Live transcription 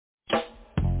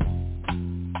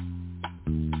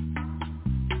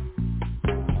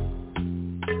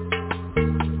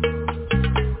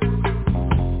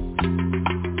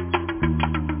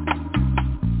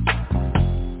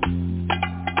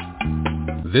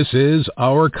This is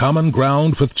Our Common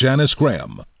Ground with Janice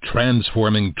Graham,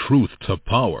 transforming truth to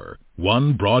power,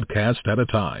 one broadcast at a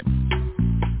time.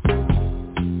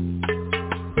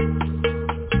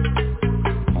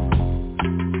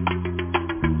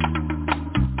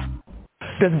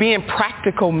 Does being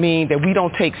practical mean that we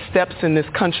don't take steps in this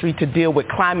country to deal with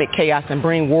climate chaos and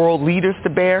bring world leaders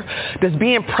to bear? Does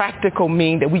being practical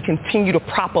mean that we continue to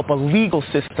prop up a legal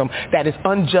system that is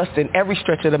unjust in every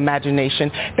stretch of the imagination,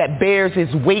 that bears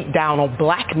its weight down on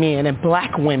black men and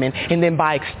black women, and then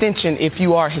by extension, if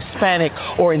you are Hispanic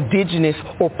or indigenous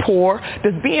or poor?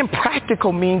 Does being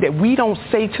practical mean that we don't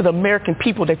say to the American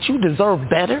people that you deserve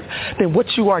better than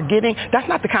what you are getting? That's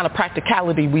not the kind of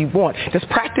practicality we want. Does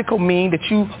practical mean that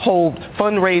you hold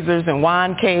fundraisers and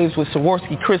wine caves with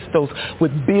Swarovski crystals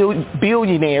with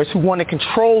billionaires who want to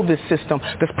control this system?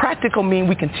 Does practical mean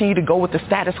we continue to go with the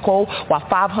status quo while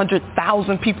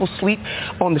 500,000 people sleep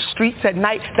on the streets at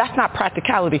night? That's not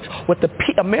practicality. What the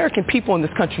American people in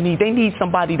this country need, they need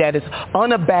somebody that is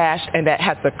unabashed and that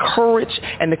has the courage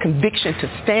and the conviction to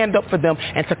stand up for them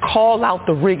and to call out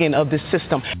the rigging of this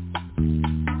system.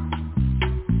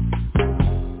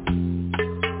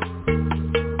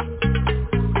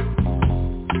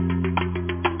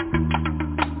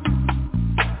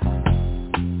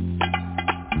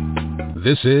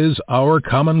 This is Our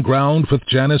Common Ground with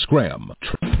Janice Graham.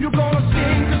 You're gonna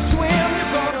sink or swim,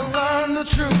 you're gonna learn the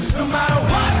truth. No matter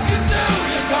what you do,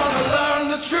 you're gonna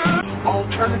learn the truth.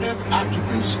 Alternative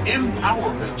Activist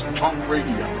Empowerment Talk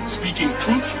Radio, speaking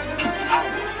truth to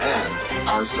power and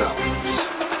ourselves.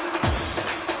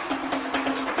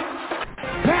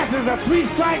 Passes a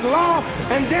three-strike law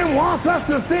and then wants us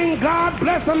to sing God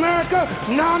Bless America.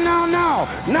 No, no, no.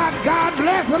 Not God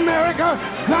Bless America.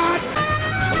 God...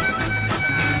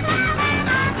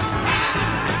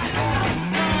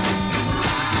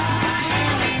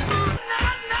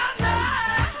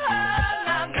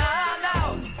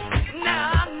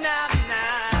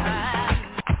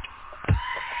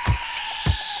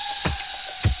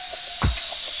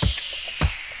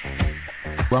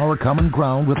 Our Common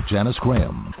Ground with Janice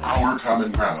Graham. Our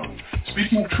Common Ground,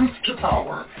 speaking truth to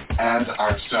power and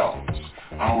ourselves.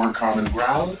 Our Common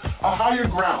Ground, a higher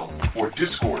ground for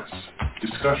discourse,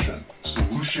 discussion,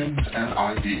 solutions, and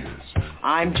ideas.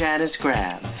 I'm Janice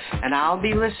Graham, and I'll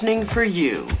be listening for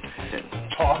you.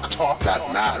 Talk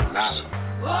that matters.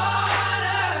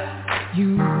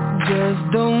 You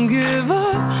just don't give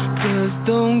up, just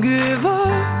don't give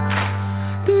up.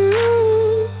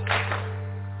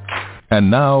 And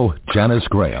now, Janice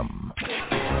Graham.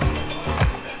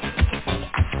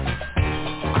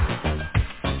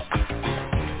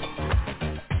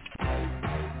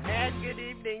 And good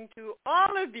evening to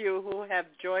all of you who have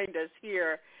joined us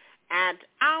here at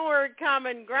Our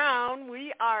Common Ground.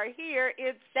 We are here.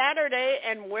 It's Saturday,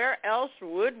 and where else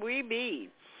would we be?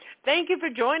 Thank you for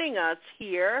joining us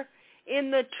here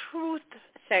in the Truth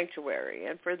Sanctuary.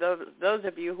 And for those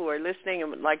of you who are listening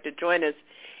and would like to join us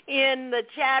in the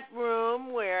chat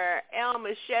room, where El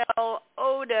Michelle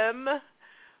Odom,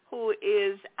 who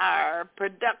is our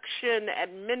production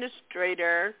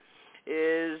administrator,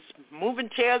 is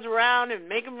moving chairs around and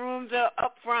making rooms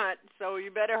up front, so you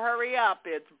better hurry up.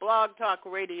 It's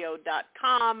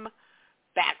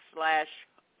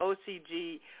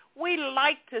blogtalkradio.com/OCG. We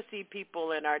like to see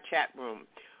people in our chat room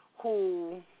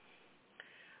who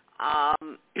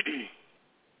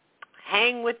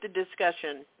hang with the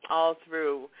discussion all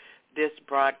through this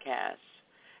broadcast.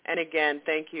 And again,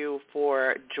 thank you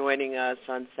for joining us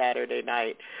on Saturday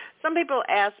night. Some people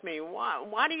ask me,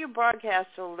 why do you broadcast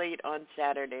so late on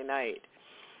Saturday night?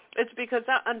 It's because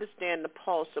I understand the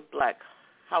pulse of black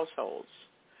households.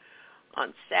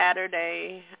 On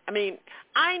Saturday,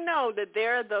 I know that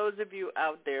there are those of you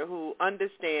out there who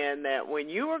understand that when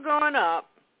you were growing up,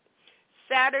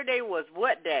 Saturday was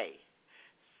what day?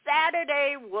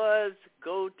 Saturday was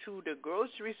go to the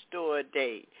grocery store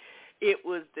day. It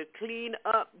was the clean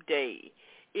up day.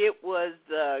 It was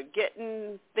the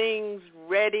getting things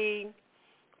ready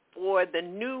for the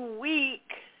new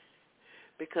week,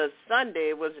 because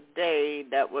Sunday was a day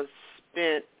that was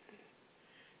spent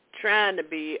trying to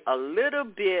be a little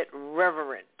bit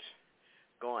reverent,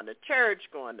 going to church,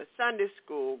 going to Sunday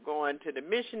school, going to the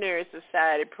Missionary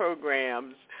Society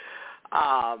programs,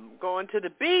 going to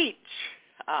the beach,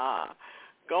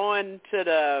 going to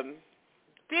the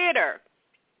theater,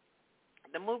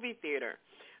 the movie theater.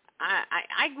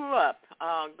 I grew up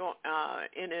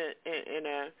in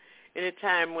a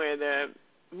time where the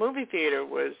movie theater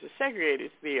was a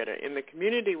segregated theater in the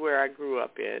community where I grew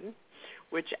up in,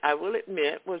 which I will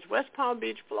admit was West Palm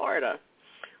Beach, Florida.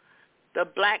 The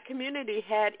black community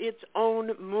had its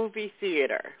own movie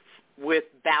theater with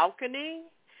balcony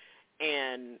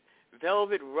and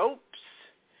velvet ropes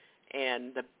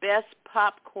and the best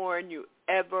popcorn you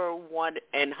ever wanted,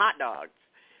 and hot dogs.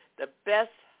 The best,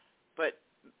 but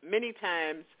many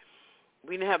times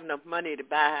we didn't have enough money to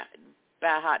buy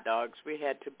hot dogs. We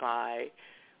had to buy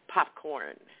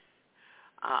popcorn.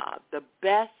 The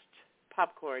best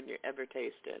popcorn you ever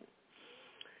tasted.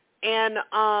 And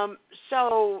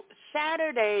so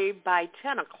Saturday by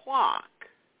 10 o'clock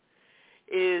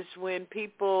is when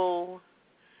people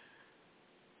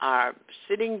are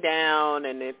sitting down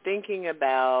and they're thinking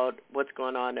about what's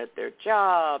going on at their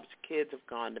jobs. Kids have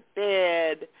gone to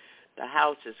bed. The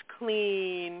house is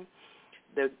clean.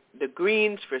 The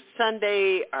greens for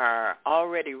Sunday are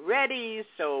already ready,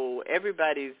 so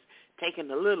everybody's taking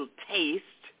a little taste.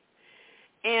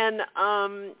 And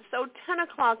so 10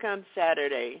 o'clock on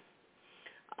Saturday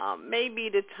may be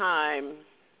the time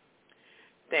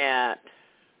that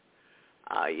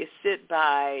you sit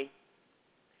by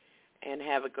and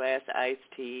have a glass of iced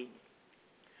tea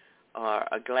or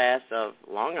a glass of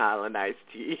Long Island iced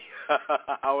tea,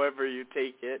 however you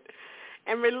take it,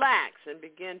 and relax and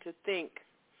begin to think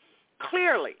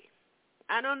clearly.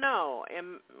 I don't know.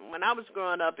 And when I was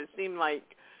growing up, it seemed like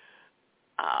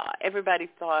everybody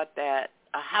thought that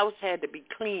a house had to be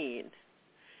clean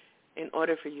in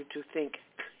order for you to think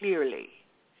clearly,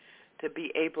 to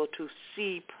be able to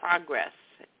see progress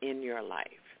in your life.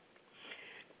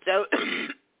 So,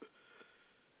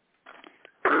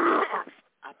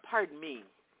 pardon me,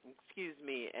 excuse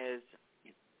me, as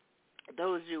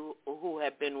those who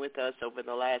have been with us over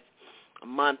the last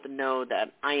month know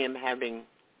that I am having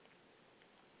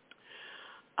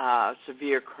a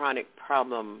severe chronic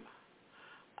problem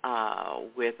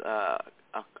with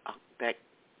that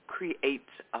creates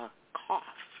a cough.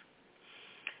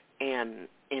 And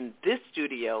in this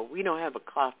studio, we don't have a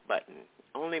cough button.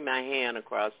 Only my hand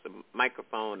across the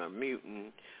microphone or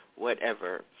muting,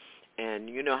 whatever. And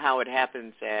you know how it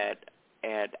happens at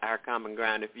Our Common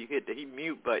Ground. If you hit the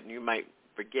mute button, you might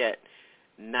forget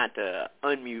not to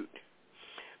unmute.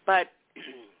 But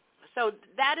so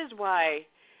that is why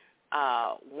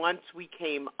once we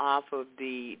came off of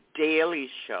the Daily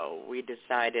Show, we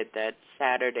decided that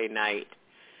Saturday night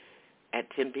at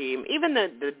 10 p.m., even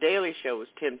the Daily Show was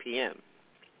 10 p.m.,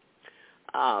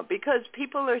 because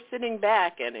people are sitting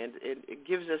back, and it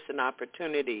gives us an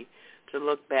opportunity to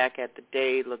look back at the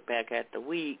day, look back at the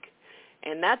week,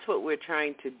 and that's what we're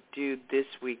trying to do this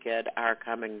week at Our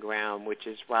Common Ground, which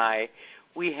is why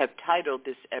we have titled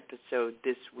this episode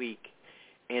This Week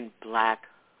in Black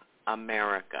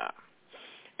America.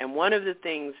 And one of the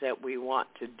things that we want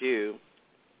to do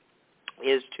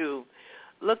is to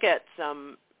look at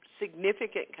some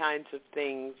significant kinds of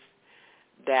things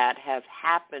that have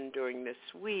happened during this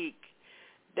week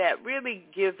that really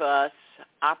give us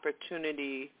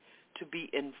opportunity to be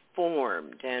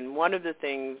informed. And one of the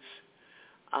things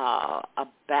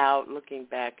about looking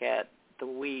back at the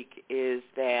week is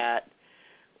that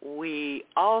we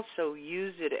also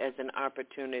use it as an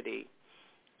opportunity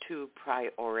to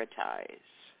prioritize.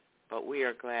 But we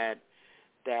are glad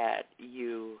that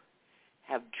you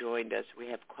have joined us. We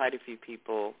have quite a few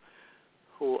people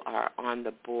who are on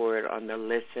the board, on the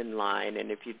listen line.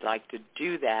 And if you'd like to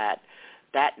do that,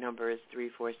 that number is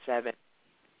 347-9852.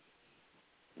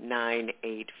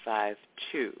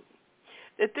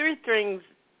 The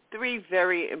three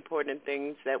very important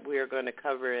things that we're going to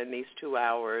cover in these 2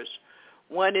 hours.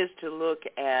 One is to look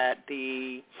at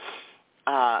the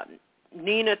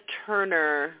Nina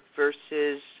Turner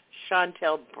versus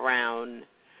Shontel Brown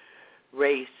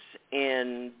race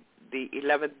in the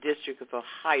 11th District of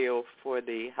Ohio for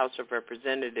the House of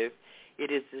Representatives.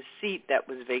 It is the seat that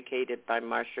was vacated by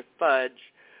Marcia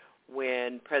Fudge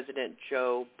when President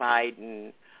Joe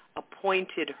Biden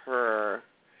appointed her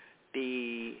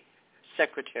the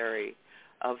Secretary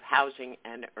of Housing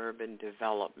and Urban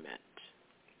Development.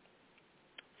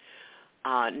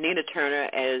 Nina Turner,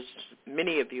 as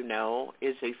many of you know,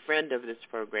 is a friend of this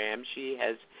program. She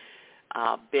has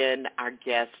been our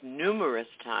guest numerous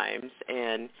times,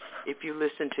 and if you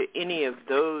listen to any of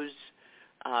those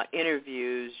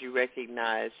interviews, you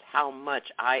recognize how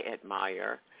much I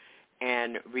admire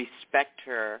and respect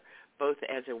her, both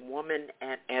as a woman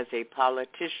and as a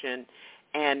politician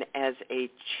and as a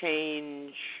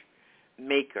change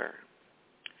maker.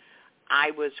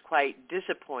 I was quite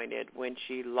disappointed when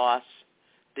she lost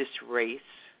this race.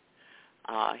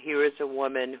 Here is a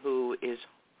woman who is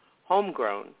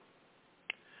homegrown,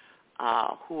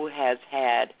 who has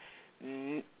had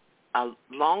a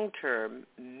long-term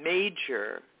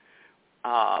major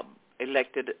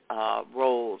elected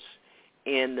roles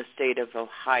in the state of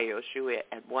Ohio. She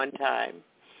at one time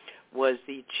was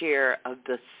the chair of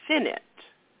the Senate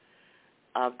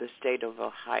of the state of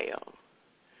Ohio.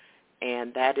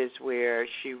 And that is where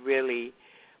she really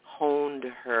honed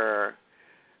her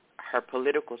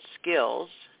political skills.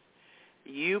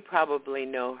 You probably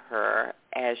know her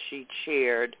as she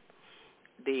chaired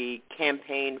the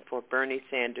campaign for Bernie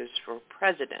Sanders for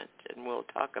president, and we'll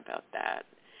talk about that.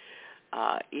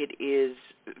 It is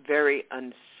very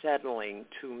unsettling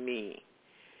to me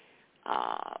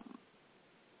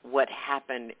what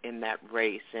happened in that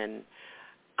race, and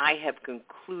I have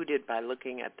concluded by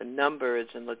looking at the numbers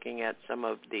and looking at some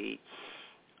of the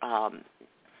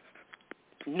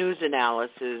news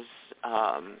analysis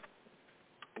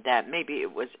that maybe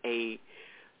it was a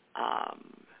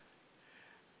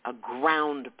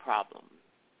ground problem,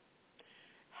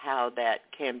 how that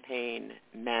campaign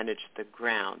managed the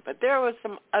ground. But there were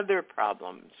some other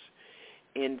problems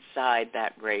inside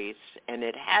that race, and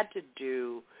it had to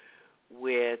do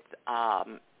with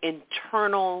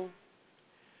internal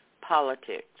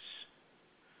politics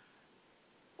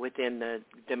within the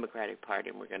Democratic Party,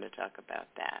 and we're going to talk about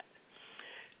that.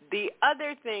 The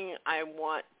other thing I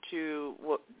want to,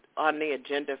 on the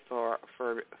agenda for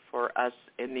us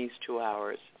in these 2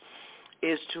 hours,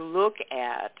 is to look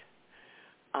at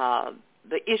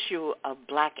the issue of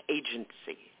black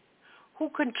agency. Who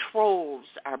controls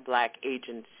our black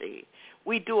agency?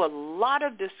 We do a lot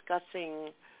of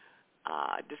discussion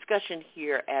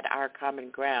here at Our Common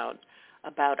Ground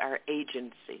about our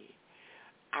agency,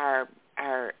 our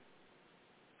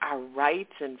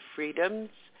rights and freedoms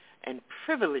and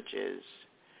privileges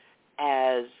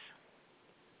as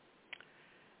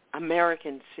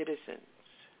American citizens,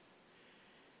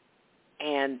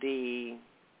 and the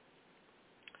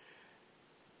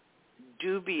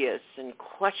dubious and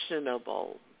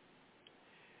questionable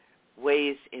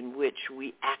ways in which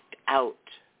we act out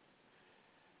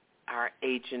our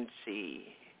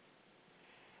agency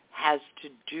has to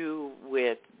do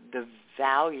with the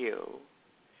value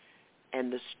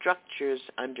and the structures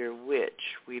under which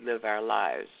we live our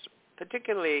lives.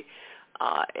 Particularly,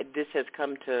 this has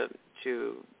come to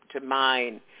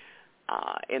mind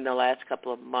in the last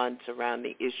couple of months around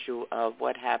the issue of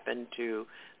what happened to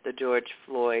the George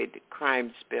Floyd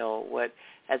crime spill, what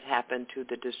has happened to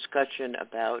the discussion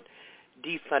about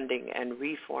defunding and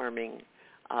reforming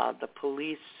the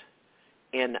police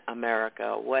in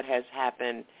America, what has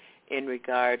happened in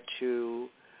regard to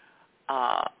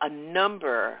a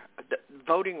number of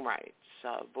voting rights,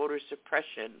 voter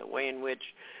suppression, the way in which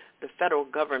the federal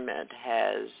government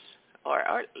has,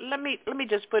 or let me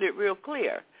just put it real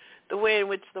clear, the way in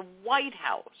which the White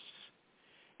House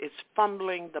is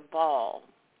fumbling the ball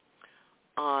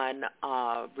on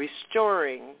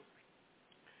restoring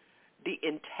the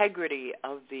integrity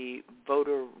of the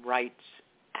Voter Rights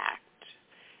Act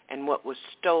and what was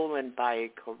stolen by a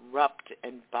corrupt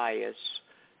and biased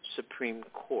Supreme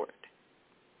Court.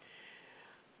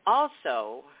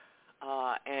 Also,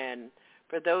 and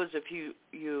for those of you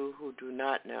who do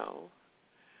not know,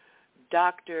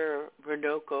 Dr.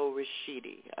 Runoko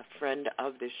Rashidi, a friend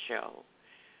of this show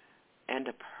and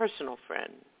a personal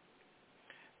friend,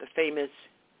 the famous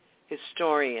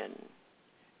historian,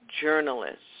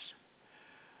 journalist,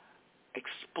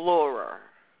 explorer,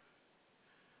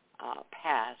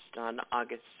 passed on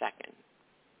August 2nd.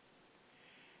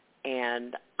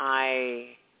 And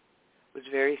I was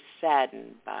very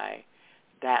saddened by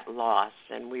that loss,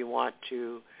 and we want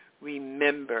to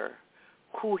remember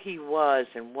who he was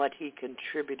and what he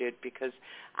contributed, because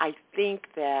I think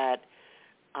that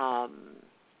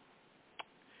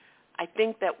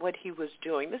what he was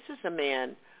doing, this is a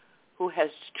man who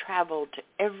has traveled to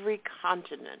every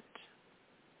continent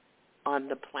on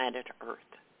the planet Earth.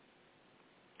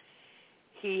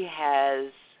 He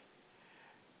has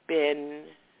been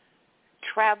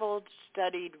traveled,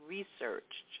 studied, researched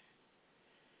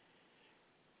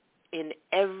in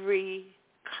every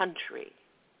country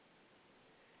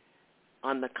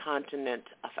on the continent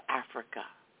of Africa.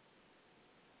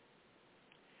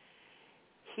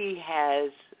 He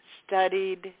has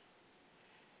studied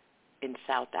in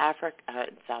South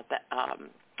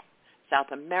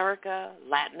America,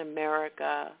 Latin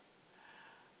America,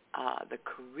 the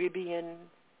Caribbean,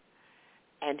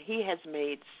 and he has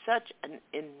made such an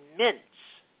immense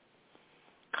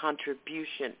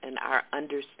contribution in our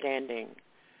understanding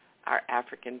our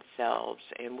African selves,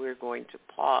 and we're going to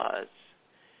pause.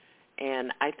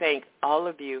 And I thank all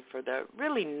of you for the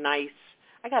really nice,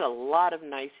 I got a lot of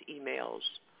nice emails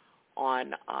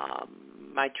on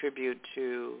my tribute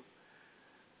to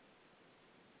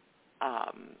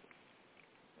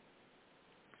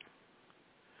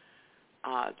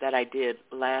that I did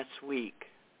last week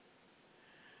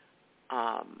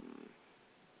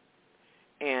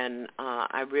And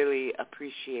I really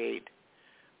appreciate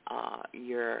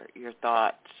your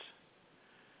thoughts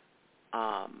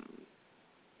on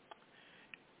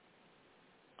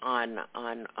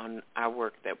our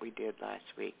work that we did last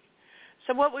week.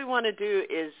 So what we want to do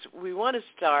is we want to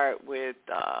start with,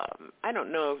 I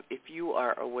don't know if you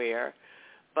are aware,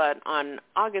 but on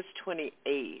August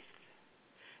 28th,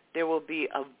 there will be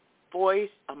a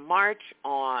march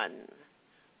on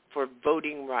for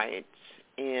voting rights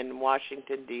in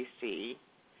Washington, D.C.,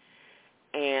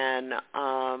 and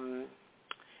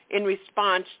in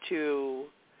response to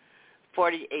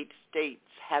 48 states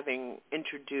having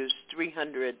introduced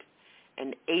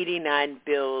 389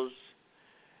 bills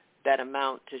that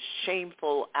amount to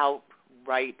shameful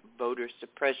outright voter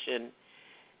suppression,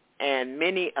 and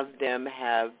many of them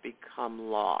have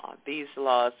become law. These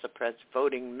laws suppress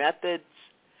voting methods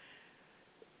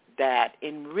that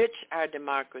enrich our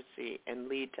democracy and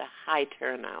lead to high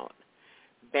turnout,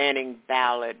 banning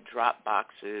ballot drop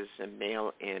boxes and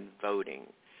mail-in voting.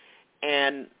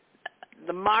 And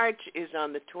the march is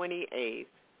on the 28th,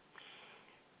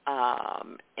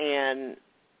 and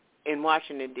in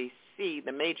Washington, D.C.,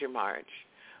 the major march.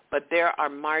 But there are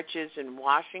marches in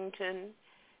Washington,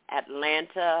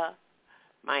 Atlanta,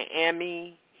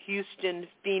 Miami, Houston,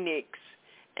 Phoenix,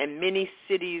 and many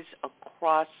cities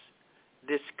across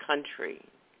this country.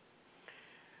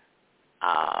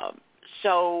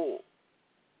 So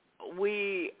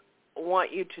we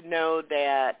want you to know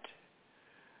that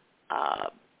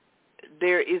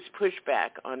there is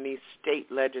pushback on these state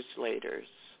legislators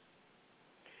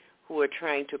who are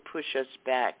trying to push us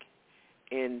back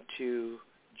into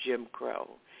Jim Crow.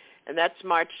 And that's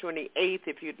March 28th.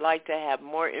 If you'd like to have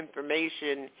more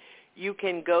information, you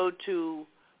can go to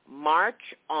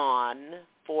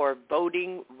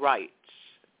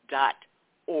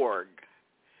marchonforvotingrights.org.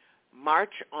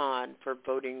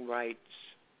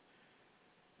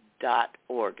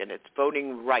 marchonforvotingrights.org, and it's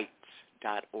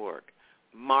votingrights.org.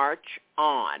 March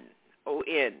on,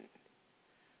 O-N,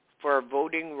 for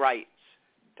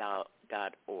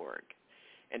votingrights.org,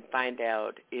 and find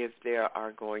out if there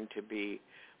are going to be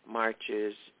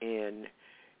marches in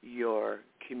your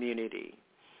community.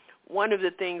 One of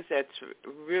the things that's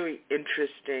really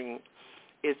interesting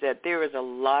is that there is a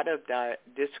lot of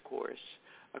discourse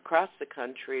across the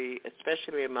country,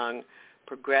 especially among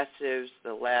progressives,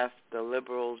 the left, the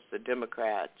liberals, the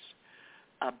Democrats,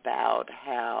 about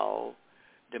how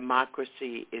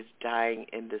democracy is dying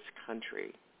in this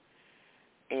country.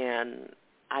 And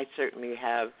I certainly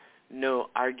have no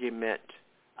argument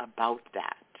about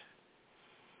that.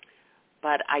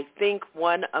 But I think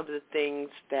one of the things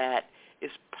that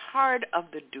is part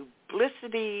of the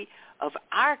duplicity of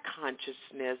our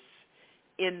consciousness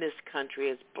in this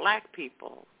country as black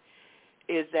people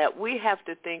is that we have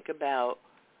to think about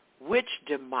which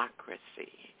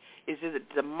democracy. Is it the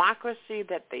democracy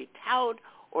that they tout,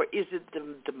 or is it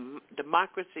the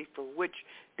democracy for which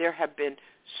there have been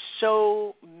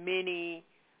so many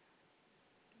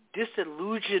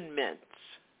disillusionments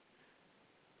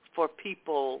for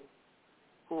people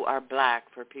who are black,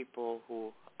 for people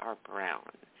who are brown?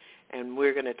 And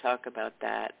we're going to talk about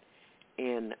that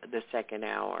in the second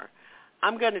hour.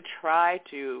 I'm going to try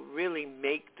to really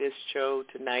make this show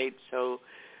tonight so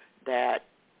that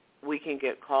we can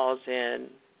get calls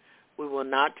in. We will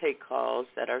not take calls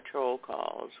that are troll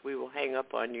calls. We will hang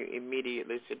up on you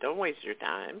immediately, so don't waste your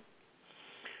time.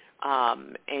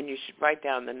 And you should write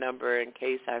down the number in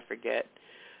case I forget,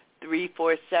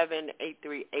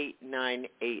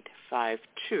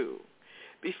 347-838-9852.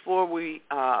 Before we,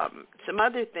 some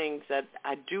other things that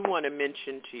I do want to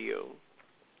mention to you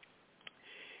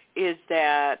is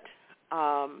that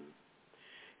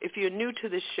if you're new to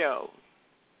the show,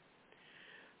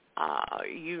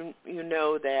 you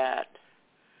know that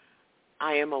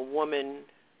I am a woman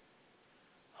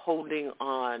holding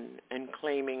on and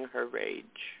claiming her rage.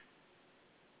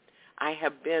 I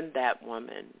have been that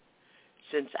woman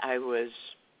since I was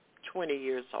 20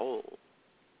 years old.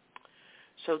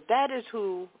 So that is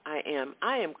who I am.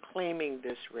 I am claiming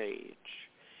this rage.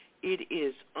 It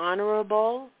is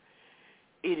honorable,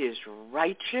 it is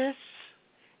righteous,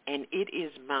 and it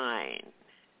is mine.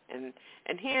 And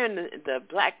here in the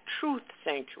Black Truth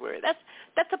Sanctuary,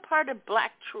 that's a part of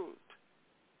Black Truth.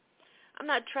 I'm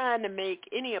not trying to make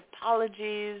any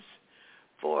apologies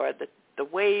for the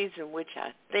ways in which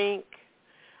I think.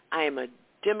 I am a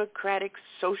democratic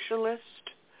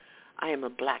socialist. I am a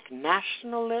black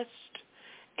nationalist.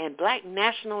 And black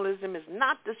nationalism is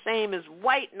not the same as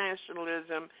white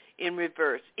nationalism in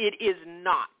reverse. It is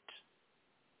not.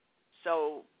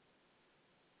 So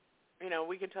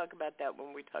we can talk about that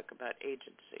when we talk about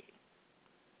agency.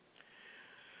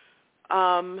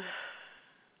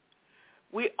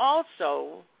 We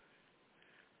also,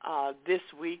 this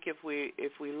week, if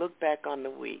we look back on the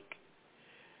week,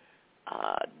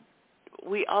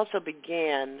 we also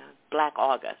began Black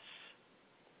August.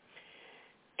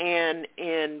 And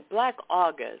in Black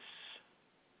August,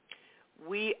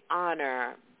 we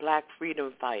honor Black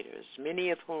freedom fighters,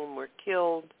 many of whom were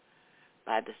killed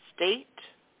by the state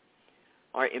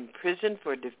or imprisoned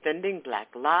for defending Black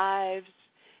lives.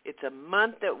 It's a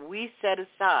month that we set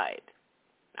aside.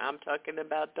 I'm talking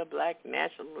about the Black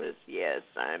nationalists. Yes,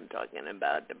 I'm talking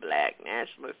about the Black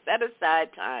nationalists. Set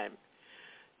aside time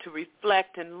to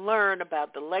reflect and learn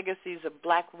about the legacies of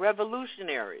Black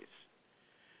revolutionaries,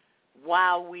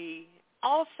 while we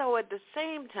also at the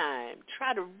same time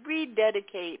try to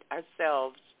rededicate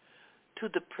ourselves to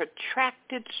the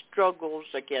protracted struggles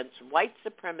against white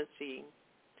supremacy,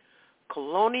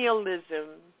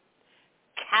 colonialism,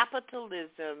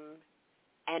 capitalism,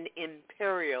 and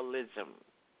imperialism.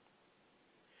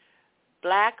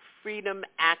 Black freedom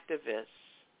activists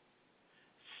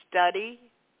study,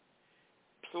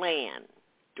 plan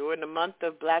during the month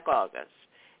of Black August,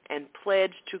 and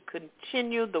pledge to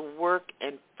continue the work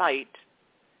and fight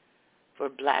for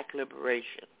Black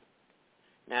liberation.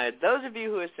 Now, those of you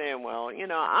who are saying, well,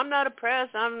 I'm not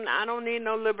oppressed, I don't need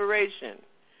no liberation,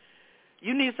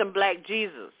 you need some Black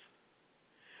Jesus.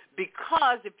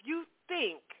 Because if you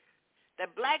think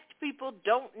that Black people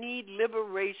don't need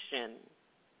liberation,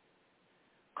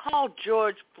 call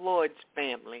George Floyd's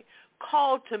family.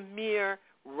 Call Tamir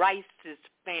Rice's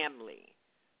family.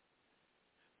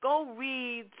 Go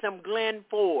read some Glenn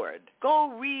Ford.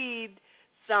 Go read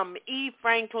some E.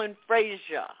 Franklin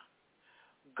Frazier.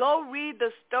 Go read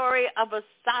the story of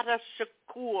Assata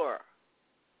Shakur.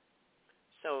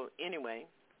 So anyway,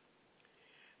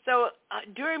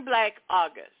 during Black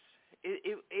August,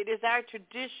 it is our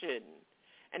tradition,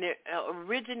 and it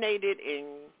originated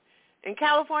in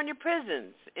California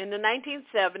prisons in the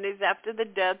 1970s after the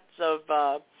deaths of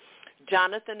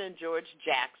Jonathan and George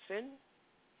Jackson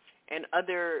and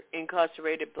other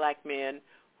incarcerated Black men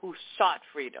who sought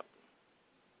freedom.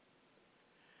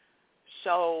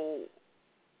 So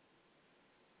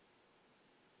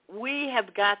we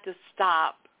have got to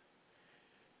stop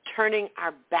turning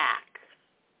our back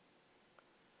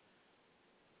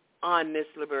on this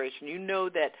liberation. You know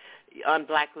that, on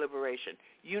Black liberation,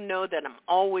 you know that I'm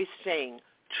always saying,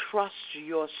 trust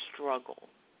your struggle.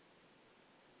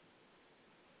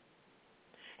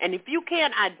 And if you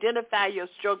can't identify your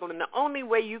struggle, and the only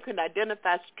way you can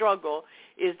identify struggle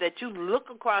is that you look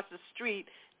across the street,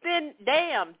 then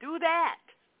damn, do that.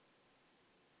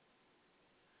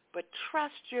 But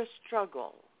trust your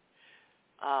struggle.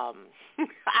 I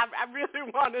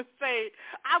really want to say,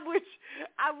 I wish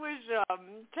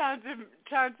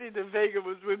Chauncey the Vega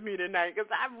was with me tonight,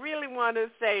 because I really want to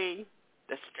say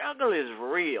the struggle is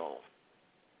real.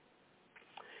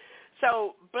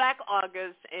 So Black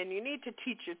August, and you need to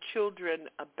teach your children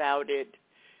about it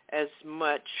as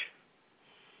much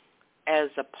as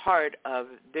a part of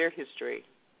their history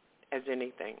as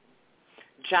anything.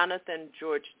 Jonathan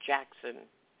George Jackson,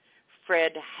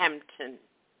 Fred Hampton,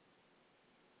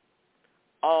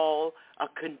 all a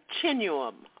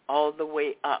continuum all the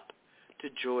way up to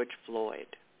George Floyd.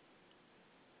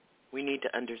 We need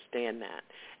to understand that.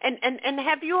 And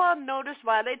have you all noticed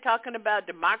why they're talking about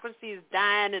democracy is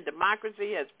dying and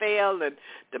democracy has failed and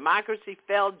democracy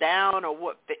fell down, or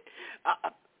what?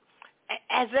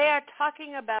 As they are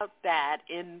talking about that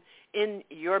in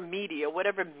your media,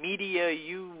 whatever media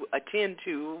you attend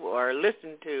to or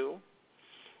listen to,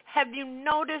 have you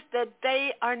noticed that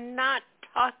they are not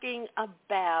talking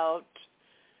about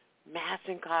mass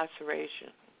incarceration?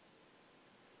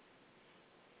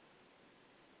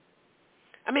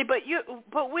 I mean,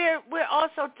 but we're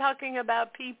also talking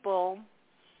about people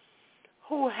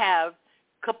who have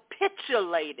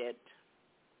capitulated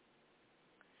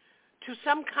to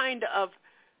some kind of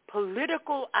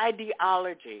political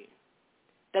ideology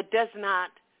that does not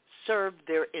serve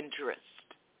their interest.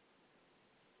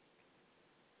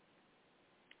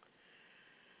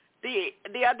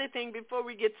 The other thing before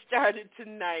we get started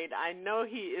tonight, I know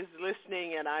he is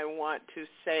listening, and I want to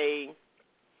say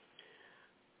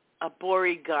a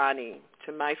borigani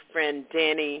to my friend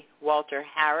Danny Walter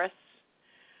Harris,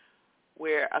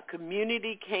 where a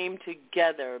community came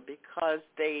together because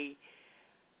they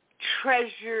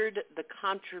treasured the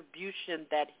contribution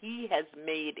that he has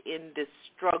made in this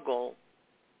struggle,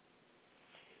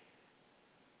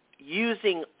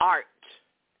 using art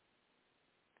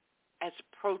as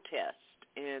protest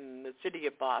in the city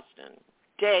of Boston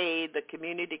day the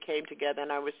community came together,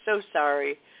 and I was so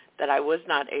sorry that I was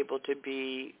not able to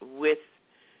be with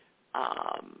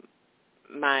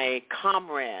my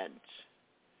comrades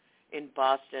in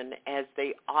Boston as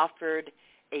they offered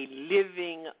a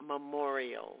living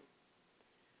memorial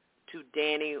to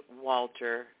Danny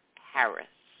Walter Harris,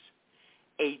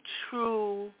 a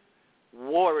true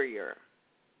warrior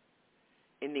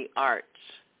in the arts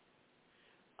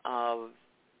of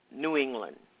New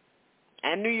England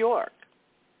and New York.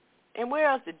 And where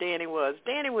else did Danny was?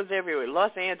 Danny was everywhere,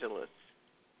 Los Angeles.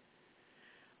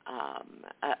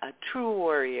 A true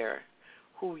warrior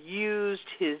who used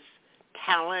his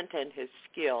talent and his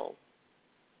skill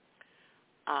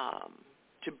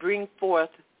to bring forth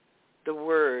the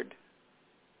word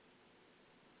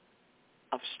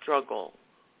of struggle.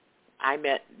 I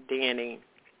met Danny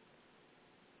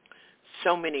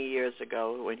so many years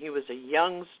ago when he was a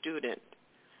young student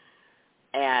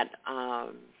at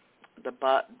the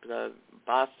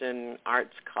Boston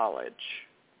Arts College.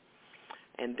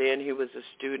 And then he was a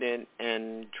student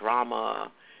in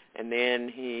drama, and then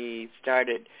he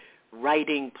started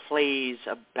writing plays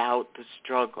about the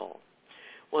struggle.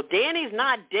 Well, Danny's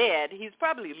not dead. He's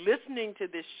probably listening to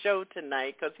this show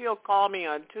tonight because he'll call me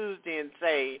on Tuesday and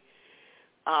say,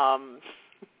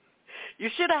 you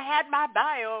should have had my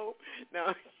bio.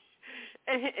 No.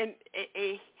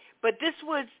 But this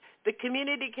was, the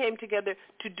community came together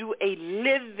to do a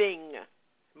living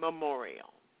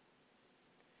memorial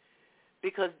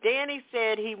because Danny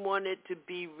said he wanted to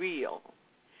be real,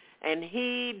 and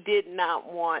he did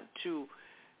not want to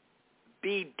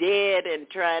be dead and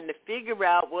trying to figure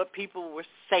out what people were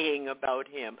saying about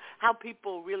him, how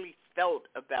people really felt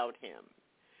about him.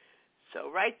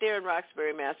 So right there in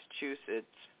Roxbury, Massachusetts,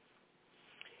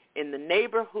 in the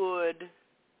neighborhood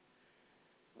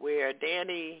where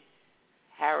Danny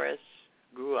Harris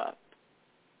grew up,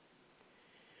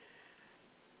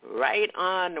 right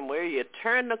on where you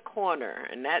turn the corner,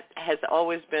 and that has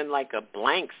always been like a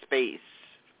blank space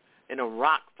in a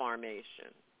rock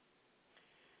formation,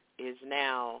 is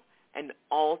now an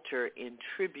altar in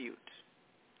tribute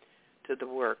to the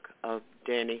work of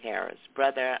Danny Harris.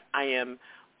 Brother, I am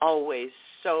always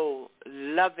so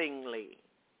lovingly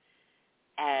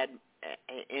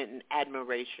in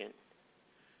admiration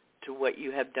to what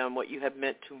you have done, what you have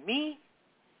meant to me,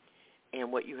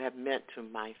 and what you have meant to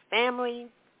my family,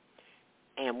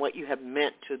 and what you have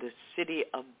meant to the city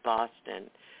of Boston.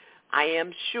 I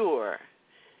am sure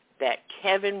that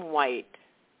Kevin White,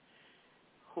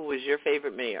 who was your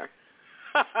favorite mayor,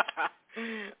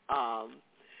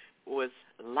 was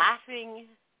laughing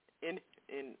in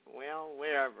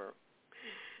wherever.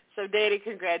 So, Danny,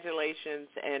 congratulations,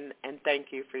 and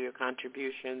thank you for your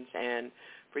contributions and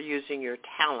for using your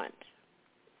talent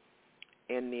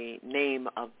in the name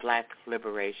of Black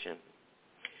liberation.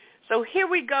 So here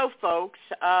we go, folks.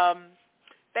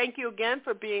 Thank you again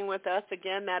for being with us.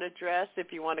 Again, that address,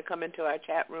 if you want to come into our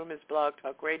chat room, is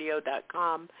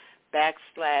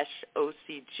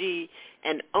blogtalkradio.com/OCG,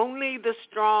 and only the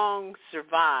strong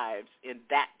survives in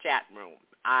that chat room.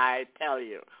 I tell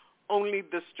you, only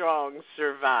the strong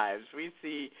survives. We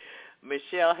see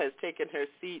Michelle has taken her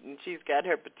seat, and she's got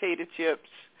her potato chips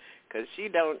because she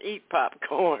don't eat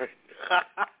popcorn.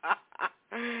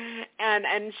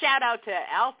 And shout out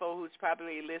to Alpha, who's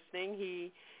probably listening.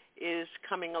 He is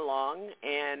coming along,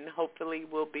 and hopefully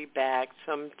we'll be back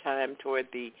sometime toward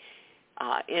the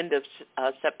end of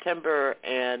September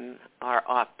and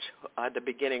the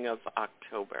beginning of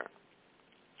October.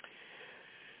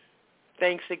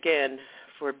 Thanks again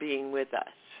for being with us.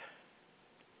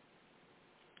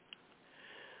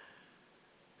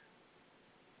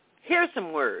 Here's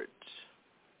some words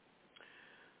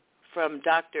from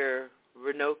Dr.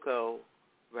 Runoko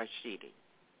Rashidi.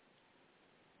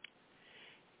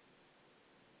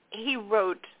 He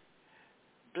wrote,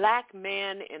 "Black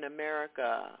man in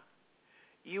America,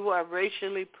 you are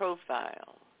racially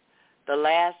profiled, the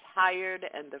last hired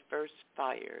and the first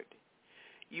fired.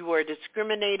 You are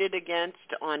discriminated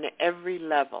against on every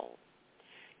level.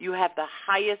 You have the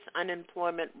highest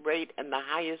unemployment rate and the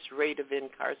highest rate of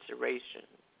incarceration.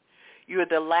 You are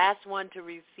the last one to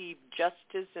receive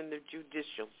justice in the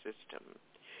judicial system.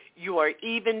 You are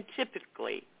even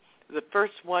typically the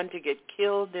first one to get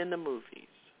killed in the movies.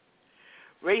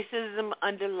 Racism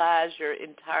underlies your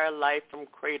entire life from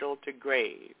cradle to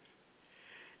grave.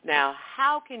 Now,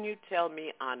 how can you tell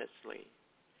me honestly,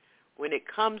 when it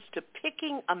comes to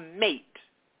picking a mate,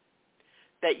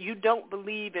 that you don't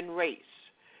believe in race,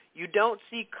 you don't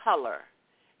see color,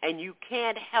 and you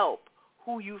can't help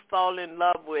who you fall in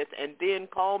love with, and then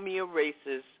call me a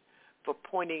racist for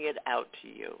pointing it out to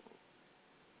you?"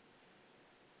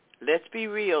 Let's be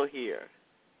real here.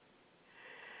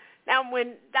 Now,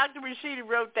 when Dr. Rashidi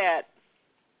wrote that,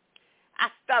 I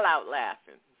fell out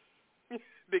laughing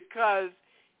because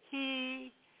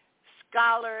he,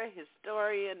 scholar,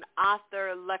 historian,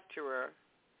 author, lecturer,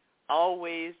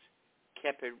 always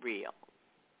kept it real.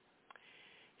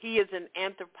 He is an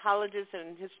anthropologist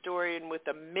and historian with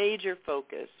a major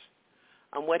focus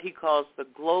on what he calls the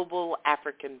global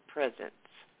African presence.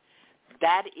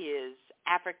 That is,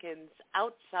 Africans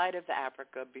outside of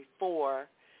Africa before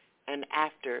and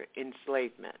after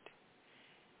enslavement.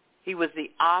 He was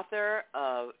the author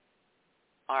of,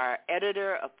 our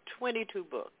editor of 22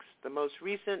 books, the most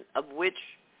recent of which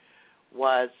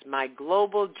was My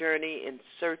Global Journey in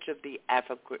Search of the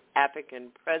African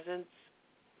Presence,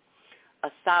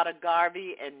 Assata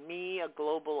Garvey and Me, A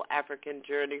Global African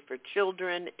Journey for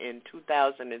Children in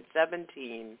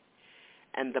 2017,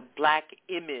 and The Black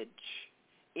Image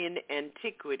in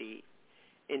Antiquity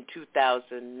in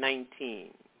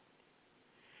 2019.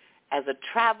 As a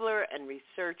traveler and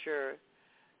researcher,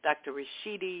 Dr.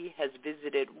 Rashidi has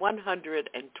visited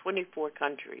 124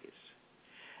 countries.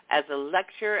 As a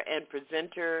lecturer and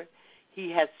presenter, he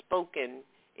has spoken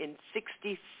in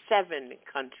 67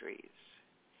 countries.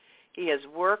 He has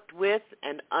worked with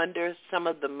and under some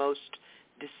of the most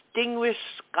distinguished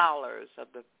scholars of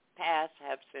the past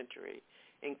half-century,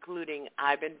 including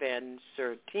Ivan Van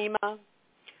Sertima,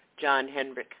 John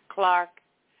Henrik Clark,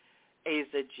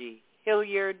 Asa G.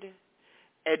 Hilliard,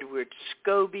 Edward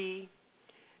Scobie,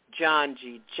 John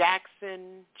G.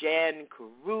 Jackson, Jan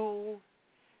Carew,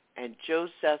 and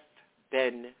Joseph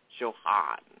Ben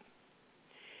Johan.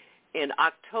 In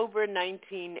October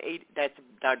 1980, that's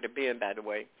Dr. Ben, by the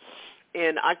way.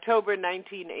 In October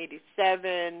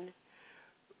 1987,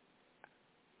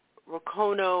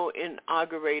 Rakono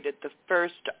inaugurated the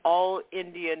first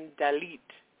all-Indian Dalit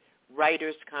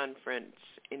Writers Conference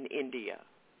in India.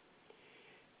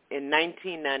 In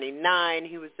 1999,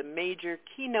 he was the major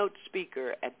keynote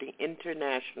speaker at the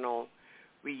International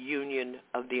Reunion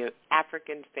of the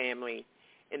African Family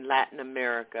in Latin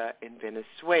America in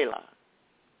Venezuela.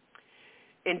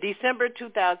 In December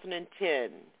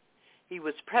 2010, he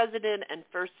was president and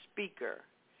first speaker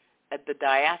at the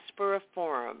Diaspora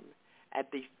Forum at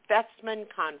the FESMAN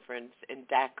Conference in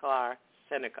Dakar,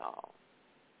 Senegal.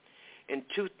 In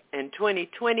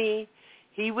 2020,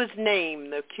 he was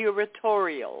named the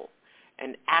curatorial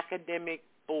and academic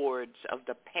boards of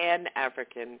the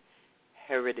Pan-African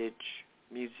Heritage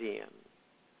Museum.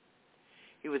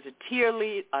 He was a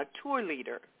tour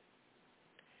leader,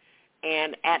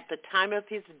 and at the time of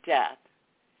his death,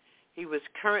 he was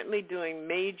currently doing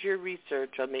major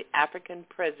research on the African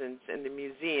presence in the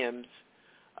museums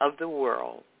of the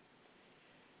world,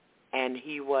 and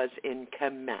he was in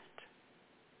Kemet.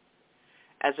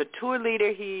 As a tour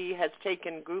leader, he has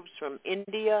taken groups from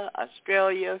India,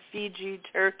 Australia, Fiji,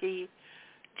 Turkey,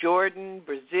 Jordan,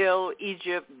 Brazil,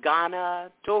 Egypt, Ghana,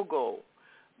 Togo,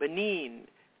 Benin,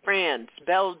 France,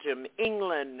 Belgium,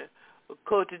 England,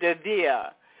 Cote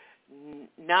d'Ivoire,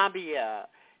 Namibia,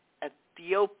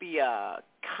 Ethiopia,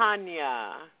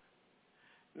 Kenya,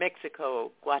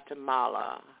 Mexico,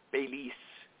 Guatemala, Belize,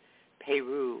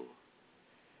 Peru,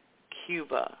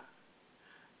 Cuba,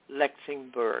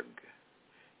 Luxembourg,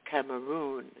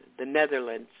 Cameroon, the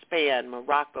Netherlands, Spain,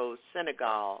 Morocco,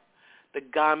 Senegal, the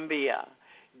Gambia,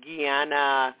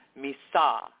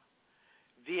 Guyana-Bissau,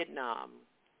 Vietnam,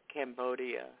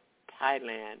 Cambodia,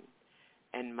 Thailand,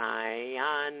 and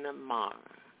Myanmar.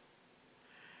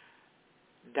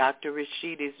 Dr.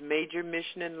 Rashidi's major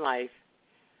mission in life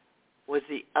was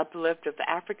the uplift of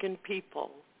African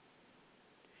people,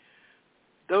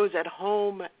 those at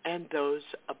home and those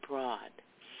abroad.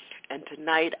 And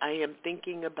tonight I am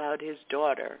thinking about his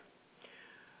daughter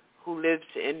who lives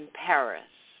in Paris.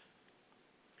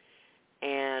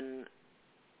 And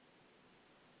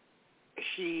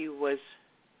she was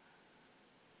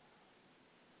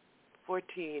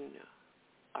 14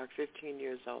 or 15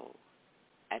 years old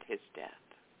at his death.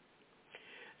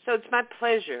 So it's my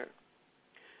pleasure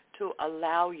to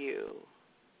allow you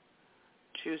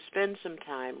to spend some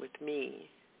time with me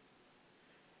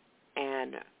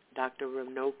and Dr.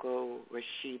 Runoko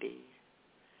Rashidi.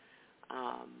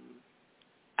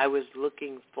 I was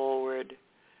looking forward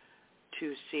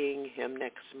to seeing him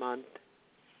next month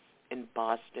in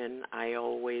Boston. I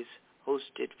always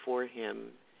hosted for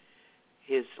him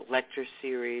his lecture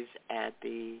series at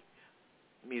the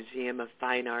Museum of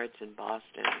Fine Arts in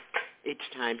Boston each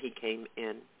time he came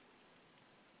in.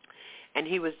 And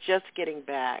he was just getting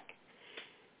back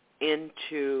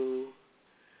into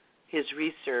his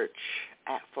research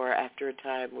for After a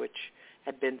Time, which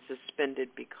had been suspended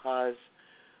because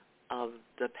of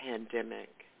the pandemic.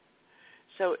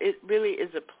 So it really is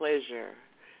a pleasure,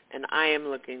 and I am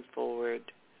looking forward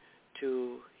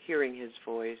to hearing his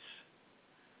voice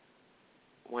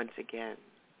once again.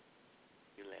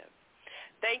 You live.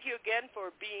 Thank you again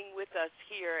for being with us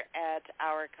here at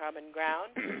Our Common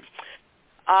Ground.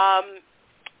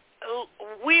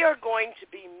 We are going to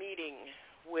be meeting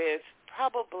with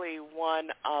probably one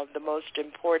of the most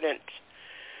important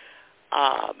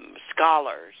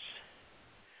scholars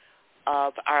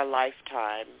of our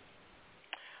lifetime,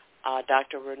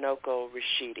 Dr. Runoko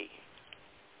Rashidi.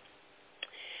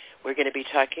 We're going to be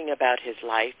talking about his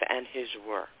life and his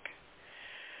work.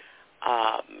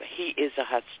 He is a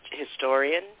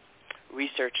historian,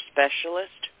 research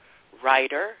specialist,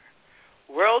 writer,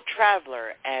 world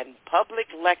traveler, and public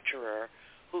lecturer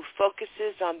who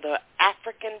focuses on the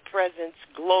African presence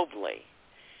globally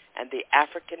and the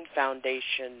African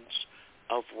foundations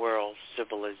of world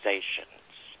civilizations.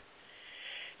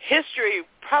 History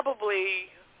probably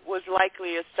was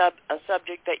likely a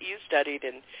subject that you studied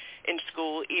in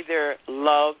school, either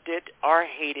loved it or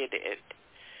hated it.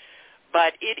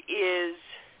 But it is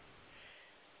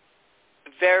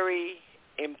very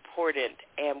important,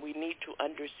 and we need to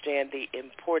understand the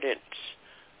importance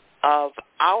of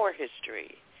our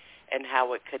history and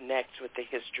how it connects with the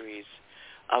histories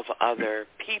of other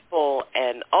people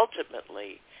and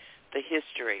ultimately the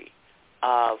history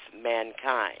of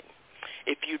mankind.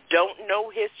 If you don't know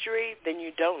history, then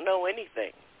you don't know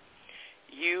anything.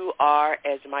 You are,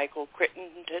 as Michael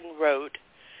Crittenden wrote,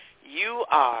 you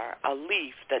are a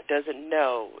leaf that doesn't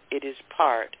know it is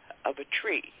part of a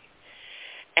tree.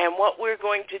 And what we're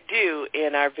going to do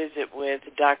in our visit with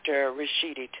Dr.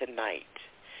 Rashidi tonight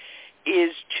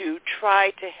is to try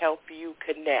to help you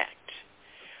connect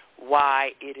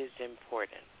why it is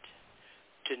important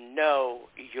to know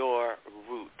your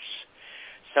roots.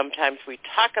 Sometimes we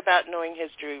talk about knowing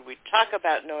history, we talk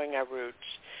about knowing our roots,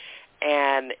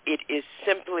 and it is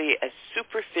simply a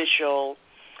superficial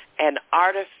and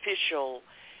artificial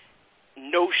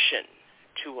notion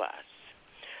to us.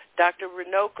 Dr.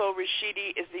 Runoko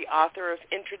Rashidi is the author of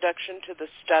Introduction to the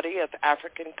Study of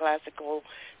African Classical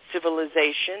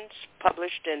Civilizations,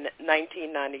 published in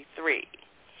 1993.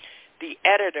 The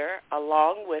editor,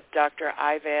 along with Dr.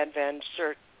 Ivan van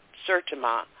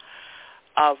Sertima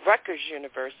of Rutgers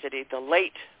University, the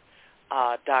late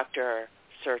Dr.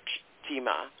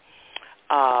 Sertima,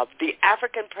 The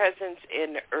African Presence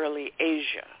in Early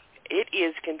Asia. It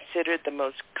is considered the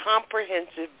most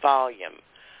comprehensive volume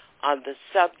on the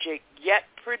subject yet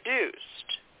produced,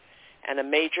 and a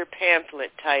major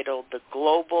pamphlet titled The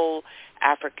Global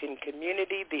African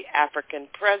Community, The African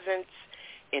Presence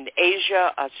in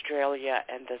Asia, Australia,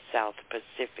 and the South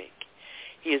Pacific.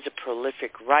 He is a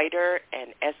prolific writer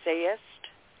and essayist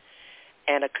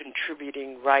and a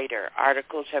contributing writer.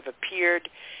 Articles have appeared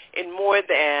in more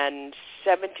than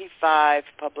 75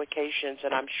 publications,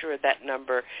 and I'm sure that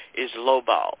number is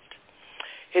lowballed.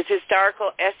 His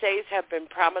historical essays have been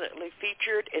prominently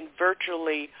featured in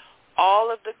virtually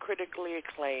all of the critically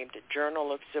acclaimed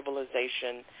Journal of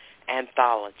Civilization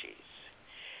anthologies.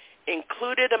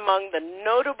 Included among the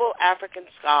notable African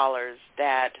scholars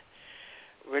that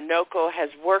Runoko has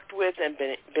worked with and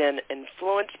been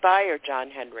influenced by are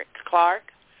John Henrik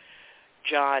Clarke,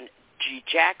 John G.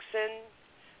 Jackson,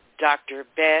 Dr.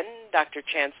 Ben, Dr.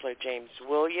 Chancellor James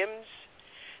Williams,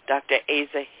 Dr.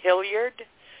 Asa Hilliard,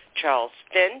 Charles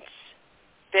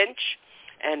Finch,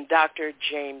 and Dr.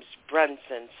 James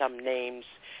Brunson, some names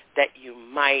that you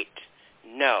might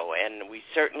know. And we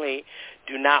certainly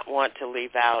do not want to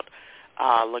leave out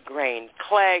Lagrange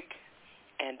Clegg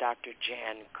and Dr.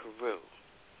 Jan Carew.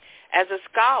 As a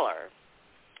scholar,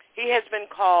 he has been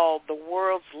called the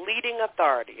world's leading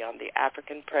authority on the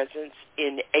African presence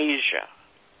in Asia.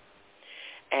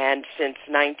 And since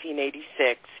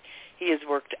 1986, he has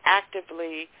worked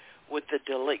actively with the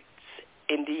Dalits,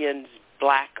 Indians'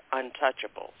 black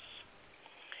untouchables.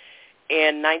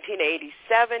 In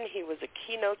 1987, he was a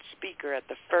keynote speaker at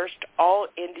the first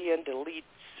All-Indian Dalits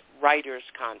Writers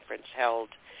Conference held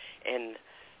in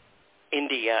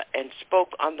India and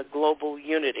spoke on the global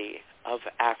unity of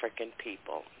African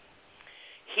people.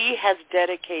 He has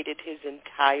dedicated his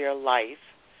entire life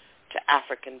to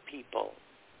African people.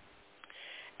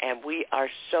 And we are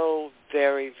so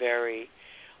very, very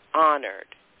honored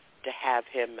to have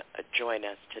him join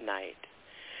us tonight.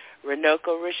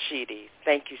 Runoko Rashidi,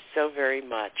 thank you so very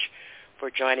much for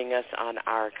joining us on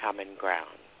Our Common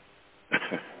Ground.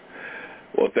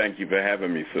 Well, thank you for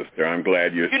having me, sister. I'm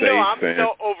glad you're safe. You know, I'm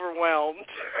so overwhelmed.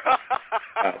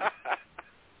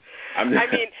 I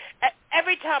mean,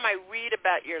 every time I read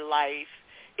about your life,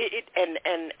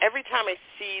 and every time I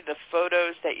see the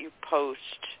photos that you post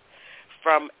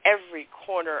from every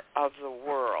corner of the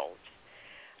world,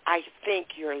 I think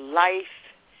your life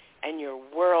and your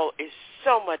world is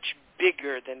so much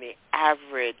bigger than the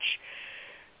average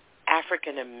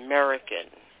African American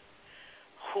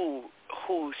who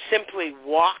simply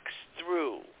walks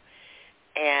through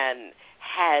and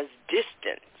has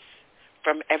distance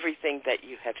from everything that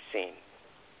you have seen.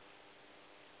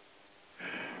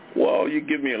 Well, you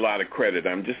give me a lot of credit.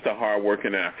 I'm just a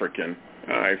hard-working African.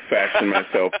 I fashion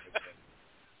myself.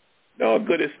 No, a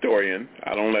good historian.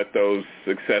 I don't let those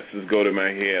successes go to my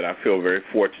head. I feel very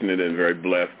fortunate and very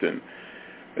blessed, and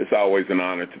it's always an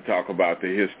honor to talk about the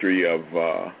history of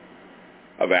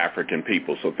African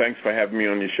people. So thanks for having me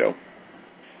on your show.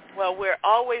 Well, we're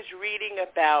always reading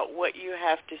about what you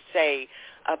have to say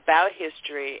about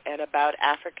history and about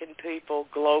African people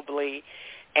globally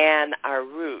and our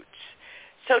roots.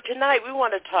 So tonight we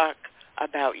want to talk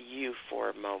about you for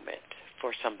a moment,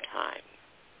 for some time.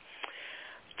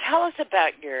 Tell us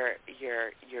about your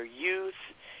youth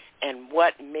and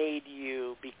what made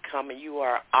you become. You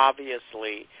are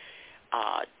obviously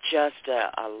just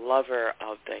a lover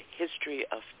of the history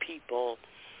of people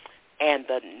and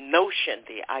the notion,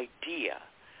 the idea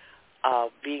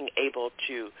of being able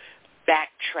to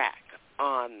backtrack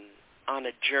on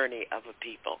a journey of a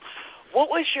people. What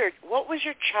was your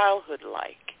childhood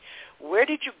like? Where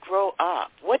did you grow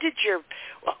up? What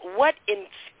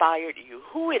inspired you?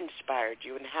 Who inspired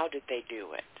you, and how did they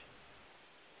do it?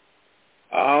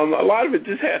 A lot of it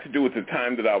just had to do with the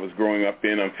time that I was growing up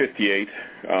in. I'm 58.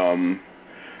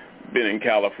 Been in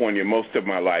California most of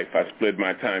my life. I split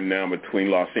my time now between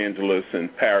Los Angeles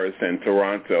and Paris and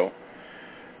Toronto.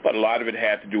 But a lot of it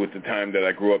had to do with the time that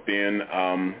I grew up in.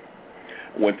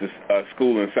 Went to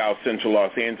school in South Central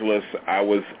Los Angeles. I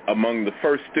was among the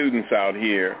first students out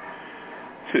here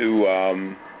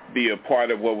to be a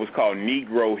part of what was called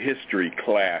Negro history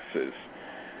classes.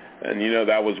 And,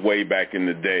 that was way back in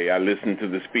the day. I listened to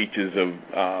the speeches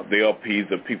of the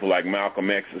LPs of people like Malcolm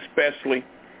X especially.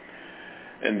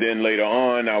 And then later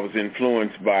on, I was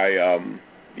influenced by,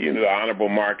 the Honorable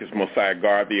Marcus Mosiah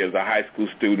Garvey. As a high school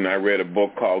student, I read a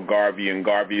book called Garvey and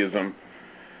Garveyism.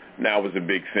 And that was a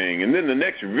big thing. And then the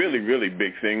next really, really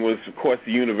big thing was, of course,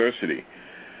 the university.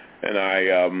 And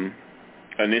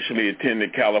I initially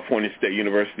attended California State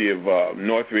University of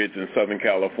Northridge in Southern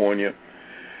California.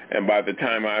 And by the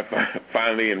time I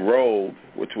finally enrolled,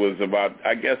 which was about,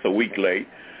 I guess, a week late,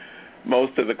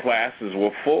 most of the classes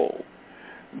were full.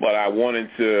 But I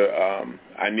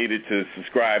needed to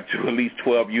subscribe to at least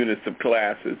 12 units of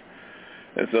classes.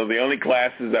 And so the only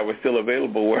classes that were still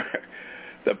available were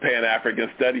the Pan-African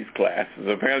Studies classes.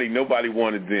 Apparently nobody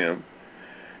wanted them.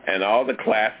 And all the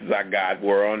classes I got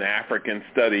were on African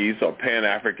studies or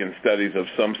Pan-African studies of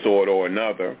some sort or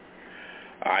another.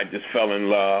 I just fell in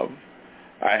love.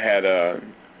 I had a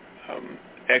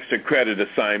extra credit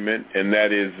assignment, and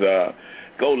that is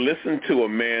go listen to a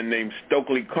man named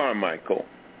Stokely Carmichael.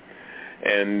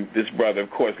 And this brother,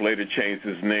 of course, later changed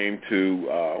his name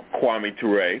to Kwame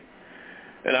Ture.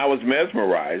 And I was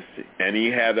mesmerized. And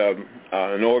he had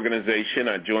an organization.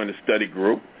 I joined a study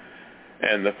group.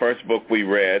 And the first book we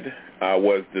read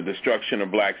was The Destruction of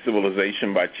Black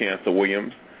Civilization by Chancellor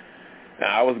Williams. And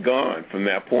I was gone from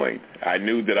that point. I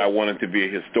knew that I wanted to be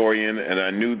a historian, and I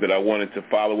knew that I wanted to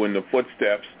follow in the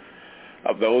footsteps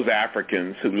of those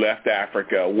Africans who left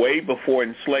Africa way before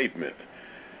enslavement.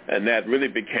 And that really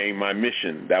became my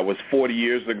mission. That was 40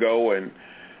 years ago, and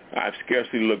I've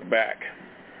scarcely looked back.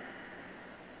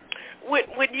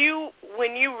 When you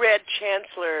read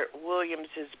Chancellor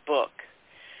Williams's book,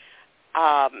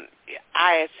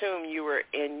 I assume you were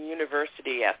in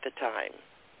university at the time.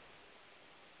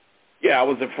 Yeah, I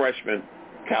was a freshman,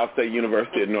 Cal State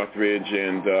University at Northridge,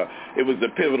 and it was a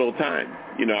pivotal time.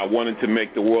 I wanted to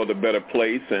make the world a better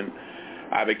place, and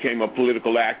I became a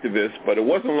political activist. But it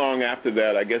wasn't long after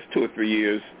that, I guess 2 or 3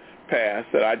 years passed,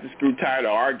 that I just grew tired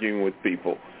of arguing with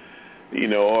people,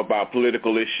 about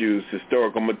political issues,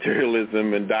 historical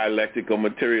materialism and dialectical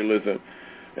materialism,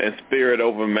 and spirit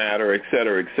over matter, et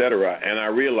cetera, et cetera. And I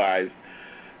realized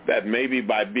that maybe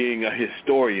by being a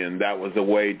historian, that was a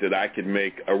way that I could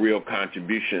make a real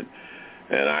contribution.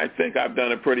 And I think I've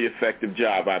done a pretty effective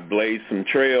job. I blazed some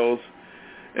trails,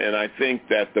 and I think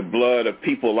that the blood of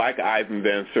people like Ivan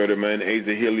Van Sertima,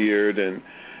 Asa Hilliard, and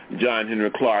John Henry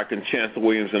Clark, and Chancellor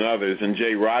Williams, and others, and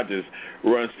Jay Rogers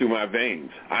runs through my veins.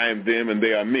 I am them, and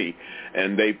they are me.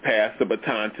 And they pass the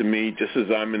baton to me just as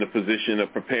I'm in a position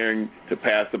of preparing to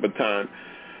pass the baton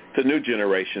to new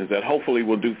generations that hopefully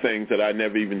will do things that I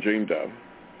never even dreamed of.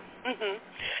 Mm-hmm.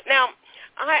 Now,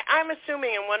 I'm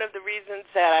assuming, and one of the reasons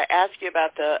that I asked you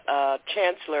about the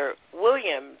Chancellor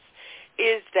Williams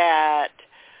is that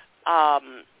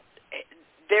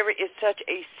there is such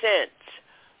a sense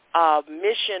of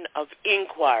mission of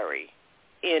inquiry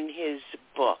in his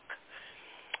book.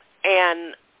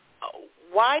 And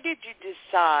why did you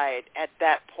decide at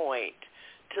that point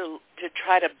to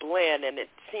try to blend, and it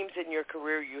seems in your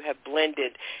career you have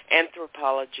blended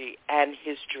anthropology and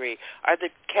history.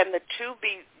 Can the two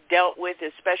be dealt with,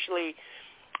 especially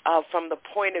from the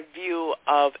point of view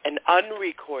of an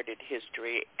unrecorded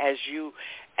history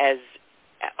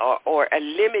or a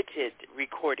limited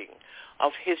recording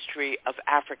of history of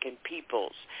African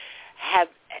peoples?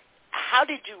 How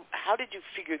did you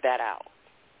figure that out?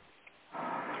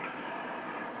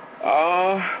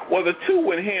 Well, the two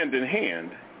went hand in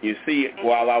hand. You see,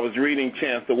 while I was reading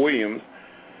Chancellor Williams,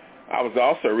 I was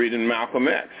also reading Malcolm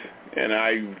X, and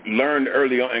I learned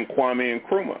early on, and Kwame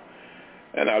Nkrumah,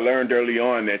 and I learned early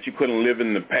on that you couldn't live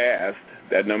in the past,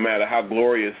 that no matter how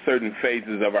glorious certain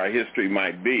phases of our history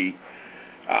might be,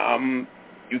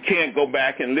 you can't go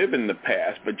back and live in the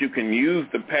past, but you can use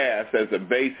the past as a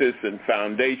basis and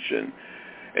foundation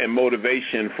and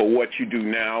motivation for what you do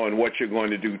now and what you're going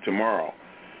to do tomorrow.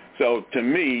 So to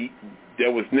me,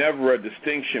 there was never a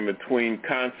distinction between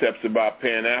concepts about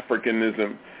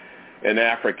Pan-Africanism and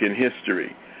African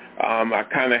history. I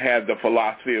kind of had the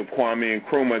philosophy of Kwame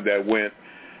Nkrumah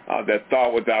that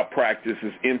thought without practice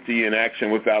is empty and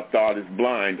action without thought is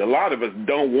blind. A lot of us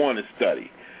don't want to study,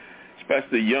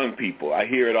 especially young people. I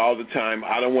hear it all the time.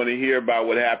 I don't want to hear about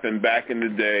what happened back in the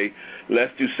day.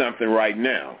 Let's do something right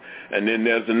now. And then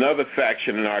there's another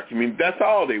faction in our community. That's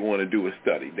all they want to do is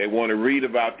study. They want to read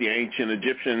about the ancient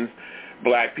Egyptians,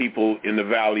 black people in the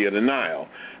Valley of the Nile.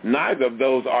 Neither of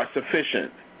those are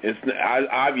sufficient.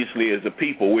 Obviously, as a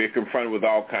people, we're confronted with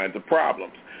all kinds of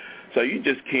problems. So you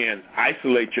just can't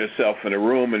isolate yourself in a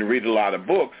room and read a lot of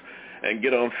books and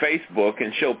get on Facebook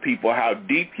and show people how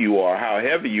deep you are, how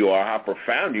heavy you are, how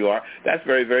profound you are. That's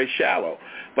very, very shallow.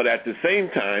 But at the same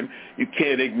time, you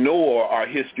can't ignore our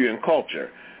history and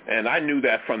culture. And I knew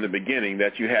that from the beginning,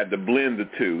 that you had to blend the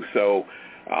two. So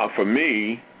for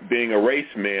me, being a race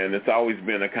man, it's always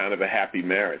been a kind of a happy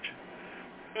marriage.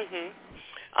 Mm-hmm.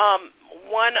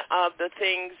 One of the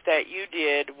things that you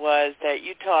did was that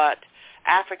you taught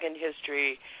African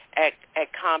history at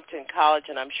Compton College,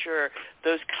 and I'm sure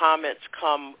those comments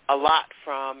come a lot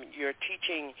from your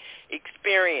teaching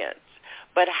experience.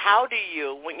 But how do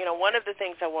you, one of the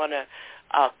things I want to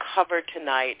cover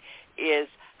tonight is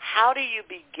how do you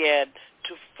begin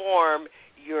to form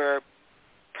your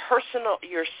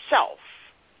yourself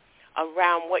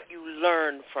around what you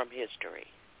learn from history?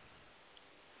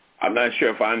 I'm not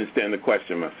sure if I understand the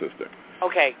question, my sister.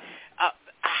 Okay.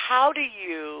 How do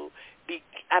you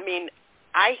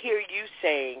I hear you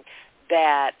saying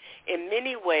that in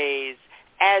many ways,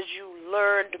 as you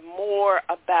learned more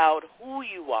about who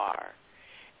you are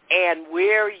and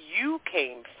where you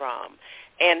came from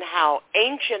and how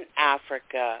ancient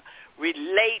Africa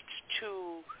relates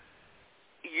to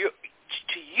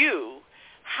you,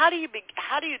 how do you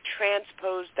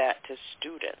transpose that to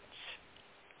students?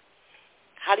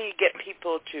 How do you get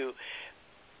people to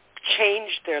change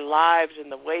their lives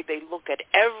in the way they look at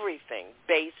everything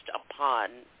based upon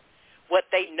what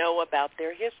they know about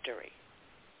their history?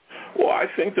 Well, I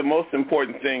think the most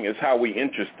important thing is how we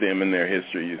interest them in their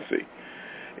history, you see.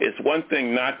 It's one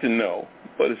thing not to know,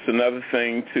 but it's another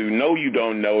thing to know you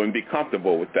don't know and be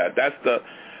comfortable with that. That's the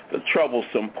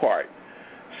troublesome part.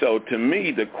 So to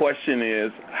me, the question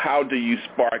is, how do you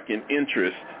spark an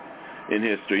interest in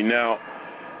history? Now,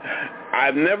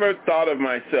 I've never thought of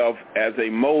myself as a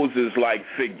Moses-like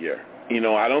figure.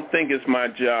 I don't think it's my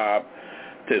job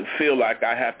to feel like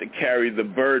I have to carry the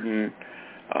burden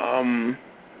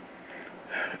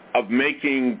of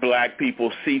making black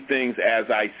people see things as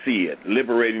I see it,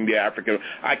 liberating the African.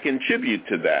 I contribute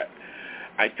to that.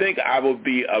 I think I will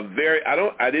be I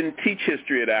didn't teach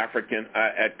history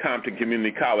at Compton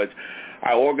Community College.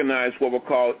 I organized what were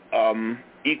called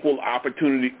equal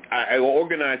opportunity. I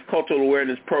organized cultural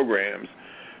awareness programs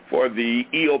for the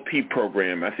EOP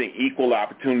program, I think equal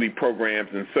opportunity programs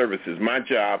and services. My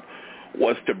job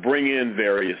was to bring in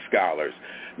various scholars.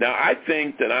 Now, I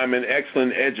think that I'm an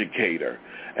excellent educator,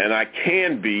 and I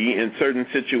can be, in certain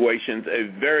situations,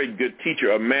 a very good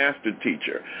teacher, a master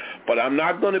teacher. But I'm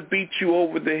not going to beat you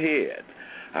over the head.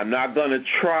 I'm not going to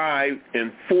try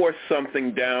and force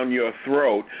something down your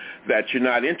throat that you're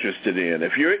not interested in.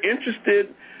 If you're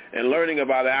interested in learning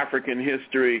about African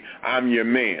history, I'm your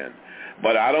man.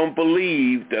 But I don't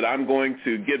believe that I'm going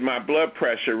to get my blood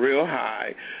pressure real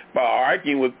high by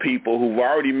arguing with people who've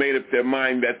already made up their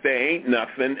mind that they ain't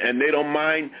nothing, and they don't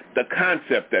mind the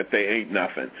concept that they ain't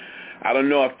nothing. I don't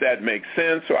know if that makes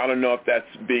sense, or I don't know if that's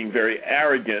being very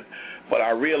arrogant, but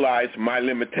I realize my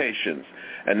limitations.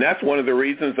 And that's one of the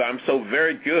reasons I'm so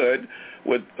very good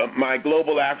with my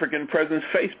Global African Presence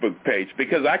Facebook page,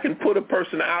 because I can put a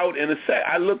person out in a set.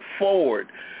 I look forward,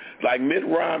 like Mitt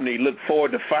Romney looked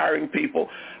forward to firing people.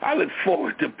 I look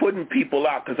forward to putting people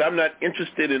out because I'm not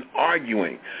interested in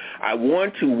arguing. I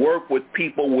want to work with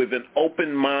people with an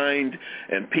open mind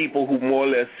and people who more or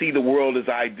less see the world as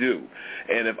I do.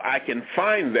 And if I can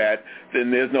find that, then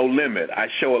there's no limit. I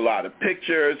show a lot of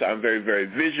pictures. I'm very, very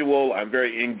visual. I'm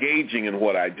very engaging in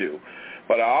what I do.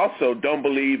 But I also don't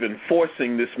believe in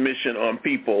forcing this mission on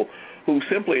people who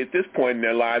simply at this point in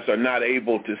their lives are not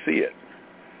able to see it.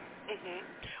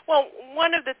 Well,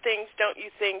 one of the things, don't you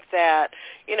think that,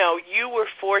 you were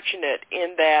fortunate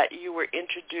in that you were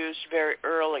introduced very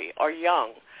early or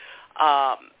young,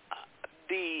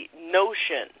 the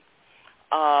notion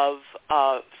of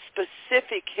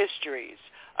specific histories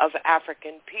of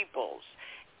African peoples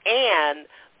and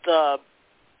the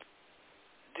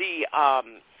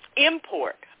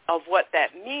import of what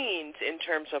that means in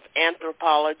terms of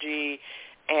anthropology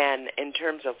and in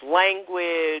terms of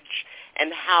language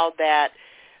and how that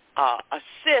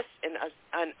assist in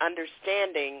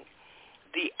understanding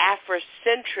the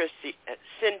Afrocentric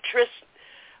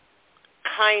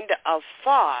kind of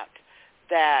thought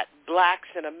that blacks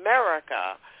in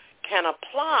America can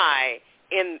apply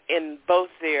in both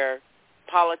their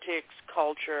politics,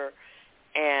 culture,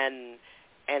 and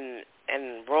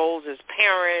roles as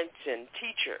parents and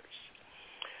teachers.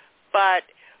 But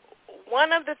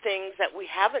one of the things that we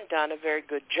haven't done a very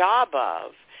good job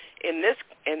of in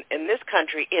this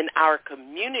country, in our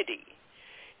community,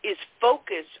 is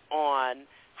focus on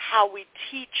how we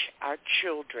teach our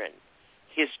children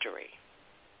history,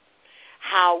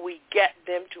 how we get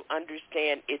them to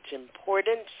understand its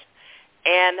importance,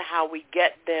 and how we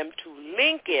get them to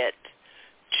link it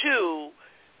to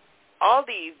all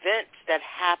the events that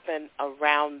happen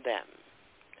around them.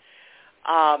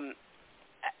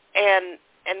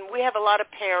 And we have a lot of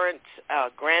parents,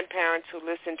 grandparents who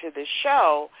listen to this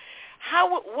show.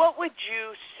 What would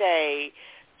you say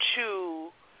to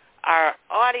our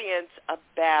audience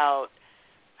about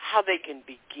how they can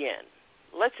begin?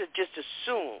 Let's just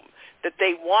assume that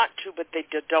they want to, but they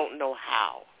don't know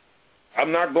how.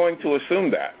 I'm not going to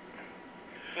assume that.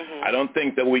 Mm-hmm. I don't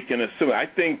think that we can assume. I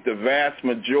think the vast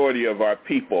majority of our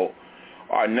people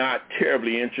are not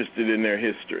terribly interested in their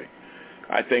history.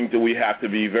 I think that we have to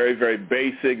be very, very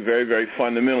basic, very, very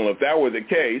fundamental. If that were the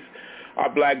case, our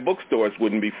black bookstores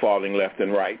wouldn't be falling left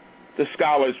and right. The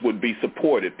scholars would be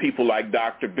supported. People like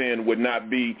Dr. Ben would not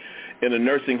be in a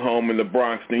nursing home in the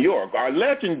Bronx, New York. Our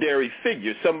legendary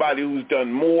figure, somebody who's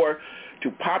done more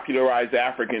to popularize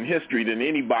African history than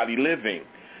anybody living.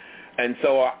 And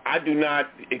so I do not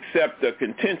accept the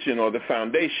contention or the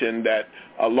foundation that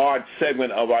a large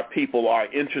segment of our people are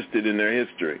interested in their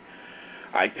history.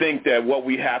 I think that what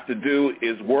we have to do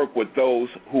is work with those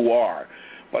who are.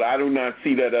 But I do not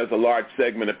see that as a large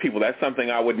segment of people. That's something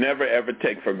I would never, ever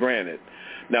take for granted.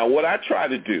 Now, what I try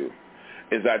to do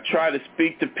is I try to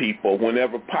speak to people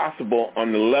whenever possible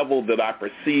on the level that I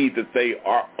perceive that they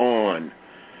are on.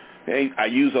 Okay? I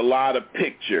use a lot of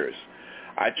pictures.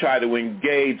 I try to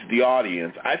engage the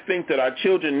audience. I think that our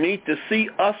children need to see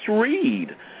us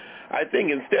read. I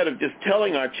think instead of just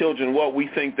telling our children what we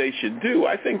think they should do,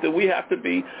 I think that we have to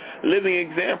be living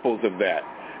examples of that.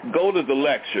 Go to the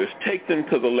lectures, take them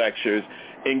to the lectures,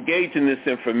 engage in this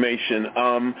information,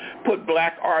 put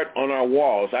black art on our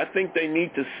walls. I think they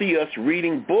need to see us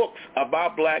reading books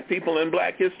about black people and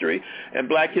black history, and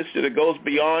black history that goes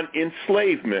beyond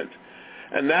enslavement.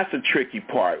 And that's a tricky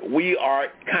part. We are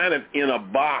kind of in a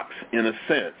box in a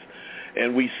sense,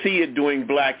 and we see it during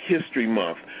Black History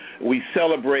Month. We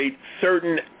celebrate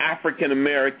certain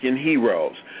African-American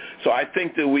heroes. So I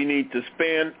think that we need to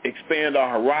expand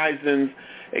our horizons,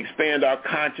 expand our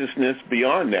consciousness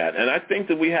beyond that. And I think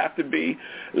that we have to be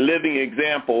living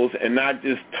examples and not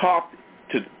just talk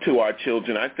to our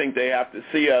children. I think they have to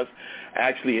see us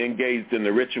actually engaged in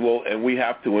the ritual, and we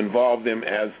have to involve them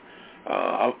as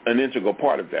an integral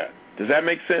part of that. Does that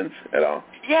make sense at all?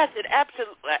 Yes, it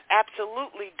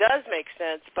absolutely does make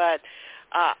sense. But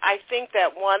I think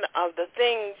that one of the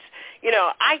things,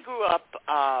 I grew up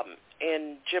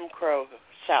in Jim Crow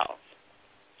South,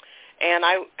 and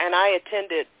I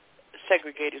attended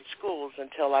segregated schools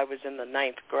until I was in the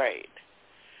 9th grade.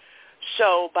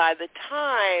 So by the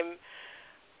time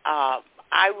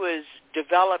I was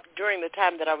during the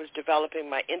time that I was developing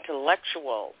my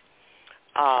intellectual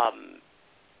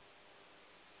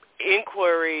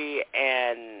inquiry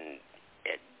and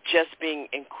just being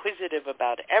inquisitive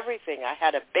about everything, I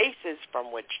had a basis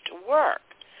from which to work.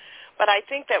 But I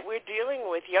think that we're dealing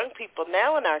with young people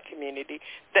now in our community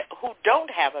who don't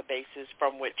have a basis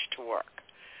from which to work.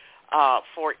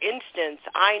 For instance,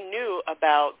 I knew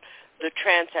about the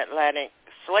transatlantic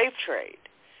slave trade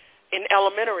in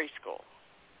elementary school.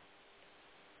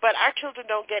 But our children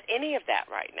don't get any of that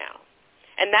right now.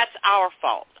 And that's our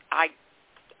fault. I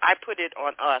put it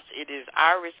on us. It is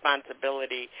our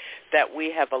responsibility that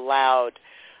we have allowed,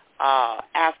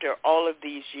 after all of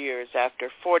these years, after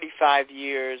 45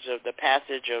 years of the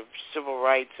passage of civil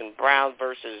rights and Brown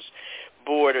versus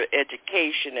Board of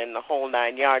Education and the whole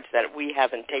 9 yards, that we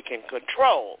haven't taken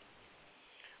control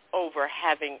over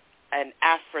having an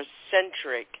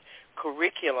Afrocentric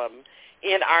curriculum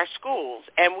in our schools,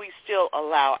 and we still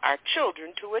allow our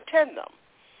children to attend them.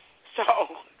 So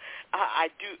I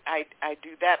do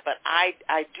that, but I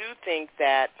do think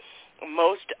that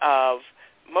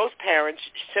most parents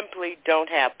simply don't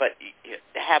have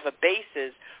a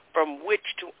basis from which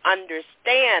to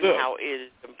understand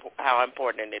how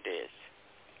important it is.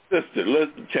 Sister,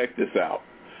 let's check this out.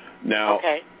 Now,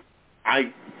 okay.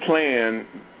 I plan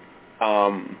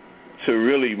to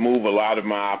really move a lot of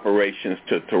my operations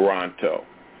to Toronto.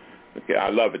 Okay, I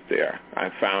love it there. I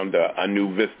found a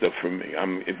new vista for me.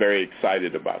 I'm very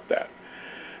excited about that.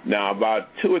 Now, about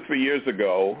 2 or 3 years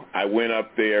ago, I went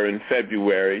up there in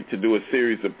February to do a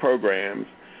series of programs,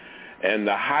 and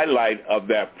the highlight of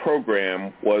that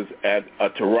program was at a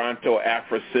Toronto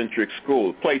Afrocentric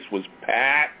school. The place was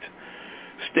packed,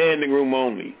 standing room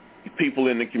only. People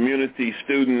in the community,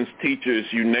 students, teachers,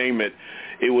 you name it.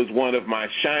 It was one of my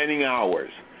shining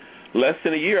hours. Less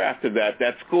than a year after that,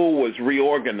 that school was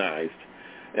reorganized,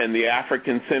 and the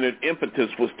African-centered impetus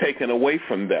was taken away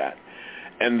from that.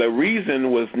 And the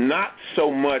reason was not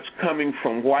so much coming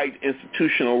from white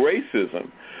institutional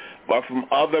racism, but from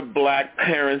other black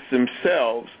parents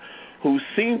themselves who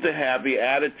seem to have the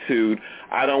attitude,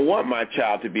 I don't want my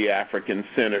child to be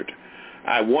African-centered.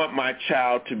 I want my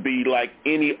child to be like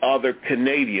any other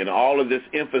Canadian. All of this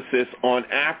emphasis on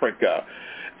Africa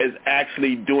is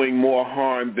actually doing more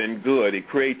harm than good. It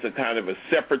creates a kind of a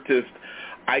separatist,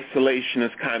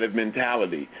 isolationist kind of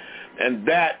mentality. And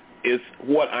that is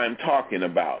what I'm talking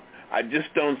about. I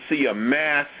just don't see a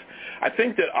mass. I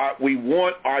think that we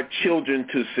want our children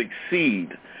to succeed.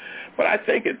 But I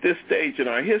think at this stage in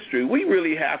our history, we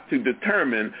really have to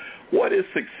determine what is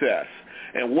success.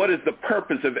 And what is the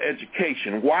purpose of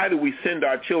education? Why do we send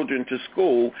our children to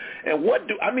school? And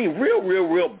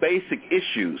real basic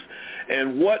issues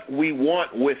and what we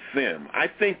want with them. I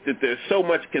think that there's so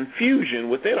much confusion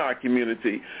within our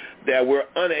community that we're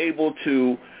unable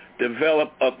to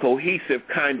develop a cohesive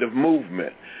kind of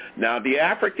movement. Now, the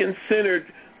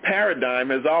African-centered paradigm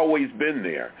has always been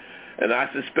there, and I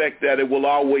suspect that it will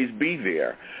always be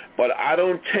there. But I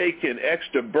don't take an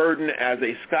extra burden as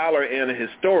a scholar and a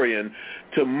historian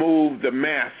to move the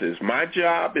masses. My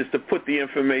job is to put the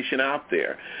information out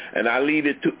there, and I leave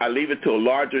it to a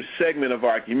larger segment of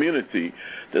our community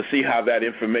to see how that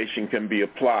information can be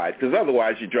applied, because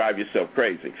otherwise you drive yourself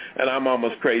crazy. And I'm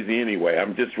almost crazy anyway.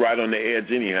 I'm just right on the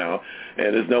edge anyhow,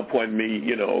 and there's no point in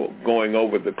me, going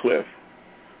over the cliff.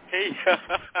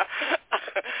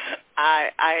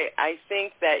 I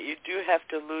think that you do have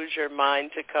to lose your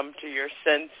mind to come to your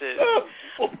senses.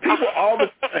 People all the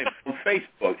time on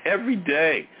Facebook, every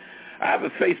day. I have a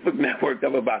Facebook network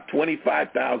of about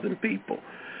 25,000 people.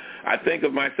 I think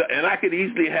of myself, and I could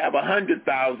easily have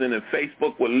 100,000 if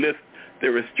Facebook would lift the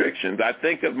restrictions. I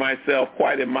think of myself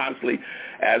quite immodestly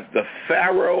as the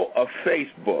pharaoh of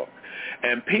Facebook.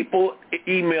 And people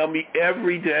email me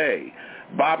every day,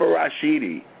 Baba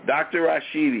Rashidi, Dr.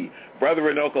 Rashidi, Brother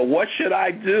Inoka, what should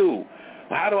I do?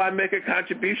 How do I make a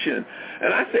contribution?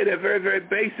 And I say they're very, very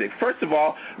basic. First of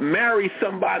all, marry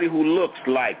somebody who looks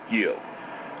like you.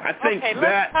 I think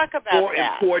that's more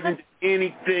important than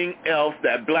anything else,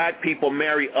 that black people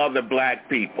marry other black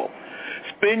people.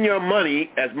 Spend your money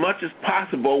as much as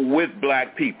possible with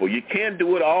black people. You can't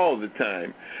do it all the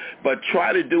time, but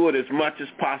try to do it as much as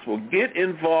possible. Get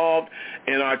involved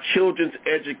in our children's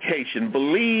education.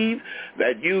 Believe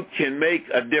that you can make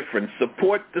a difference.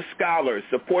 Support the scholars.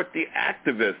 Support the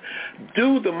activists.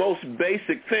 Do the most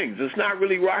basic things. It's not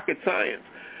really rocket science.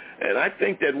 And I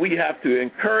think that we have to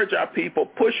encourage our people,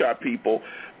 push our people.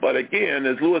 But again,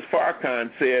 as Louis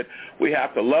Farrakhan said, we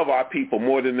have to love our people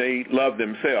more than they love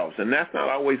themselves. And that's not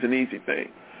always an easy thing.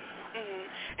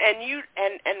 Mm-hmm.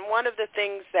 And one of the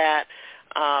things that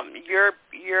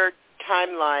your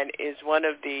timeline is one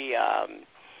of the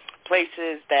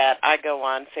places that I go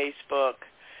on, Facebook,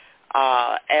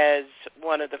 as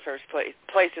one of the first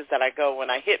places that I go when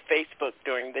I hit Facebook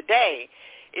during the day,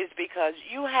 is because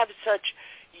you have such,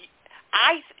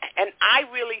 I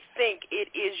really think it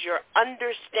is your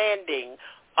understanding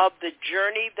of the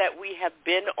journey that we have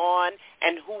been on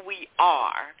and who we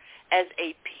are as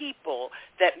a people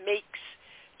that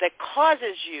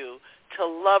causes you to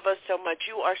love us so much.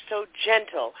 You are so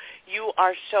gentle. You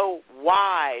are so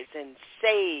wise and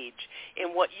sage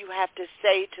in what you have to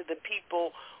say to the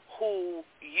people who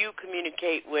you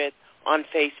communicate with on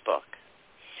Facebook.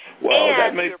 Well,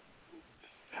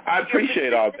 I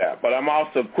appreciate all that, but I'm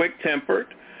also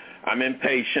quick-tempered. I'm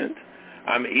impatient.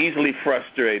 I'm easily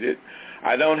frustrated.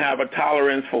 I don't have a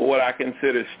tolerance for what I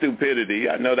consider stupidity.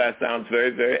 I know that sounds very,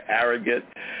 very arrogant.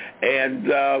 And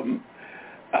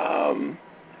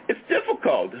it's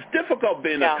difficult. It's difficult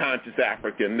being a conscious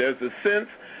African. There's a sense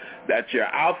that you're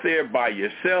out there by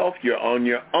yourself. You're on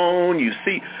your own. You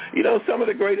see, some of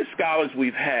the greatest scholars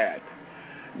we've had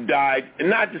died,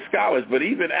 not just scholars, but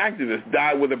even activists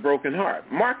died with a broken heart.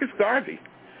 Marcus Garvey,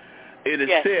 it is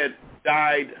said,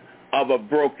 died of a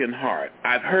broken heart.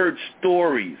 I've heard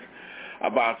stories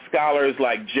about scholars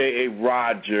like J.A.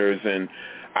 Rogers, and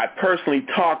I personally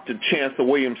talked to Chancellor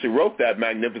Williams, who wrote that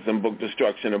magnificent book,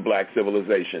 Destruction of Black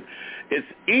Civilization. It's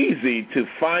easy to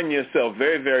find yourself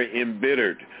very, very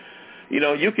embittered.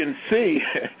 You can see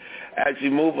as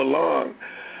you move along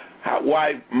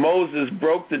why Moses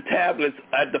broke the tablets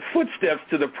at the footsteps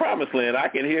to the promised land. I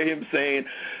can hear him saying,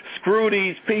 screw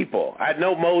these people. I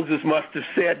know Moses must have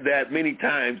said that many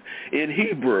times in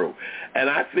Hebrew, and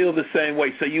I feel the same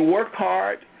way. So you work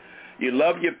hard. You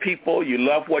love your people. You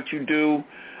love what you do.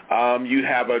 You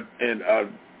have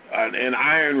an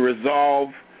iron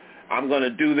resolve. I'm going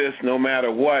to do this no matter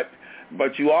what.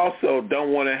 But you also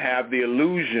don't want to have the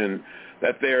illusion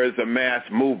that there is a mass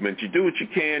movement. You do what you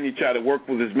can. You try to work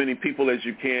with as many people as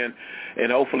you can.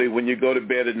 And hopefully when you go to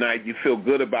bed at night, you feel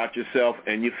good about yourself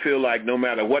and you feel like no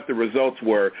matter what the results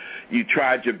were, you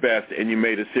tried your best and you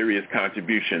made a serious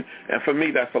contribution. And for me,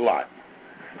 that's a lot.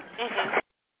 Mm-hmm.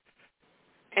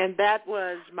 And that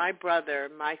was my brother,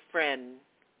 my friend,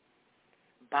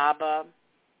 Baba,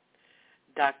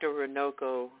 Dr.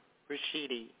 Runoko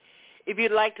Rashidi. If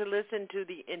you'd like to listen to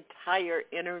the entire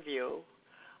interview,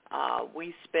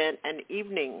 we spent an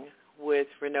evening with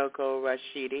Runoko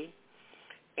Rashidi,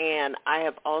 and I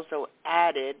have also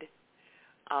added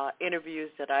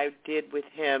interviews that I did with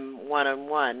him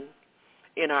one-on-one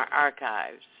in our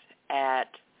archives at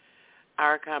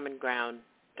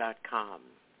ourcommonground.com.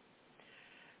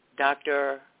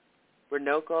 Dr.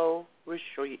 Runoko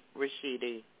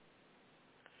Rashidi,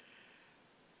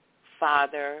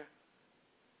 father,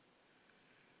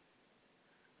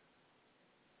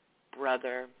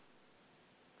 brother,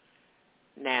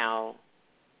 now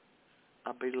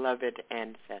a beloved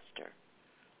ancestor.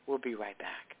 We'll be right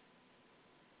back.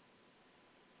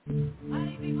 So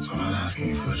I'm not asking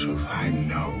you for the truth. I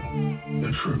know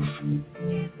the truth.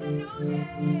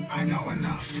 I know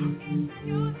enough.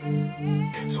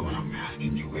 So what I'm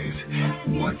asking you is,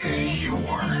 what is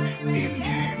your end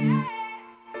game?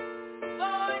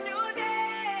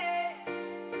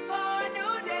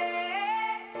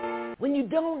 When you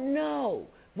don't know,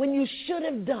 when you should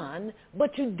have done,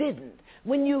 but you didn't,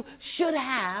 when you should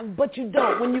have, but you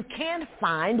don't, when you can't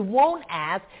find, won't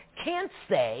ask, can't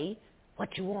say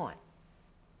what you want.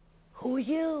 Who are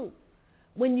you?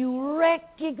 When you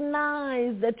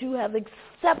recognize that you have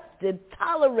accepted,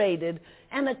 tolerated,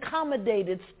 and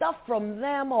accommodated stuff from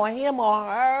them or him or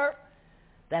her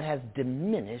that has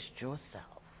diminished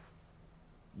yourself.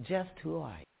 Just who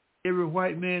are you? Every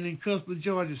white man in Custer,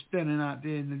 Georgia, standing out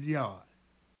there in the yard.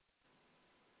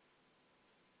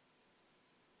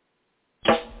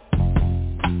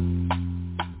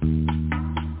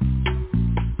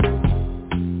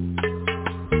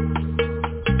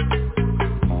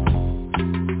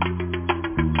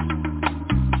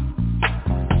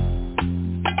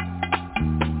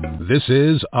 This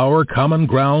is Our Common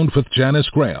Ground with Janice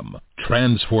Graham,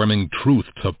 transforming truth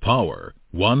to power,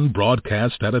 one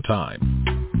broadcast at a time.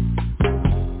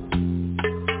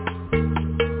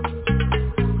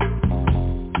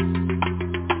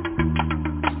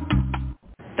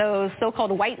 Those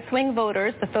so-called white swing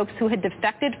voters, the folks who had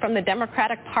defected from the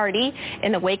Democratic Party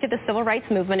in the wake of the Civil Rights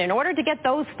Movement, in order to get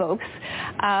those folks,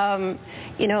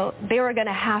 they were going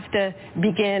to have to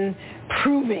begin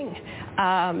proving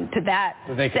to that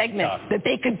segment that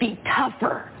they could be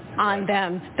tougher on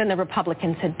them than the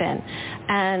Republicans had been.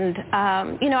 And,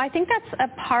 I think that's a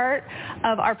part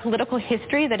of our political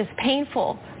history that is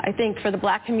painful, I think, for the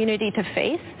black community to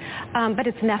face, but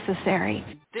it's necessary.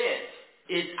 This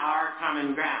is Our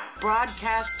Common Ground,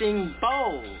 broadcasting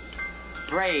bold,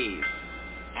 brave,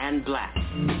 and black.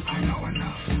 I know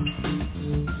enough. So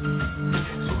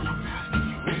what I'm asking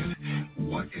you is,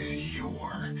 what is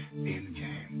your end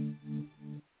game?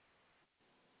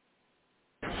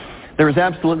 There is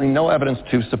absolutely no evidence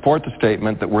to support the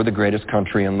statement that we're the greatest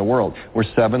country in the world. We're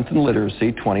 7th in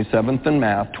literacy, 27th in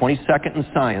math, 22nd in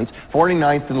science,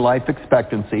 49th in life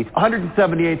expectancy,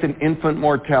 178th in infant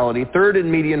mortality, 3rd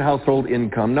in median household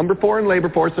income, number 4 in labor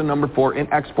force, and number 4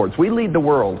 in exports. We lead the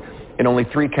world in only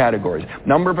 3 categories: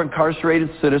 number of incarcerated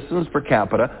citizens per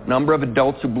capita, number of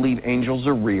adults who believe angels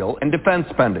are real, and defense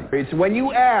spending. So when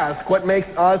you ask what makes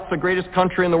us the greatest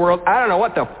country in the world, I don't know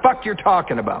what the fuck you're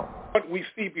talking about. What we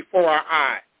see before our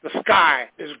eyes, the sky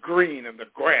is green and the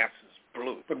grass is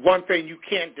blue. But one thing you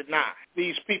can't deny,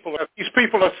 these people are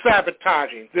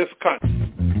sabotaging this country.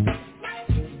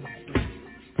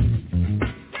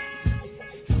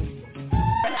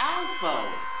 Alpha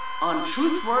on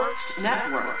TruthWorks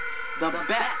Network, the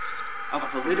best of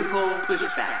political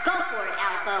pushback. Go for it,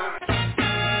 Alpha.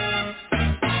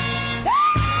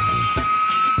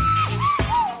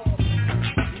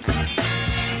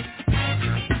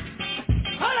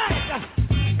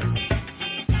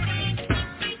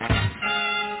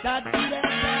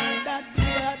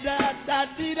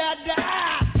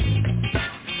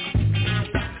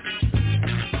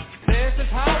 This is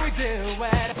how we do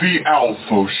it. The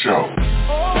Alpha Show.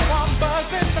 Oh, I'm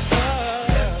buzzing the club.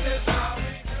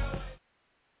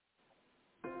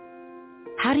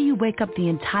 How do you wake up the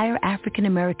entire African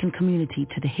American community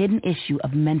to the hidden issue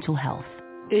of mental health?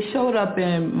 It showed up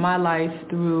in my life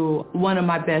through one of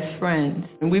my best friends,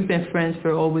 and we've been friends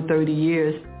for over 30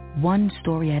 years. One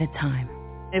story at a time.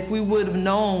 If we would have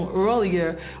known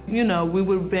earlier, we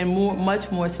would have been much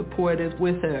more supportive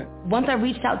with her. Once I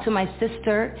reached out to my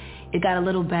sister, it got a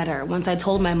little better. Once I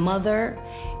told my mother,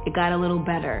 it got a little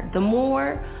better. The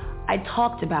more I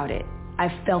talked about it, I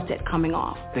felt it coming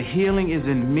off. The healing is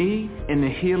in me, and the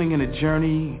healing and the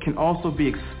journey can also be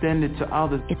extended to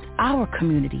others. It's our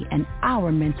community and our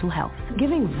mental health.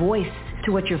 Giving voice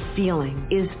to what you're feeling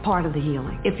is part of the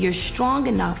healing. If you're strong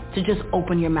enough to just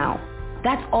open your mouth,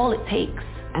 that's all it takes.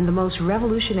 And the most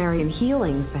revolutionary and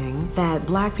healing thing that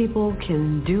black people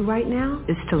can do right now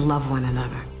is to love one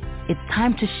another. It's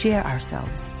time to share ourselves.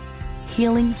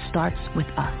 Healing starts with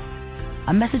us.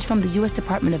 A message from the U.S.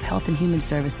 Department of Health and Human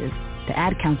Services, the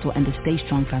Ad Council, and the Stay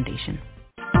Strong Foundation.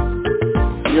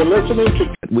 You're listening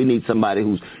to... We need somebody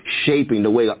who's shaping the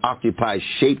way Occupy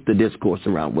shaped the discourse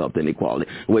around wealth inequality,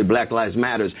 the way Black Lives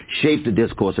Matters shaped the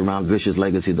discourse around vicious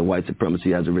legacies of white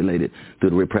supremacy as it related to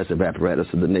the repressive apparatus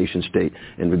of the nation state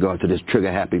in regard to this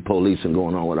trigger-happy policing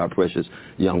going on with our precious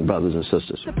young brothers and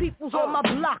sisters. The people's on my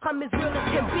block, I'm as real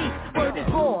as can be. Word is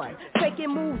born.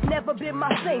 Faking moves never been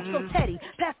my thing. So Teddy,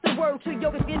 pass the word to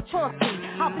your and Chauncey.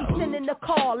 I'll be sending the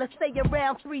call. Let's stay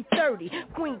around 3:30.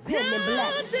 Queen Pen and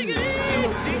Black.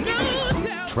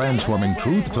 Transforming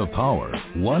truth to power,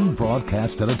 one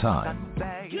broadcast at a time.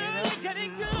 Like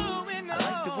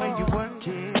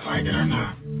it or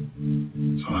not. So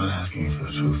I'm not asking you for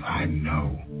the truth. I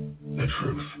know the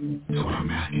truth. So what I'm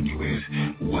asking you is,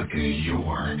 what is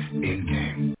your end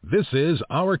game? This is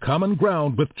Our Common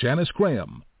Ground with Janice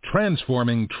Graham,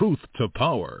 transforming truth to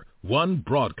power, one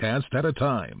broadcast at a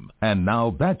time. And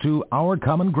now back to Our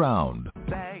Common Ground.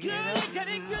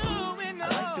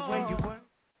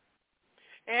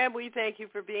 And we thank you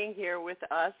for being here with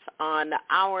us on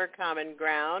Our Common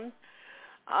Ground.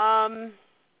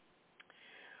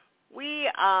 We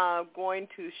are going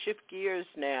to shift gears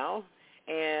now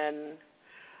and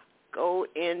go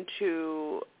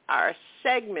into our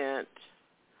segment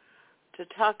to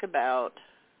talk about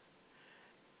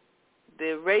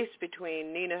the race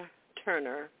between Nina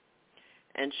Turner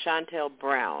and Shontel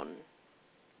Brown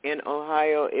in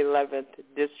Ohio 11th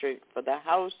District for the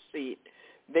House seat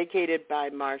vacated by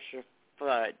Marsha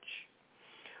Fudge.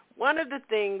 One of the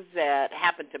things that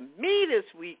happened to me this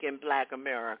week in Black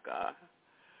America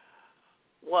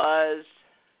was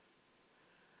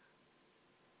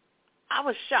I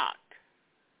was shocked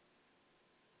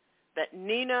that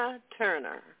Nina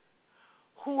Turner,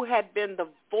 who had been the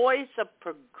voice of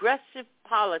progressive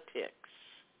politics,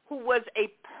 who was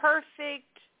a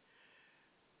perfect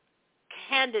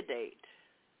candidate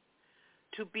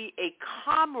to be a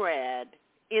comrade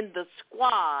in the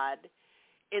squad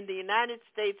in the United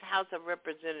States House of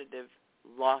Representatives,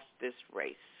 lost this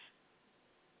race.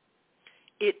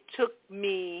 It took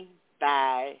me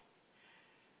by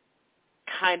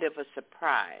kind of a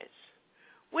surprise,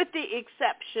 with the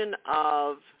exception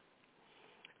of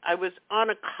I was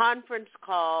on a conference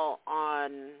call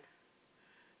on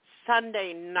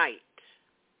Sunday night,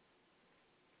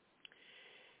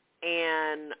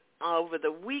 and over the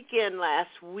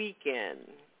last weekend,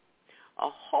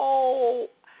 the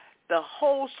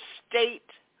whole state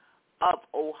of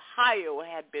Ohio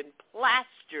had been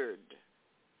plastered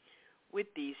with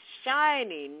these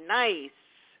shiny, nice.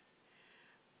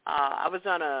 I was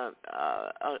on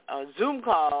a Zoom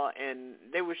call, and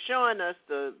they were showing us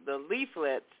the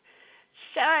leaflets,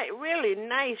 really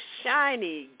nice,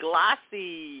 shiny,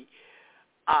 glossy,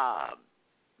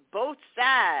 both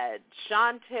sides,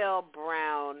 Chantel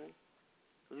Brown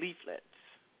leaflets.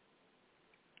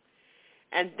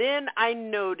 And then I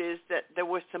noticed that there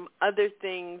were some other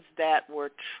things that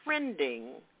were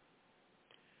trending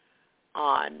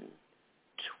on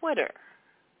Twitter.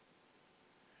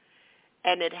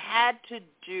 And it had to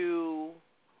do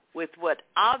with what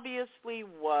obviously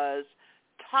was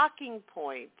talking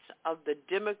points of the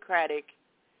Democratic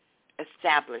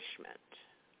establishment.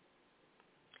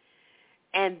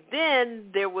 And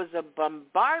then there was a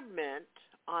bombardment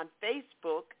on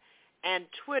Facebook and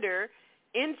Twitter,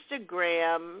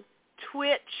 Instagram,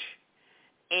 Twitch,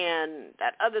 and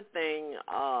that other thing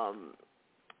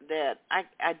that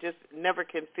I just never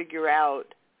can figure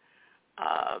out.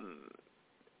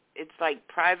 It's like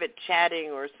private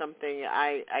chatting or something.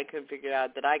 I couldn't figure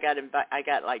out that I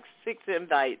got like 6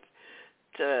 invites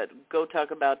to go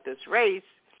talk about this race.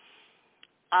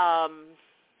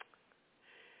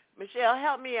 Michelle,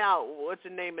 help me out. What's the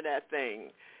name of that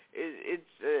thing? It's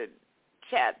a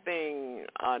chat thing,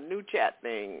 a new chat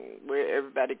thing where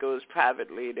everybody goes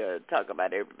privately to talk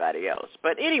about everybody else.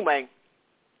 But anyway,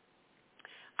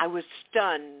 I was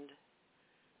stunned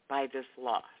by this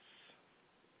loss.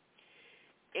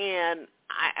 And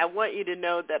I want you to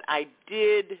know that I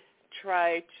did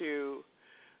try to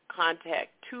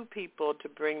contact 2 people to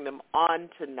bring them on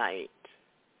tonight.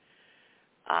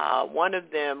 One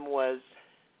of them was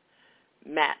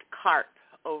Matt Karp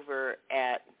over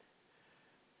at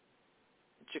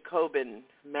Jacobin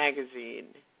Magazine.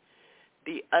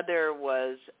 The other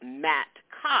was Matt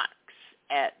Cox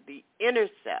at The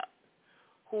Intercept,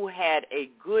 who had a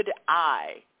good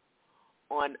eye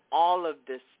on all of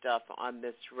this stuff on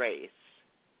this race.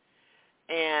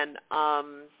 And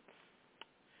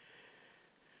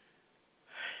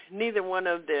neither one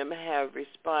of them have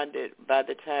responded by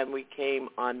the time we came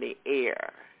on the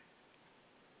air.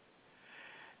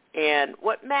 And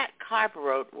what Matt Karp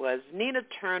wrote was, Nina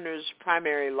Turner's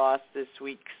primary loss this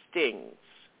week stings.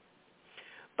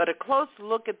 But a close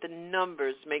look at the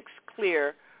numbers makes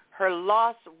clear her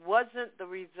loss wasn't the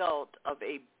result of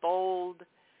a bold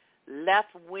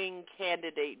left-wing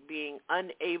candidate being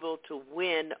unable to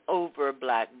win over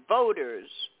black voters.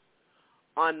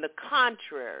 On the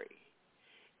contrary,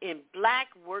 in black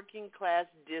working-class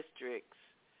districts,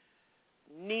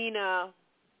 Nina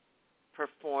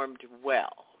performed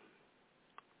well.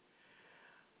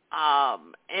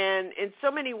 And in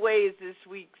so many ways this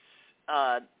week's,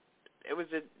 it was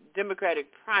a Democratic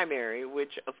primary,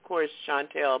 which of course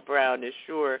Chantel Brown is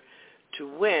sure to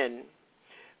win,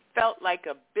 felt like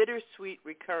a bittersweet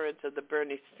recurrence of the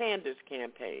Bernie Sanders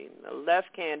campaign. The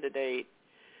left candidate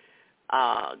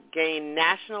gained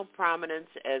national prominence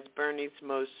as Bernie's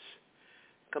most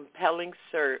compelling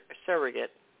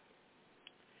surrogate.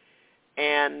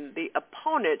 And the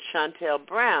opponent, Chantel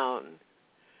Brown,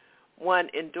 won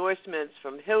endorsements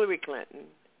from Hillary Clinton,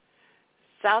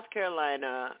 South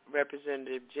Carolina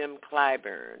Representative Jim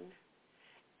Clyburn,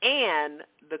 and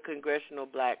the Congressional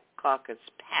Black Caucus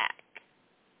PAC.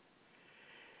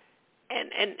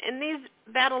 And these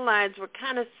battle lines were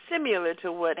kind of similar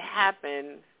to what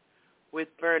happened with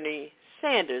Bernie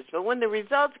Sanders. But when the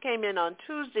results came in on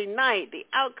Tuesday night, the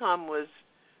outcome was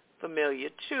familiar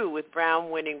too, with Brown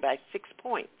winning by 6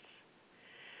 points.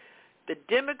 The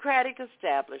Democratic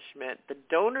establishment, the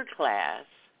donor class,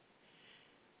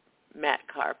 Matt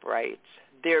Karp writes,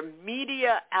 their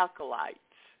media acolytes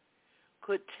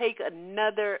could take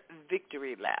another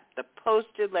victory lap. The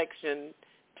post-election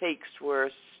takes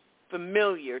were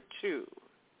familiar too.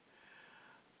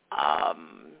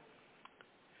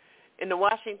 In the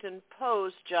Washington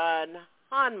Post, John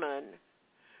Hanman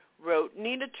wrote,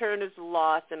 Nina Turner's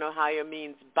loss in Ohio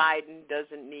means Biden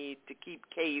doesn't need to keep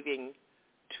caving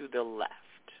to the left.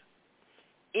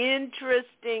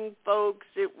 Interesting, folks.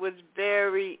 It was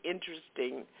very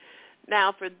interesting.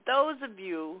 Now, for those of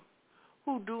you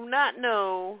who do not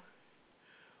know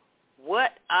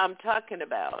what I'm talking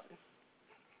about,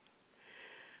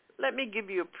 let me give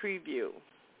you a preview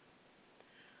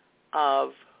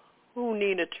of who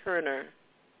Nina Turner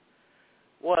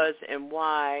was and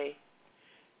why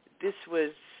this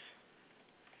was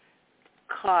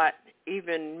caught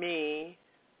even me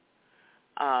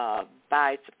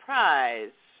by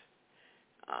surprise.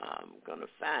 I'm going to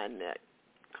find that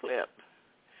clip.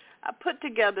 I put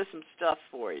together some stuff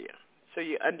for you so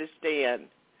you understand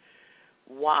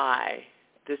why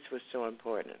this was so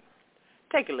important.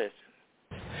 Take a listen.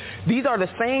 These are the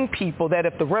same people that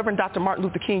if the Reverend Dr. Martin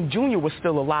Luther King Jr. was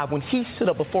still alive, when he stood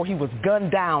up before he was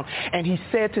gunned down and he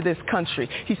said to this country,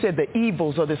 he said the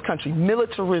evils of this country,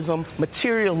 militarism,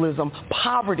 materialism,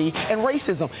 poverty, and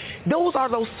racism. Those are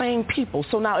those same people.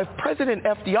 So now if President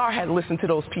FDR had listened to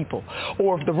those people,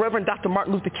 or if the Reverend Dr.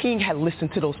 Martin Luther King had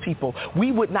listened to those people,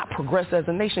 we would not progress as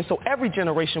a nation. So every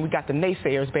generation we got the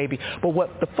naysayers, baby. But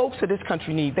what the folks of this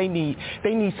country need, they need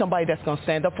somebody that's going to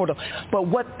stand up for them. But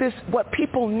what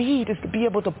people need is to be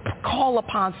able to call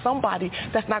upon somebody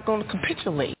that's not going to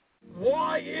capitulate.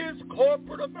 Why is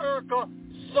corporate America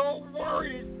so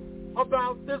worried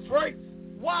about this race?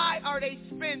 Why are they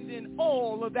spending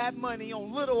all of that money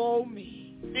on little old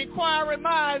me? Inquiring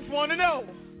minds want to know.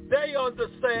 They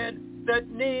understand that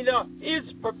Nina is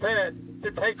prepared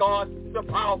to take on the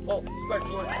powerful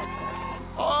special agent.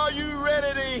 Are you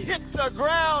ready to hit the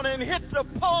ground and hit the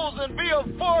polls and be a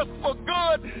force for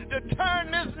good to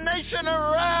turn this nation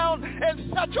around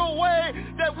in such a way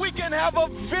that we can have a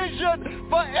vision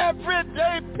for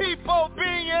everyday people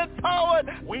being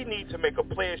empowered? We need to make a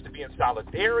pledge to be in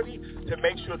solidarity, to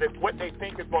make sure that what they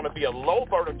think is going to be a low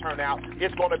voter turnout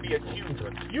is going to be a huge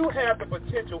one. You have the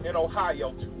potential in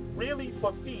Ohio to really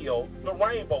fulfill the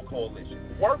Rainbow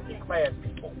Coalition. Working class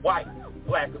people, white,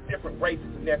 black, of different races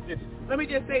and ethnicities. Let me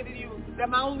just say to you that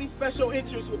my only special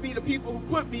interest will be the people who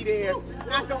put me there,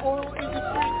 not the oil industry,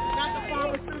 not the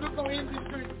pharmaceutical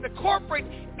industry. The corporate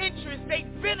interests, they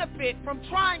benefit from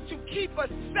trying to keep us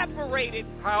separated.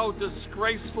 How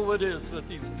disgraceful it is that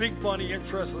these big money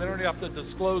interests, they don't have to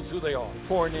disclose who they are,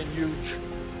 pouring in huge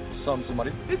sums of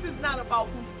money. This is not about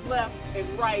who's left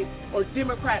and right or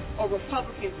Democrat or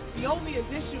Republican. The only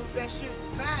issue that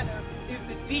should matter is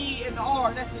the D and the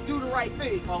R, that's to do the right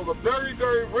thing. While the very,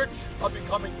 very rich are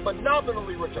becoming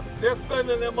phenomenally richer. They're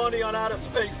spending their money on outer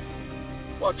space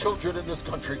while children in this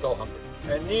country go hungry.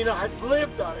 And Nina has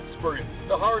lived that experience.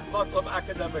 To her, it's not some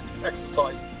academic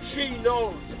exercise. She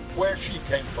knows where she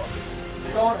came from.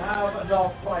 You don't have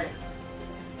enough fighters.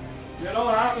 You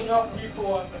don't have enough people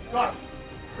on the guts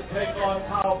to take on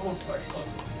powerful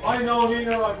specialists. I know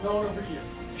Nina, I've known her for years.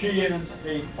 She is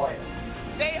a fighter.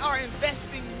 They are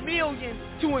investing millions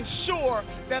to ensure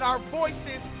that our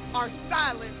voices are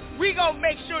silenced. We gonna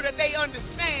make sure that they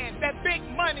understand that big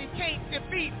money can't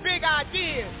defeat big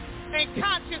ideas and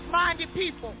conscious-minded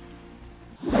people.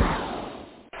 You will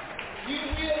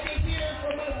be hearing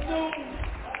from us soon.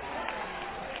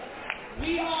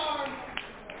 We are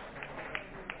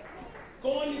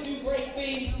going to do great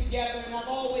things together, and I've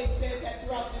always said that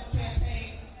throughout this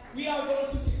campaign. We are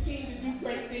going to continue to do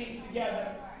great things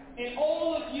together. And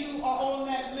all of you are on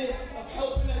that list of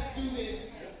helping us do this.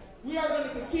 We are going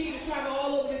to continue to travel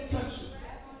all over this country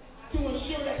to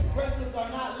ensure that progressives are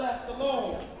not left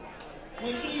alone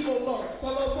when evil lurks.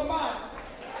 Hello, somebody.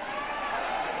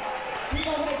 We're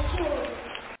going to make sure.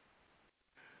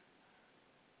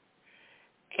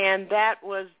 And that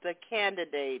was the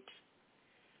candidate,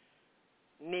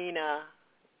 Nina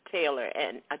Turner.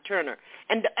 And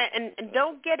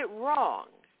don't get it wrong.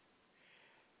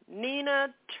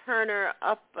 Nina Turner,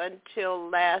 up until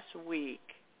last week,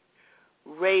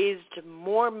 raised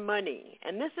more money.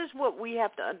 And this is what we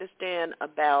have to understand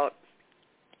about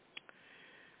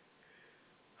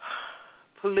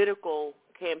political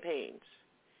campaigns.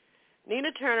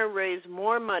 Nina Turner raised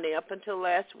more money up until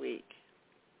last week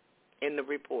in the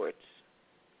reports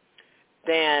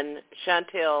than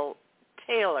Chantel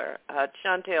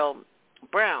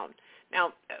Brown.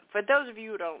 Now, for those of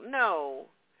you who don't know,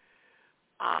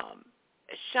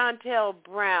 Chantel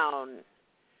Brown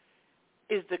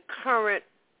is the current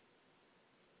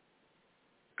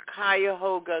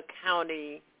Cuyahoga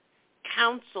County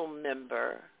Council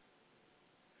member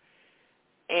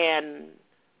and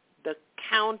the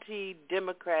County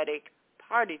Democratic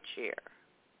Party chair.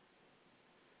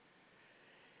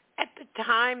 At the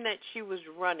time that she was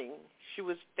running, she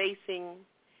was facing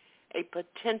a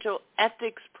potential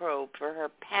ethics probe for her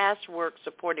past work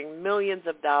supporting millions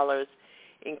of dollars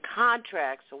in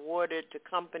contracts awarded to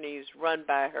companies run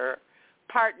by her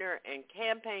partner and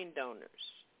campaign donors.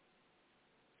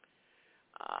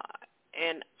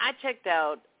 And I checked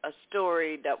out a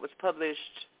story that was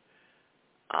published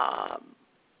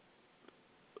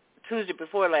Tuesday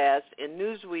before last in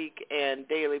Newsweek and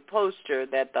Daily Poster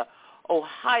that the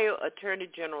Ohio Attorney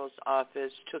General's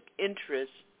office took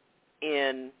interest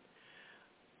in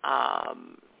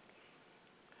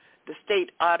the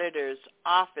state auditor's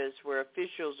office, where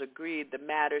officials agreed the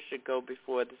matter should go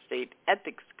before the State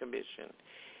Ethics Commission.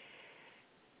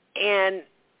 And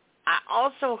I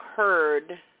also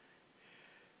heard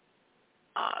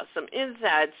some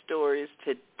inside stories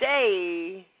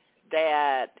today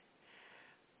that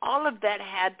all of that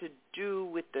had to do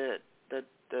with the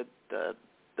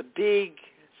big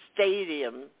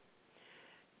stadium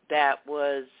that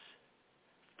was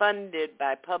funded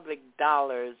by public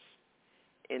dollars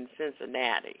in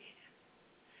Cincinnati.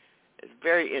 It's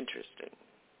very interesting.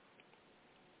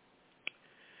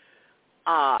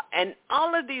 And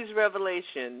all of these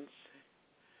revelations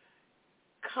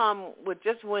come with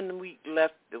just 1 week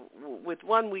left, with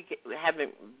 1 week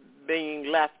having being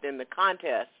left in the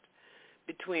contest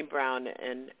between Brown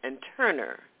and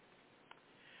Turner.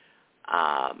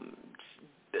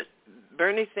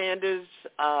 Bernie Sanders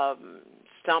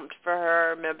stumped for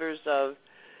her, members of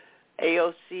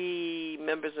AOC,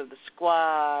 members of the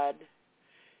squad.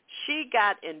 She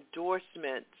got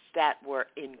endorsements that were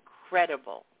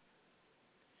incredible.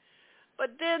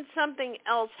 But then something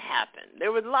else happened.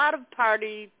 There was a lot of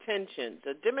party tensions.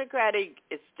 The Democratic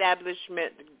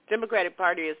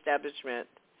Party establishment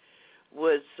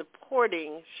was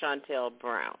supporting Shontel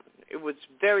Brown. It was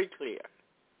very clear.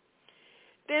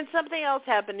 Then something else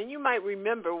happened, and you might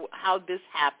remember how this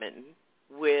happened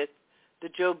with the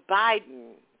Joe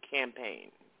Biden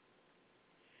campaign.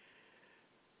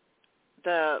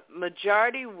 The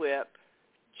majority whip,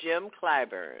 Jim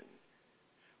Clyburn,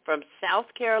 from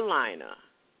South Carolina,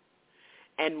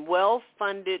 and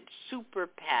well-funded super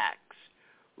PACs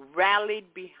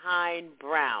rallied behind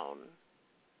Brown.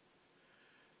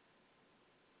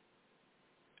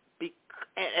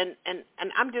 And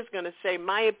I'm just going to say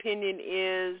my opinion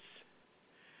is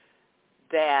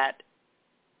that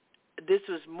this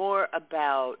was more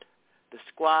about the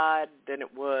squad than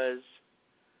it was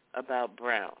about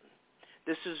Brown.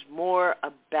 This is more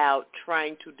about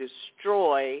trying to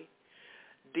destroy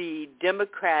the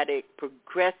Democratic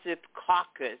Progressive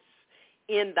Caucus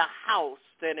in the House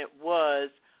than it was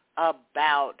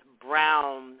about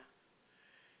Brown.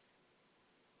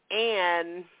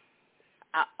 And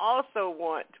I also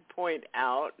want to point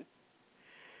out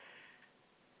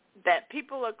that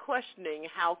people are questioning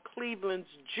how Cleveland's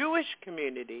Jewish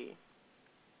community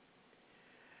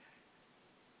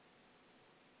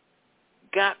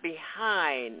got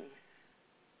behind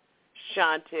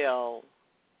Shontel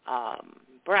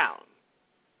Brown.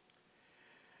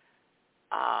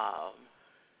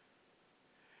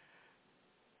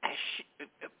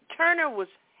 Turner was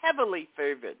heavily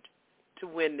favored to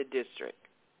win the district,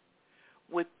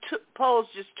 with polls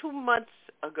just 2 months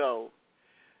ago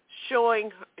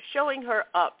showing her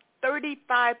up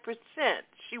 35%.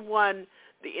 She won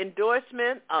the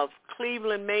endorsement of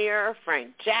Cleveland Mayor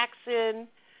Frank Jackson.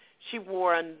 She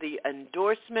won the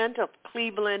endorsement of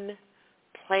Cleveland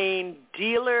Plain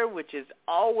Dealer, which is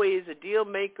always a deal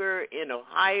maker in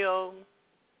Ohio.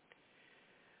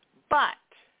 But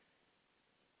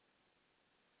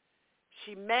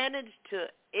she managed to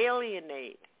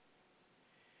alienate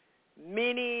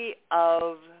many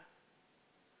of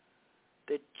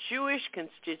the Jewish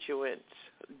constituents,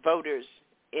 voters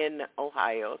in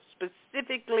Ohio,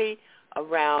 specifically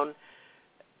around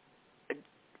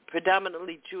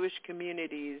predominantly Jewish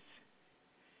communities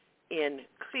in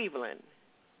Cleveland,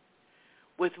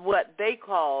 with what they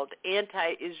called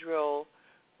anti-Israel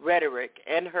rhetoric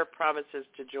and her promises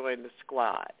to join the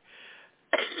squad.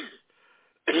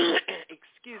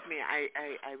 Excuse me,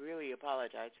 I really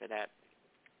apologize for that,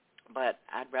 but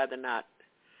I'd rather not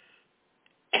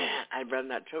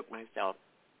choke myself.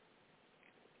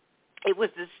 It was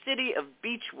the city of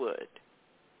Beechwood,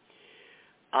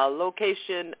 a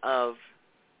location of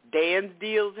Dan's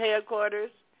Deals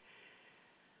headquarters,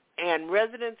 and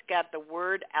residents got the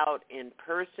word out in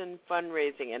person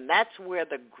fundraising, and that's where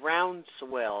the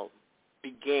groundswell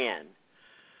began.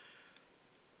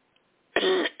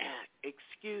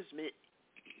 Excuse me.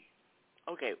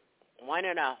 Okay, why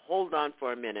don't I hold on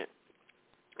for a minute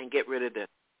and get rid of this?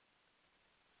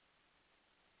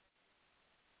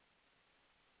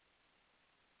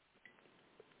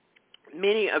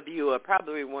 Many of you are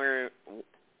probably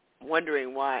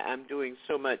wondering why I'm doing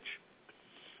so much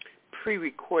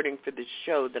pre-recording for this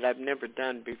show that I've never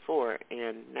done before,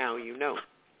 and now you know.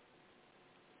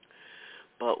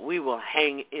 But we will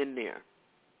hang in there.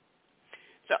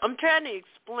 So I'm trying to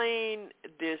explain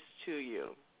this to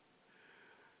you.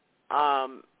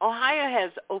 Ohio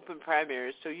has open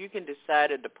primaries, so you can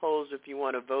decide at the polls if you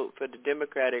want to vote for the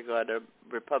Democratic or the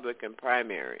Republican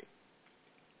primary.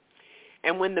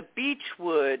 And when the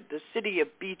city of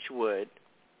Beechwood,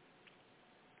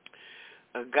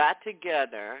 got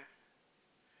together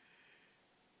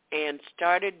and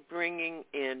started bringing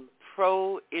in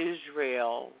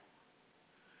pro-Israel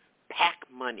PAC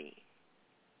money,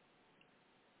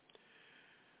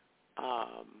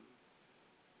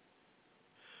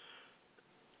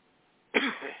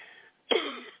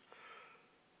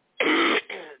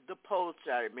 the polls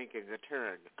started making a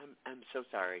turn. I'm so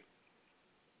sorry.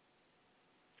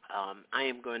 I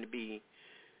am going to be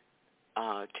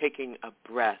taking a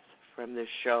breath from this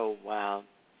show while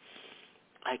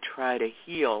I try to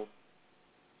heal.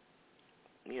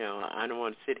 I don't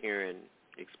want to sit here and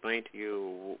explain to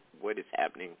you what is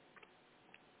happening.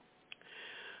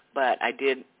 But I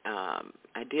did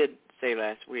say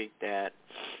last week that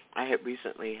I had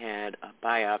recently had a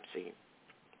biopsy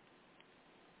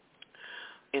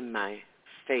in my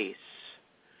face,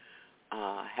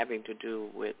 having to do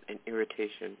with an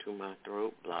irritation to my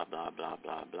throat, blah, blah, blah,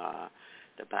 blah, blah.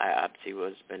 The biopsy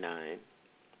was benign.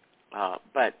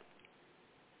 But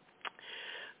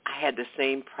I had the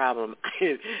same problem.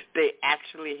 They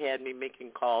actually had me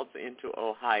making calls into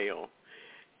Ohio.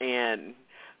 And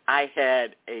I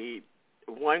had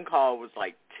one call was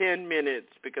like 10 minutes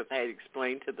because I had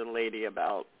explained to the lady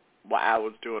about why I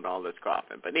was doing all this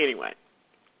coughing. But anyway,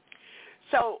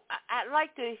 so I'd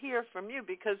like to hear from you,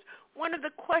 because one of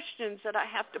the questions that I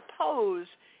have to pose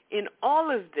in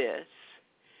all of this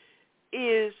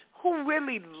is, who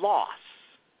really lost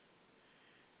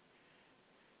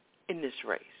in this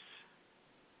race?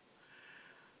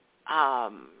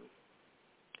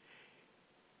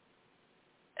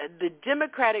 The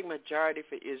Democratic Majority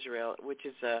for Israel, which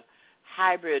is a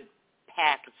hybrid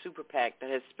PAC, a super PAC, that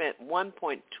has spent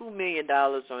 $1.2 million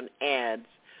on ads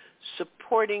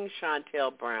supporting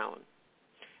Shontel Brown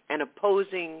and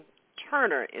opposing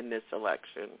Turner in this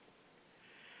election,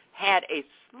 had a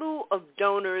slew of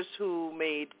donors who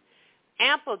made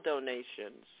ample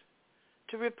donations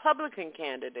to Republican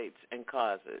candidates and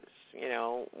causes.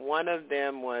 One of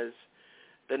them was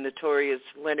the notorious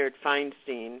Leonard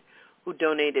Feinstein, who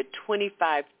donated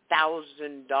 $25,000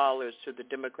 to the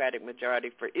Democratic Majority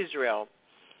for Israel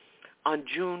on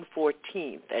June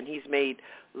 14th, and he's made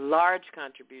large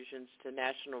contributions to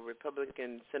National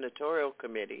Republican Senatorial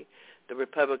Committee, the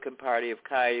Republican Party of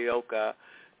Cuyahoga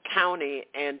County,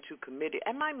 and to committee,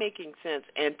 am I making sense,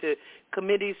 and to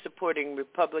committees supporting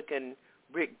Republican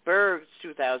Rick Berg's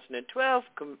 2012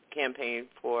 campaign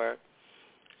for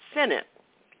Senate.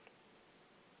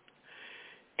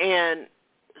 And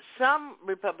some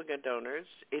Republican donors,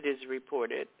 it is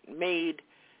reported, made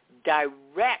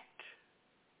direct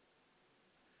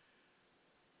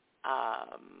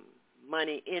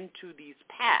money into these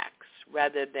PACs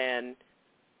rather than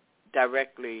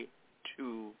directly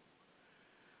to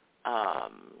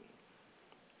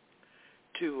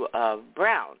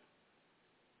Brown.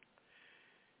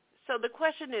 So the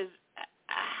question is,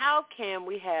 how can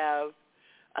we have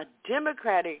a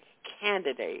Democratic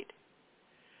candidate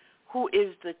who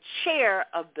is the chair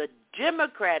of the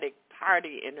Democratic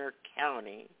Party in her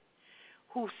county,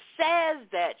 who says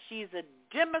that she's a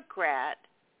Democrat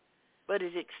but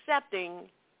is accepting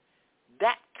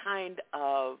that kind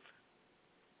of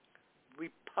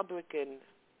Republican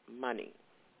money?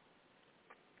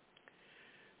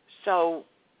 So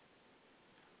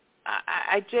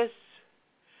I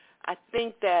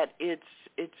think that it's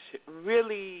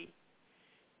really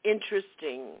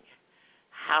interesting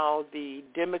how the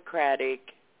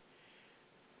Democratic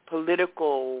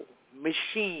political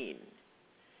machine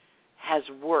has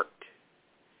worked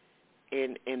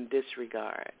in this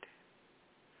regard.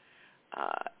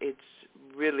 It's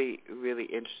really, really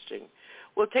interesting.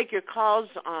 We'll take your calls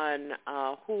on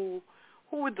who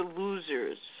were the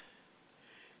losers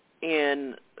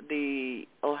in the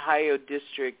Ohio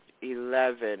District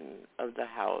 11 of the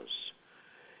House,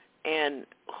 and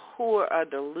who are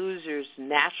the losers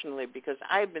nationally, because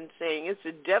I've been saying it's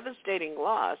a devastating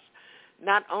loss,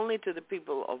 not only to the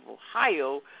people of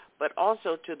Ohio, but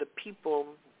also to the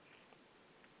people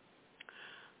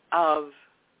of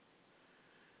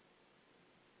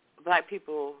Black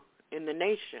people in the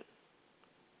nation.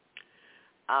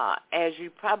 As you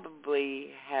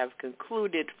probably have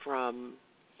concluded from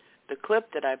the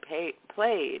clip that I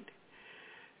played,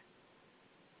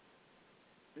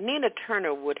 Nina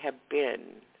Turner would have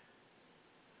been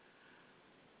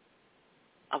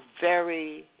a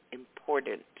very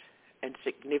important and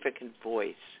significant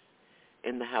voice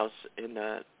in the House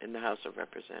of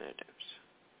Representatives.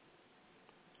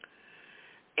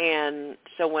 And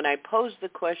so when I pose the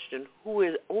question,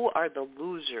 who are the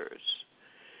losers?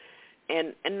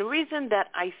 And the reason that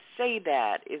I say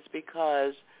that is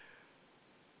because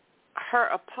her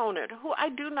opponent, who I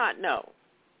do not know,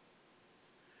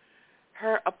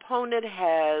 her opponent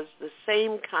has the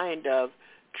same kind of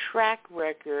track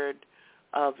record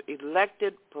of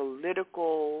elected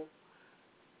political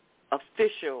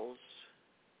officials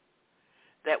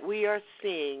that we are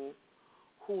seeing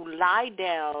who lie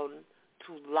down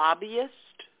to lobbyists,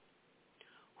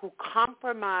 who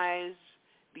compromise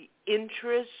the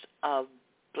interests of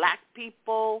black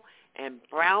people and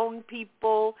brown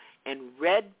people and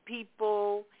red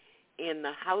people in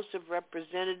the House of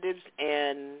Representatives,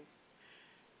 and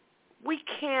we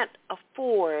can't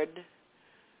afford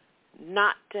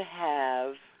not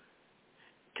to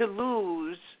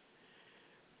lose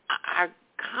our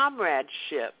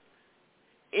comradeship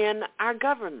in our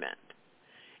government,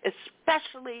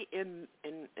 especially in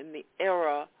the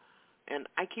era, and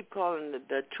I keep calling it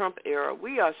the Trump era.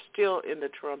 We are still in the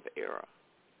Trump era.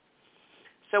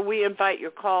 So we invite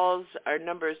your calls. Our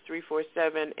number is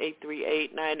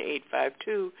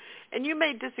 347-838-9852, and you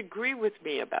may disagree with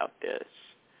me about this,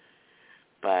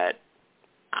 but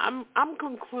I'm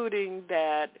concluding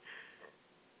that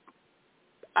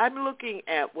I'm looking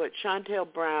at what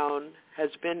Shontel Brown has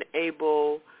been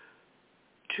able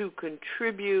to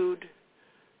contribute,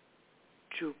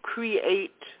 to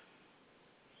create,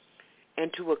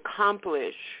 and to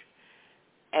accomplish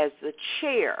as a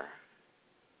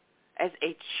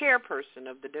chairperson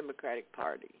of the Democratic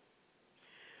Party.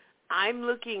 I'm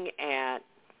looking at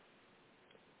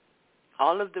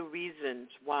all of the reasons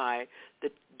why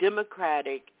the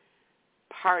Democratic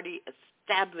Party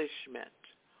establishment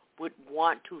would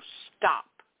want to stop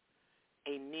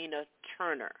a Nina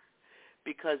Turner,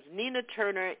 because Nina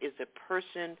Turner is a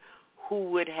person who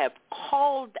would have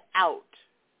called out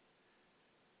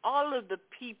all of the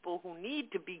people who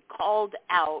need to be called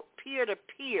out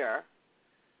peer-to-peer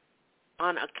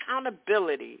on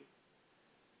accountability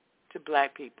to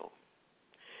black people.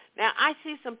 Now, I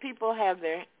see some people have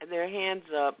their hands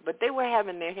up, but they were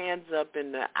having their hands up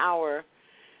in the hour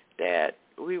that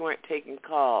we weren't taking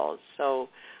calls. So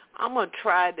I'm going to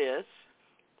try this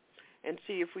and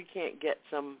see if we can't get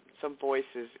some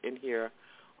voices in here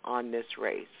on this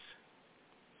race.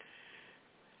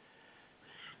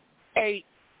 Hey,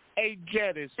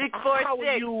 Janice, how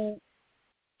are you?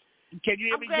 Can you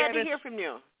hear me, Janice? I'm glad to hear from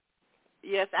you.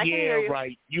 Yes, I can hear you. Yeah,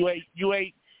 right. You ain't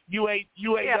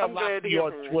unlocked me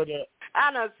on Twitter.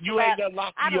 You ain't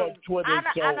unlocked me on Twitter,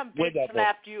 so I done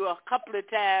slapped you a couple of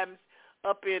times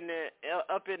up in the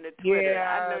Twitter. Yeah,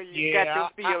 I know you got your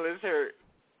feelings hurt.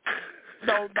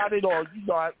 No, not at all.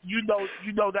 You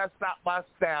know that's not my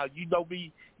style. You know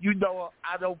me. You know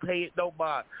I don't pay it no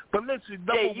mind. But listen,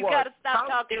 number one, you got to stop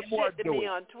talking shit to me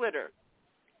on Twitter.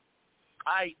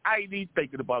 I ain't even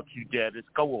thinking about you, Janice.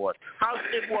 Go on. How's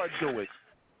M1 doing?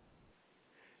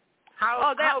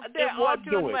 They're all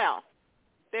doing well.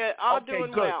 They're all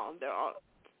doing good. well. They're all.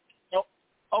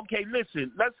 Okay,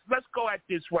 listen. Let's go at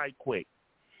this right quick.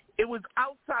 It was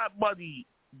outside money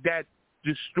that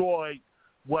destroyed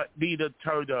what Nina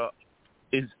Turner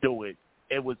is doing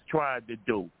and was trying to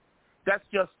do. That's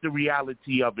just the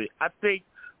reality of it. I think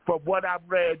from what I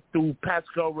read through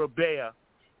Pascal Robert,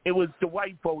 it was the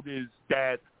white voters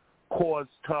that caused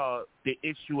her the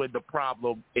issue and the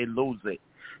problem in losing.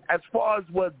 As far as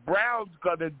what Brown's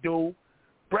going to do,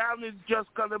 Brown is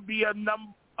just going to be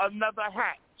another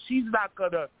hat. She's not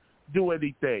going to do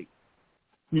anything.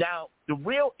 Now, the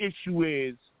real issue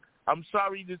is, I'm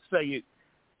sorry to say it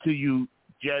to you,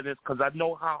 Janice, because I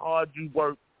know how hard you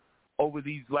worked over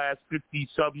these last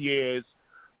 50-some years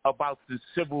about the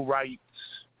civil rights,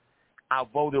 our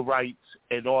voter rights,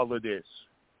 and all of this.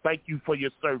 Thank you for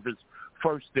your service,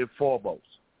 first and foremost.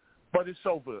 But it's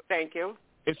over. Thank you.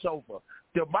 It's over.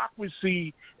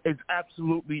 Democracy is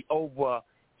absolutely over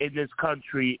in this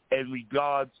country in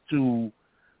regards to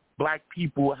black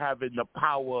people having the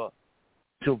power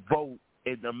to vote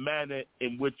in the manner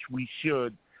in which we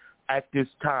should at this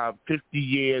time, 50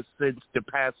 years since the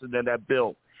passing of that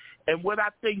bill. And what I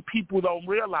think people don't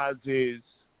realize is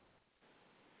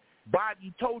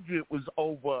Biden told you it was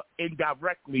over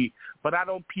indirectly, but I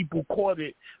don't people caught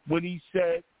it when he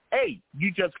said, hey,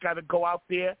 you just got to go out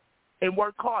there and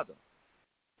work harder.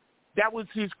 That was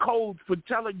his code for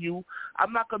telling you,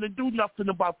 I'm not going to do nothing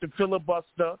about the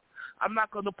filibuster. I'm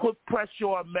not going to put pressure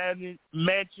on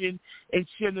Manchin and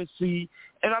Tennessee,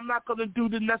 and I'm not going to do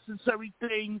the necessary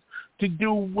things to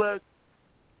do what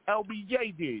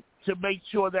LBJ did to make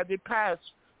sure that it passed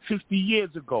 50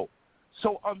 years ago.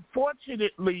 So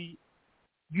unfortunately,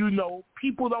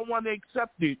 people don't want to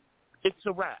accept it. It's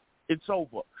a wrap. It's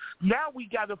over. Now we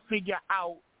got to figure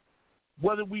out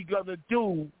what are we going to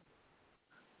do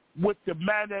with the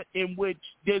manner in which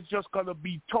there's just going to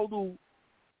be total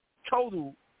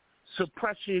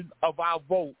suppression of our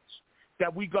votes,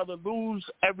 that we're going to lose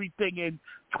everything in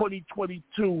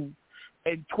 2022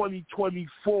 and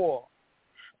 2024.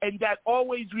 And that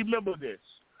always remember this.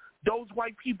 Those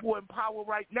white people in power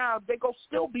right now, they're going to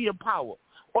still be in power,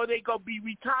 or they're going to be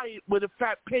retired with a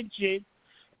fat pension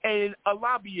and a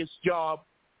lobbyist job.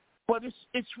 But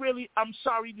it's really, I'm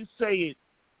sorry to say it,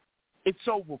 it's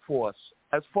over for us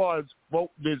as far as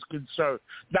voting is concerned.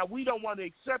 Now, we don't want to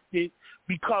accept it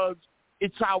because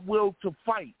it's our will to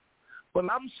fight. But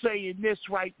I'm saying this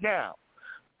right now.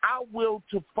 Our will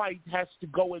to fight has to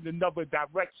go in another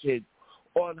direction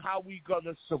on how we're going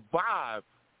to survive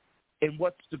and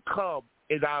what's to come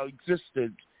in our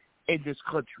existence in this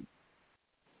country.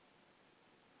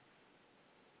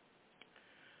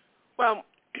 Well,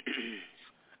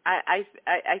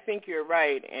 I think you're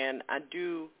right, and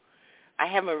I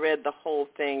haven't read the whole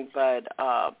thing, but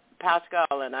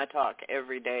Pascal and I talk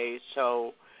every day,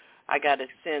 so I got a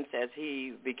sense as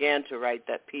he began to write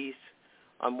that piece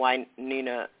on why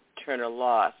Nina Turner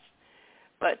lost.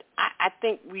 But I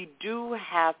think we do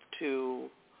have to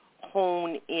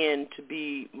hone in to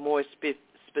be more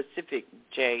specific,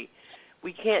 Jay.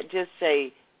 We can't just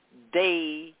say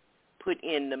they put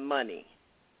in the money.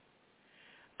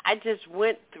 I just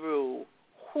went through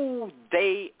who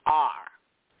they are.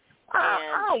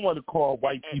 I don't want to call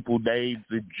white people names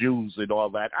and Jews and all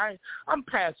that. I'm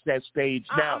past that stage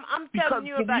now. I'm telling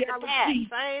you about the tax.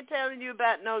 I ain't telling you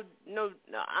about no.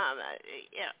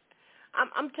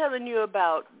 I'm telling you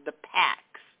about the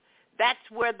PACs.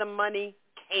 That's where the money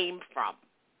came from.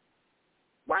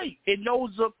 Right, and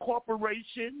those are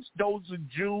corporations. Those are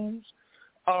Jews.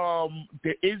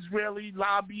 The Israeli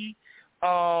lobby.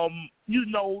 The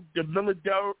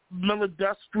military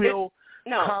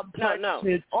complex.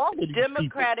 No. All of these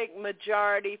Democratic people.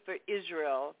 majority for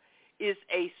Israel is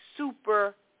a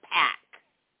super PAC.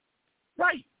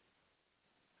 Right.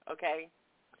 Okay?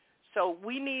 So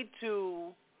we need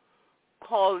to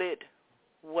call it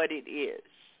what it is.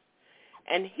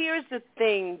 And here's the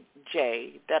thing,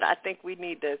 Jay, that I think we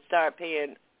need to start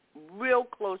paying real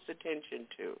close attention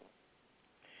to.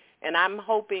 And I'm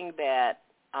hoping that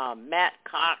Matt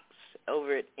Cox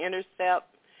over at Intercept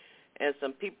and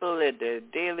some people at the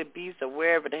Daily Beast or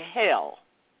wherever the hell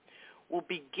will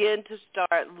begin to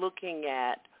start looking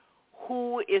at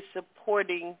who is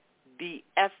supporting the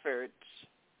efforts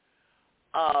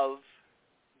of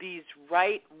these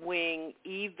right-wing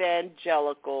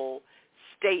evangelical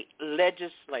state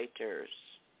legislators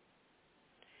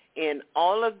in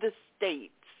all of the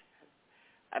states.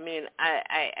 I mean,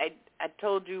 I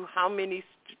told you how many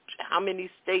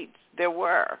states there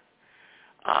were.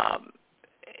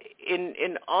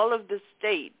 In all of the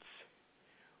states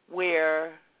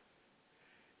where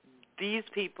these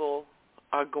people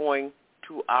are going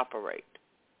to operate.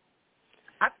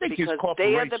 I think because it's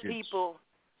corporations. They are the people.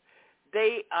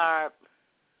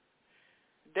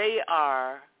 They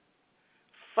are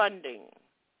funding.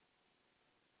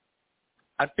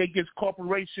 I think it's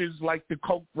corporations like the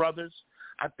Koch brothers.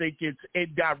 I think it's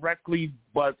indirectly,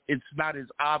 but it's not as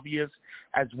obvious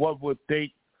as one would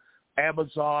think.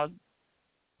 Amazon,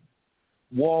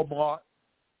 Walmart,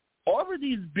 all of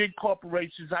these big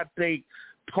corporations, I think,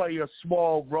 play a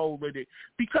small role in it.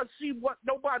 Because, see, what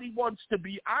nobody wants to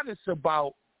be honest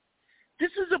about,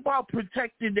 this is about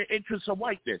protecting the interests of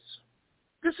whiteness.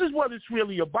 This is what it's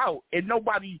really about, and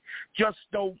nobody just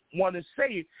don't want to say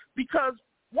it. Because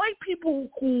white people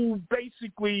who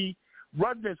basically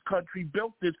run this country,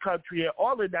 built this country, and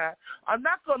all of that, are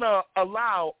not going to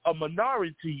allow a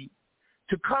minority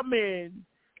to come in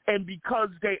and because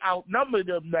they outnumber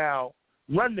them now,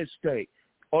 run this thing.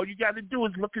 All you got to do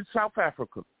is look at South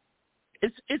Africa.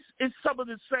 It's some of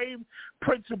the same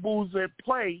principles at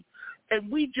play,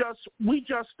 and we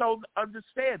just don't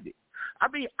understand it. I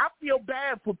mean, I feel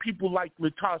bad for people like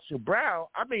Latasha Brown.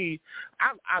 I mean,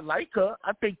 I like her.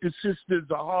 I think the sister's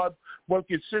a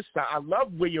hard-working sister. I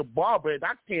love William Barber, and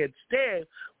I can't stand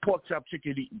pork chop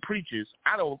chicken eating preachers.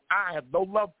 I have no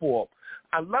love for them.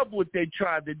 I love what they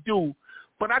try to do,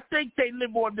 but I think they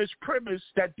live on this premise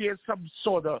that there's some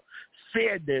sort of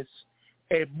fairness,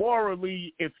 and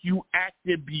morally, if you act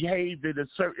and behave in a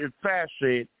certain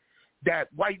fashion,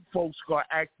 that white folks gonna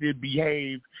act and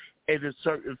behave in a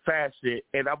certain fashion.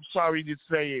 And I'm sorry to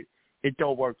say it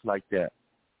don't work like that.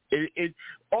 It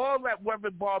all that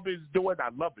Reverend Barber is doing, I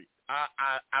love it.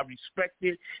 I respect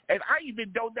it, and I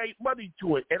even donate money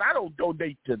to it. And I don't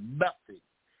donate to nothing.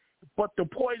 But the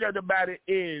point of the matter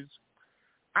is,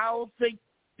 I don't think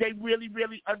they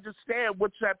really understand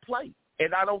what's at play.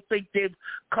 And I don't think they've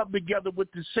come together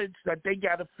with the sense that they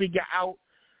got to figure out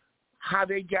how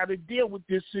they got to deal with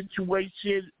this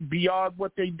situation beyond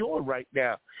what they're doing right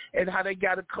now, and how they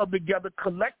got to come together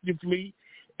collectively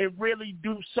and really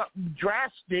do something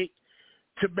drastic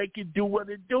to make it do what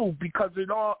it do. Because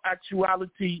in all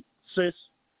actuality, sis,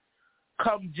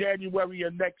 come January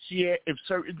of next year, if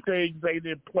certain things ain't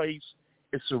in place,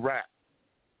 it's a wrap.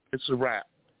 It's a wrap.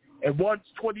 And once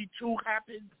 22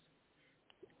 happens,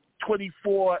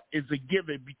 24 is a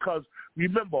given, because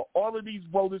remember, all of these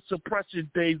voter suppression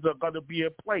things are going to be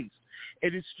in place,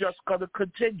 and it's just going to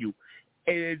continue.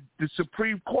 And the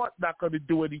Supreme Court not going to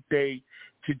do anything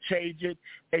to change it.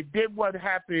 And then what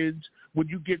happens when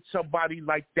you get somebody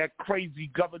like that crazy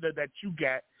governor that you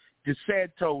got,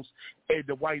 DeSantis, in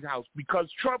the White House? Because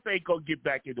Trump ain't going to get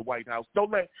back in the White House. Don't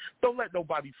let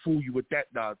nobody fool you with that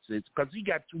nonsense, because he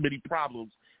got too many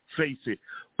problems. Face it.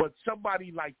 But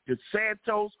somebody like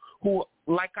DeSantis, who,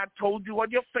 like I told you on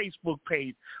your Facebook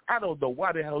page, I don't know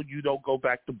why the hell you don't go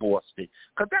back to Boston,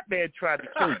 because that man tried to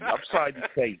kill you. I'm sorry to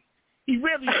say. He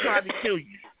really tried to kill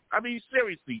you. I mean,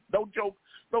 seriously, no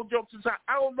jokes aside.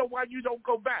 I don't know why you don't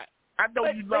go back. I know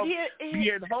you love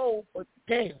being home, but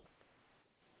damn.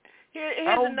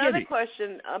 Here's another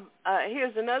question.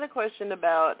 Here's another question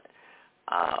about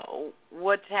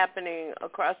what's happening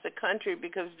across the country,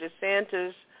 because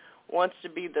DeSantis wants to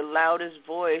be the loudest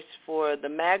voice for the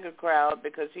MAGA crowd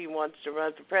because he wants to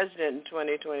run for president in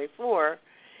 2024,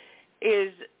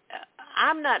 is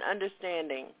I'm not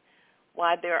understanding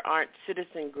why there aren't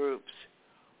citizen groups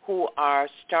who are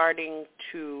starting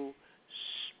to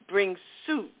bring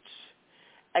suits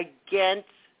against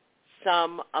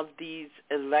some of these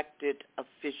elected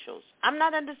officials. I'm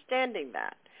not understanding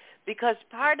that, because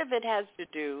part of it has to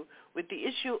do with the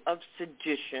issue of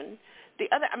sedition.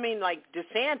 The other, I mean, like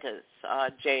DeSantis,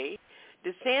 Jay,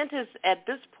 DeSantis at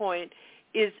this point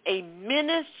is a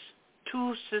menace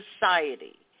to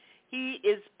society. He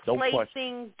is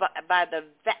placing by the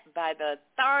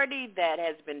authority that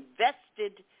has been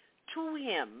vested to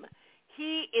him.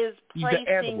 He is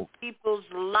placing people's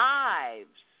lives.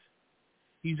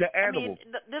 He's an animal. I mean,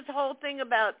 this whole thing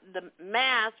about the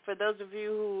mask, for those of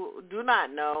you who do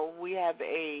not know, we have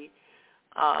a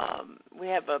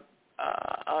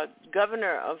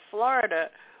governor of Florida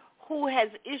who has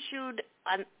issued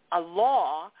a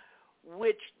law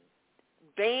which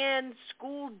bans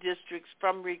school districts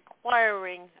from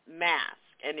requiring masks.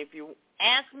 And if you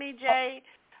ask me, Jay,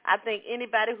 I think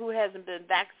anybody who hasn't been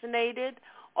vaccinated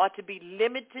ought to be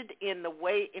limited in the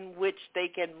way in which they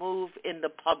can move in the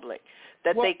public,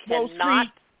 that they cannot.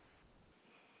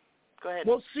 Go ahead.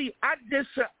 Well, see, I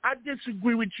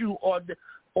disagree with you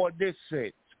on this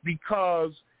sense,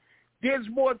 because there's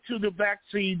more to the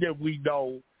vaccine than we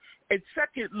know. And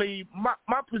secondly,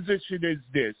 my position is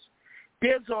this.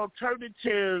 There's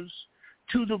alternatives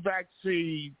to the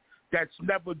vaccine that's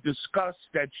never discussed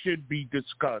that should be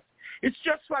discussed. It's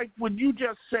just like when you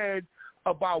just said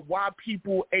about why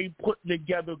people ain't putting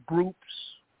together groups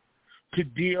to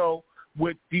deal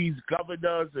with these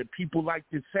governors and people like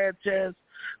DeSantis,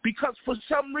 because for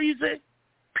some reason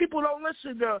people don't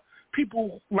listen to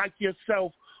people like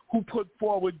yourself who put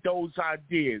forward those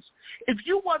ideas. If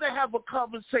you want to have a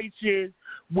conversation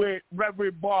with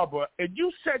Reverend Barber and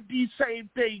you said these same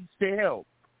things to him,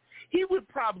 he would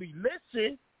probably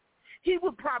listen. He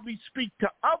would probably speak to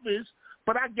others,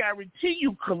 but I guarantee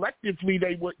you collectively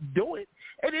they wouldn't do it.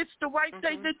 And it's the right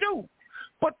thing to do.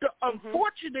 But the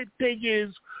unfortunate thing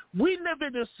is we live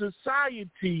in a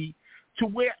society to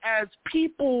where as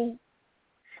people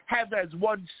have as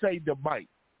one say the mic.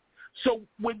 So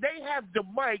when they have the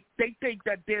mic, they think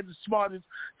that they're the smartest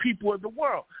people in the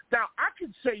world. Now, I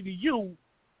can say to you,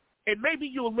 and maybe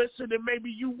you'll listen and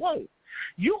maybe you won't.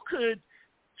 You could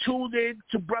tune in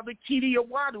to Brother Keedy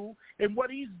Awadu and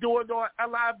what he's doing on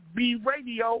LIB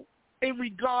radio in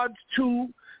regards to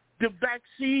the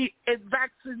vaccine and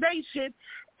vaccination,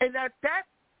 and at that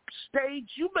stage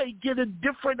you may get a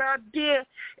different idea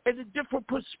and a different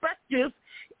perspective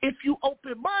if you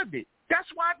open-minded. That's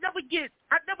why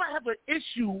I never have an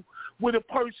issue with a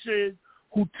person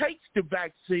who takes the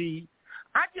vaccine.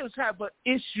 I just have an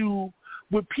issue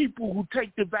with people who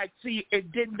take the vaccine and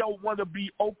then don't want to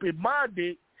be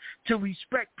open-minded to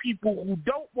respect people who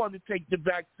don't want to take the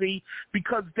vaccine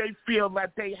because they feel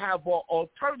that they have an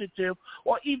alternative,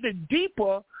 or even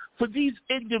deeper, for these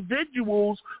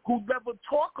individuals who never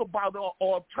talk about an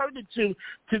alternative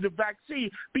to the vaccine.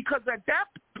 Because at that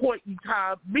point in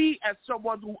time, me as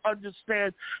someone who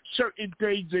understands certain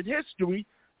things in history,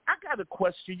 I got to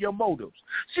question your motives.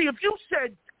 See, if you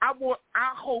said, I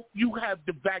hope you have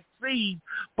the vaccine,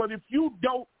 but if you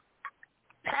don't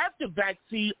have the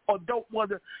vaccine or don't want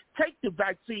to take the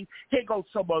vaccine, here goes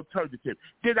some alternative,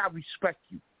 then I respect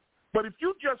you. But if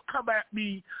you just come at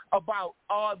me about,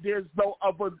 there's no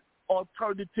other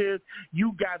alternative,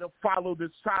 you got to follow the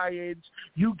science,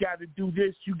 you got to do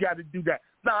this, you got to do that.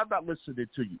 No, I'm not listening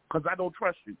to you because I don't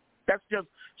trust you. That's just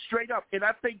straight up. And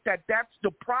I think that that's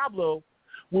the problem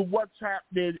with what's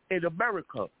happening in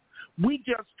America. We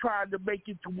just trying to make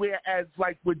it to whereas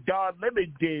like what Don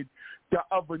Lemon did the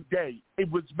other day, it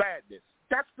was madness.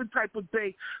 That's the type of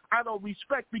thing I don't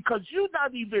respect because you're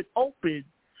not even open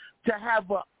to have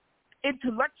a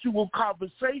intellectual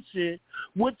conversation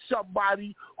with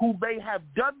somebody who may have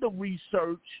done the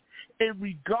research in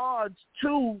regards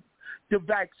to the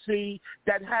vaccine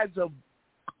that has a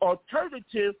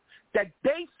alternative that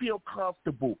they feel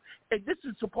comfortable. And this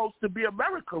is supposed to be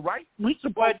America, right? We're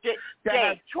supposed to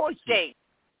have choices.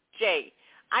 Jay,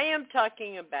 I am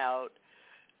talking about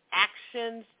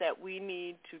actions that we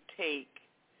need to take.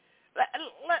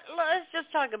 Let's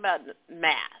just talk about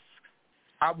masks.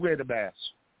 I wear the mask.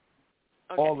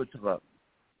 Okay. All the time.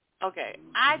 Okay.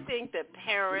 I think that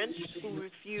parents who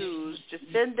refuse to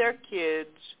send their kids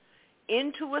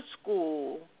into a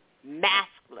school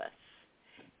maskless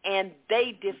and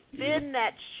they defend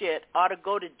that shit ought to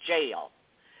go to jail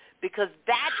because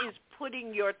that is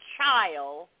putting your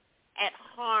child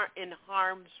in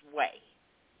harm's way.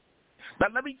 Now,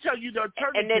 let me tell you the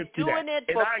alternative and they're to doing that.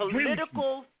 it for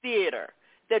political theater.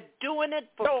 They're doing it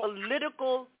for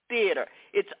political theater.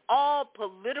 It's all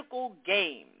political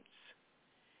games.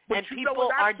 But and you people know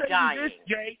what I are say dying. To this,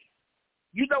 Jay?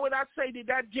 You know what I say to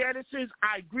that, Janice, is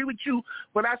I agree with you,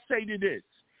 but I say to this.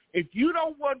 If you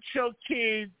don't want your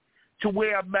kid to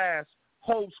wear a mask,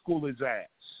 homeschool his ass.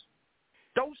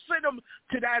 Don't send them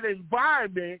to that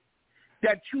environment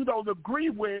that you don't agree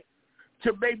with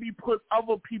to maybe put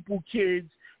other people's kids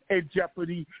in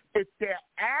jeopardy if they're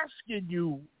asking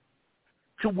you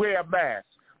to wear a mask.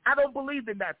 I don't believe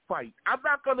in that fight. I'm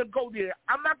not going to go there.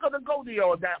 I'm not going to go there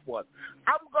on that one.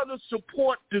 I'm going to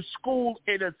support the school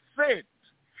in a sense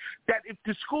that if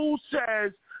the school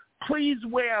says, please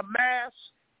wear a mask,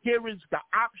 here is the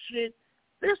option,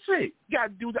 that's it. You got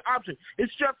to do the option.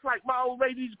 It's just like my old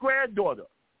lady's granddaughter.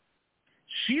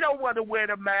 She don't want to wear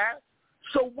the mask.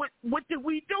 So what did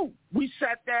we do? We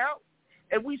sat down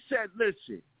and we said,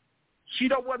 listen, she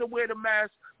don't want to wear the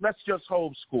mask, let's just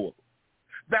homeschool.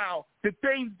 Now, the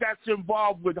things that's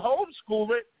involved with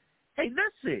homeschooling, hey,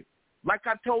 listen, like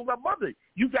I told her mother,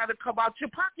 you got to come out your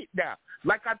pocket now.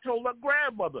 Like I told her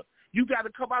grandmother, you got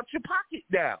to come out your pocket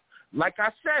now. Like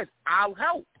I said, I'll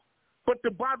help. But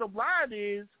the bottom line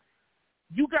is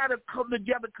you got to come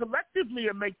together collectively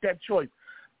and make that choice.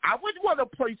 I wouldn't want to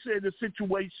place her in a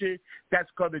situation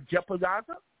that's going to jeopardize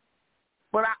her.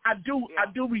 But I do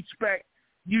respect,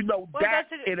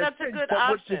 that's a good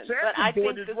option. But I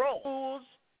think the schools,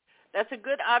 that's a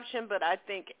good option. But I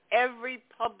think every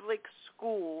public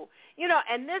school,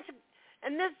 and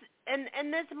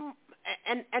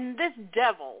this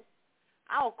devil,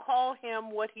 I'll call him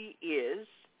what he is.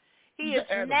 He is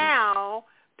now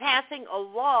passing a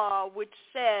law which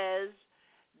says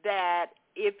that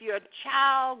if your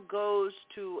child goes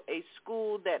to a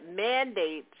school that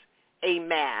mandates a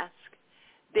mask,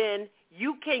 then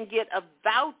you can get a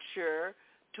voucher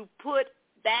to put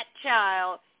that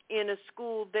child in a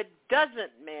school that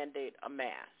doesn't mandate a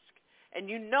mask. And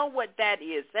you know what that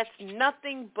is. That's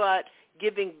nothing but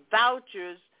giving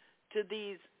vouchers to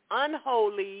these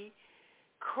unholy,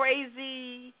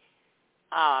 crazy,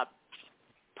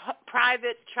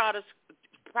 private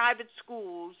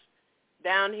schools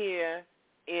down here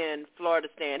in Florida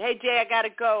stand. Hey, Jay, I got to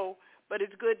go, but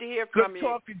it's good to hear from you. Good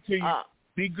talking to you.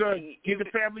 Be good. Give the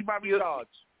family my regards.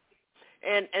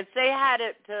 And say hi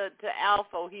to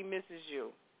Alpha. He misses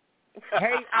you.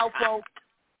 Hey, Alpha.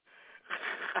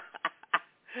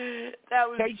 That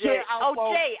was hey, Jay.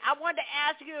 Alpha. Jay, I wanted to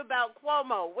ask you about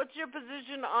Cuomo. What's your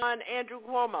position on Andrew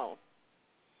Cuomo?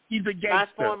 He's a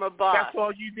gangster. My former boss. That's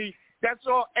all you need. That's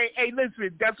all. Hey,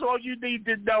 listen. That's all you need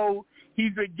to know.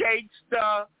 He's a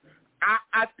gangster.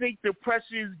 I think the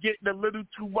pressure is getting a little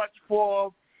too much for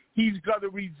him. He's going to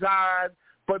resign,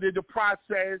 but in the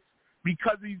process,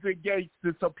 because he's a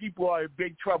gangster, some people are in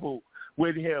big trouble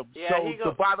with him. Yeah, so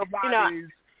the bottom line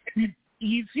is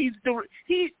he's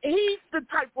the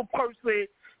type of person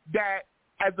that,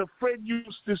 as a friend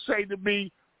used to say to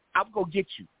me, I'm going to get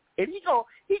you. And he gonna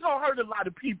hurt a lot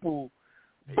of people,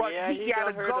 but he got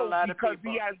to go because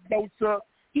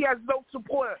he has no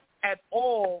support at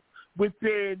all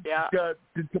within the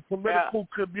political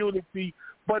community.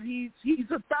 but he's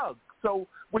a thug. So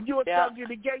when you're a thug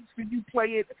and a gangster, you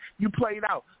play it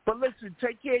out. But listen,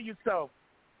 take care of yourself.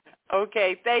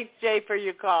 Okay, thanks, Jay, for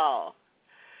your call.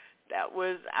 That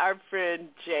was our friend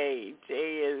Jay.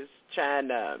 Jay is trying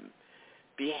to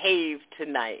behave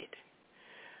tonight.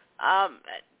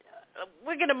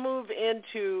 We're going to move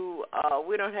into,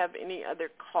 we don't have any other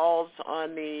calls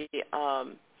on the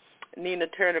Nina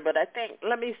Turner, but I think,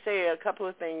 let me say a couple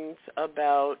of things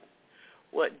about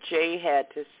what Jay had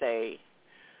to say.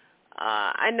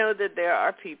 I know that there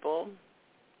are people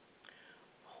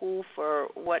who, for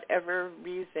whatever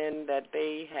reason that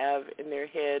they have in their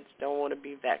heads, don't want to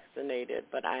be vaccinated,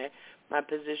 but my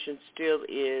position still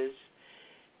is,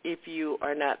 if you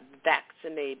are not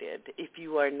vaccinated, if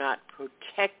you are not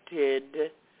protected,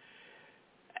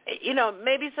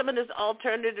 maybe some of this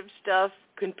alternative stuff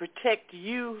can protect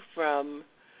you from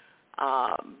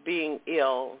being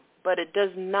ill, but it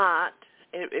does not,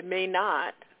 it may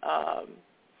not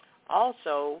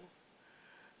also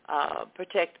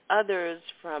protect others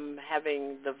from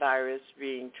having the virus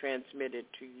being transmitted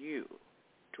to you,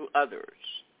 to others.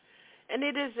 And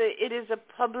it is a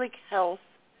public health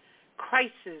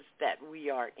crisis that we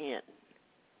are in.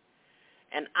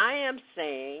 And I am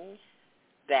saying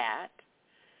that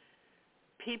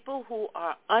people who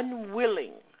are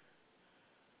unwilling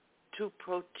to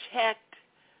protect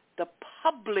the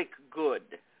public good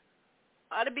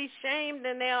ought to be shamed,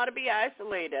 and they ought to be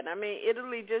isolated. I mean,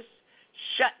 Italy just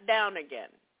shut down again.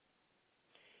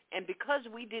 And because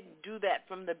we didn't do that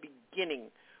from the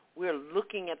beginning, we're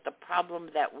looking at the problem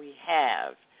that we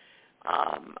have.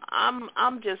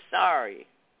 I'm just sorry.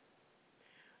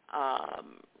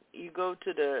 You go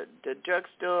to the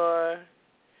drugstore,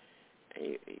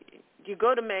 you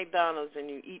go to McDonald's and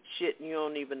you eat shit and you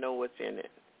don't even know what's in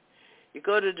it. You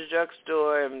go to the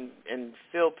drugstore and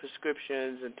fill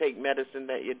prescriptions and take medicine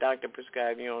that your doctor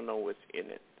prescribed, you don't know what's in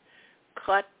it.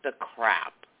 Cut the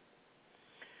crap.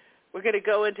 We're going to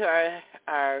go into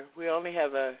our we only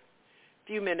have a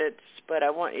few minutes, but I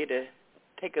want you to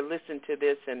take a listen to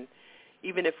this, and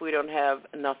even if we don't have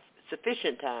enough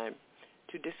sufficient time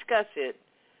to discuss it,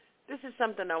 this is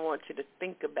something I want you to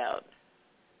think about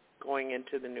going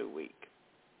into the new week.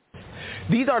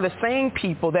 These are the same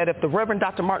people that if the Reverend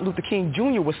Dr. Martin Luther King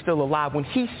Jr. was still alive, when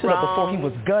he stood up before he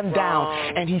was gunned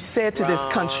down and he said to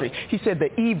this country, he said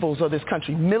the evils of this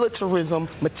country, militarism,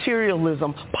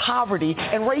 materialism, poverty,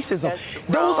 and racism.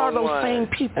 Those are those same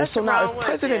people. So now if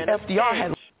President FDR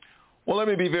had... Well, let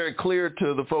me be very clear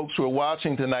to the folks who are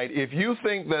watching tonight. If you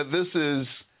think that this is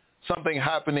something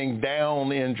happening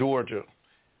down in Georgia,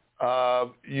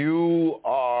 you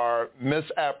are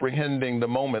misapprehending the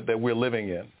moment that we're living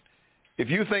in. If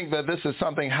you think that this is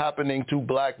something happening to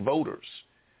black voters,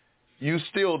 you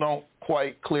still don't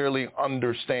quite clearly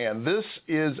understand. This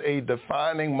is a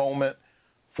defining moment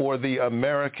for the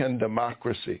American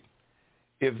democracy.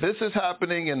 If this is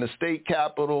happening in the state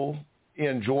capitol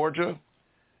in Georgia,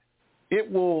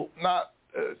 it will not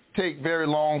take very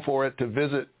long for it to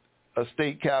visit a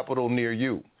state capitol near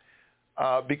you.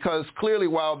 Because clearly,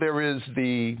 while there is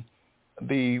the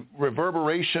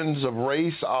reverberations of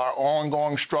race, our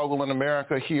ongoing struggle in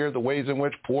America here, the ways in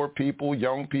which poor people,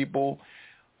 young people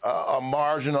are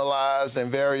marginalized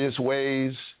in various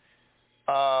ways.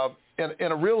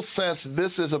 In a real sense,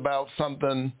 this is about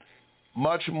something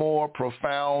much more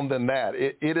profound than that.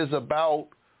 It is about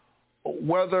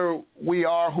whether we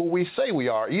are who we say we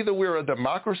are. Either we're a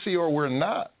democracy or we're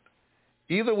not.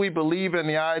 Either we believe in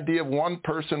the idea of one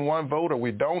person, one vote, or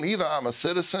we don't. Either I'm a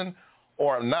citizen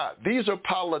or not. These are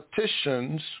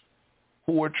politicians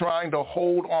who are trying to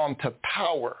hold on to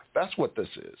power. That's what this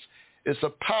is. It's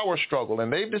a power struggle,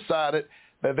 and they've decided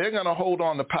that they're going to hold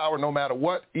on to power no matter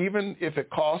what, even if it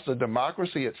costs the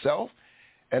democracy itself.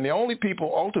 And the only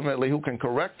people ultimately who can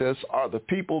correct this are the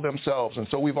people themselves. And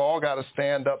so we've all got to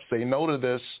stand up, say no to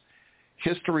this.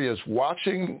 History is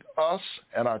watching us,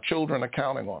 and our children are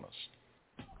counting on us.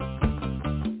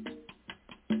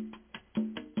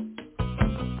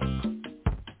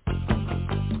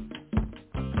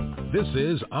 This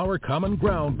is Our Common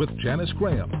Ground with Janice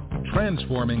Graham,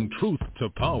 transforming truth to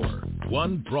power,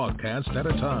 one broadcast at a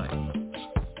time.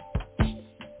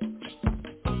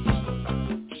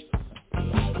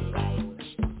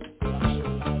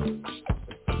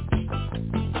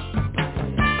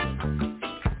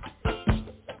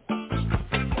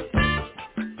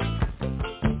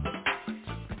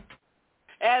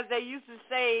 As they used to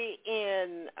say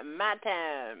in my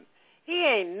time, he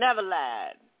ain't never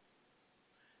lied.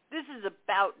 This is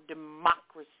about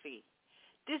democracy.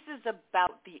 This is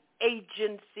about the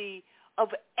agency of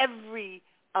every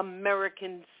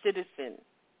American citizen.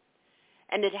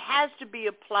 And it has to be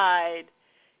applied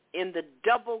in the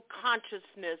double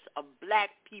consciousness of black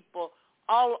people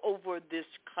all over this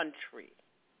country.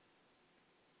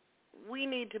 We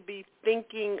need to be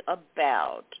thinking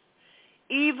about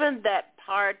even that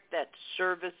part that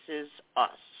services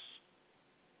us.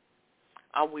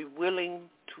 Are we willing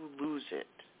to lose it?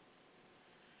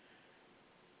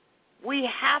 We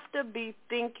have to be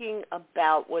thinking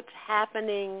about what's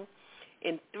happening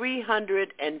in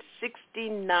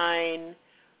 369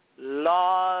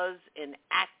 laws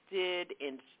enacted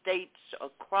in states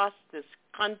across this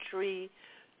country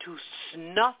to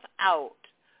snuff out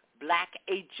black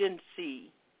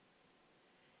agency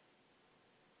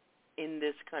in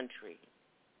this country.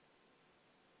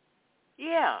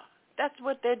 Yeah, that's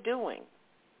what they're doing.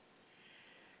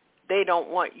 They don't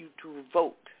want you to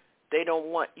vote. They don't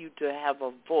want you to have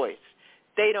a voice.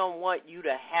 They don't want you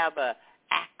to have an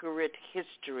accurate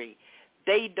history.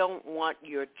 They don't want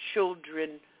your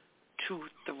children to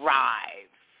thrive.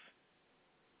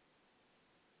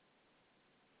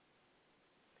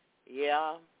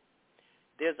 Yeah,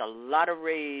 there's a lot of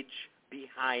rage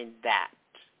behind that.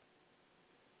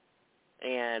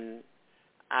 And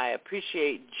I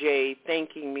appreciate Jay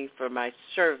thanking me for my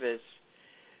service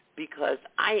because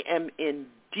I am in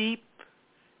deep,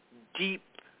 deep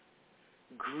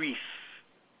grief.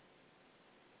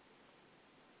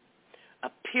 A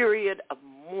period of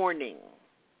mourning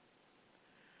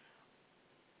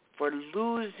for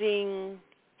losing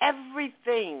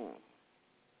everything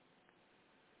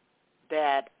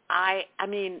that I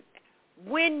mean,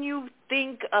 when you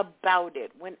think about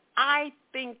it, when I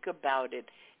think about it,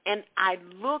 and I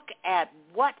look at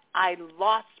what I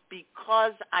lost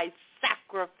because I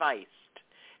sacrificed,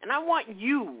 and I want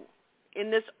you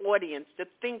in this audience to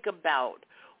think about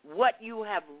what you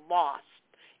have lost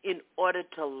in order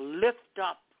to lift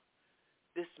up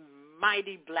this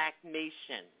mighty black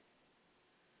nation.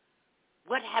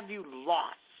 What have you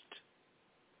lost?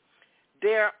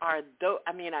 There are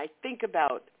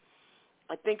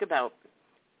I think about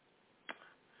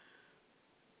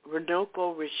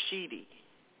Runoko Rashidi,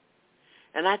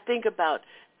 and I think about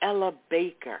Ella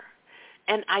Baker,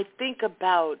 and I think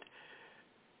about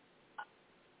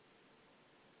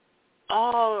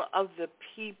all of the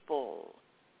people,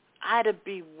 Ida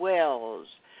B. Wells.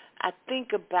 I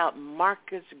think about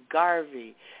Marcus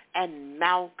Garvey and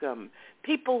Malcolm,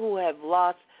 people who have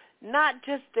lost not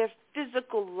just their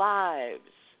physical lives,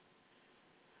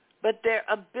 but their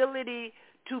ability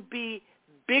to be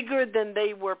bigger than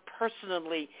they were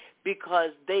personally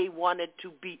because they wanted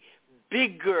to be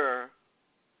bigger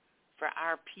for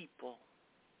our people.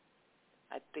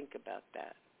 I think about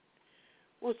that.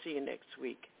 We'll see you next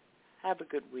week. Have a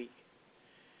good week.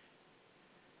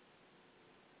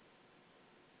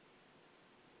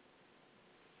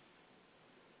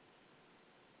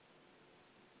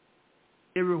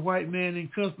 Every white man in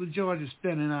Custer, Georgia,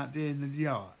 standing out there in the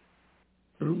yard.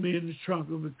 Threw me in the trunk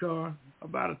of the car.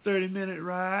 About a 30-minute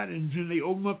ride, and when they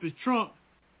opened up his trunk,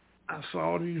 I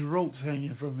saw these ropes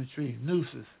hanging from the tree,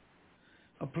 nooses.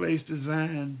 A place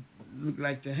designed looked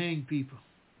like to hang people.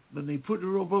 But they put the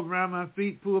rope up around my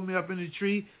feet, pulled me up in the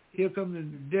tree. Here comes the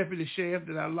deputy sheriff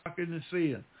that I locked in the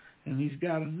cell, and he's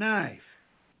got a knife.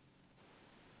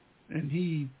 And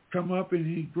he come up and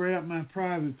he grabbed my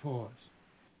private parts.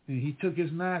 And he took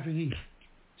his knife and he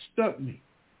stuck me.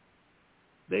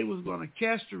 They was going to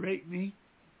castrate me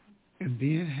and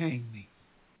then hang me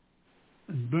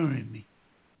and bury me.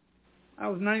 I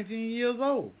was 19 years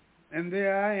old, and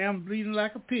there I am bleeding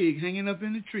like a pig hanging up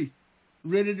in the tree,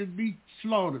 ready to be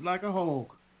slaughtered like a hog.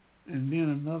 And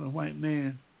then another white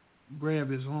man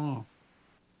grabbed his arm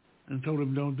and told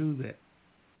him, don't do that.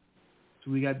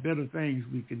 So we got better things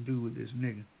we can do with this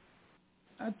nigga.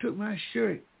 I took my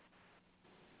shirt,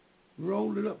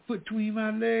 rolled it up, put between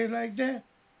my legs like that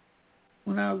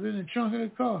when I was in the trunk of the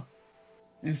car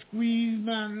and squeezed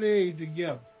my legs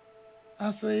together.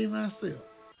 I saved myself.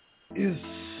 It's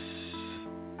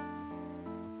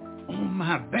on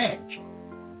my back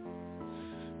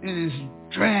and it's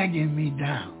dragging me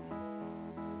down.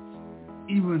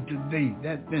 Even today,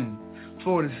 that's been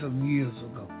 40-some years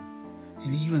ago.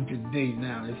 And even today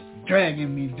now, it's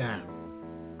dragging me down.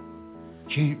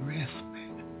 Can't rest, man.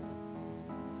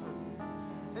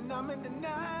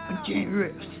 I can't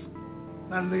rest.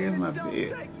 I lay in my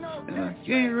bed and I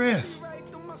can't rest.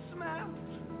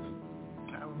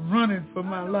 I'm running for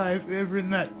my life every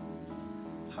night.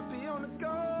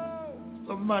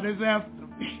 Somebody's after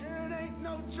me.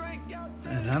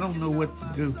 And I don't know what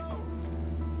to do.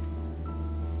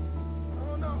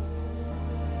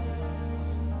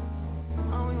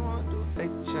 All we want to do is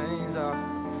take the chains off.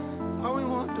 All we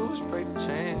want to do is break the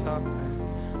chains off.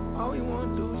 All we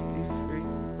want to do is be free.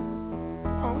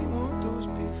 All we want to do is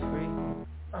be free.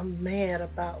 I'm mad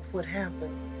about what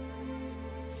happened.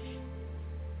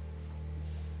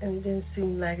 And it didn't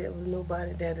seem like it was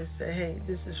nobody there to say, hey,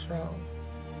 this is wrong.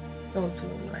 Don't do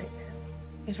him like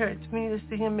that. It hurts me to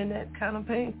see him in that kind of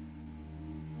pain.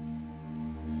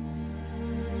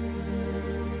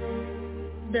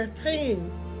 That pain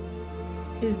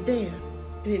is there,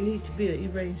 and it needs to be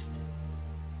erased.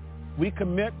 We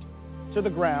commit to the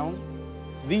ground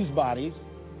these bodies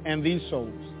and these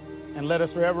souls, and let us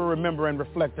forever remember and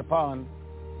reflect upon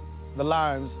the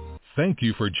lives. Thank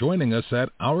you for joining us at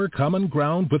Our Common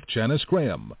Ground with Janice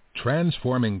Graham,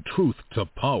 transforming truth to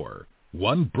power,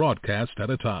 one broadcast at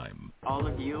a time. All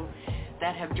of you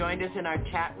that have joined us in our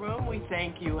chat room, we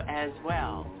thank you as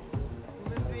well.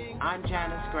 I'm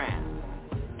Janice Graham.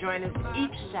 Join us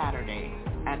each Saturday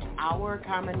at Our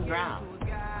Common Ground.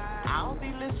 I'll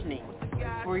be listening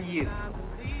for you,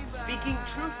 speaking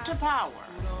truth to power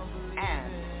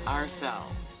and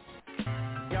ourselves.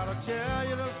 Gotta tell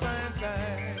you the same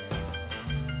thing.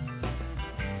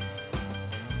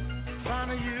 Trying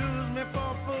to use me for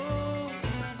a fool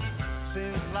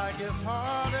seems like it's hard.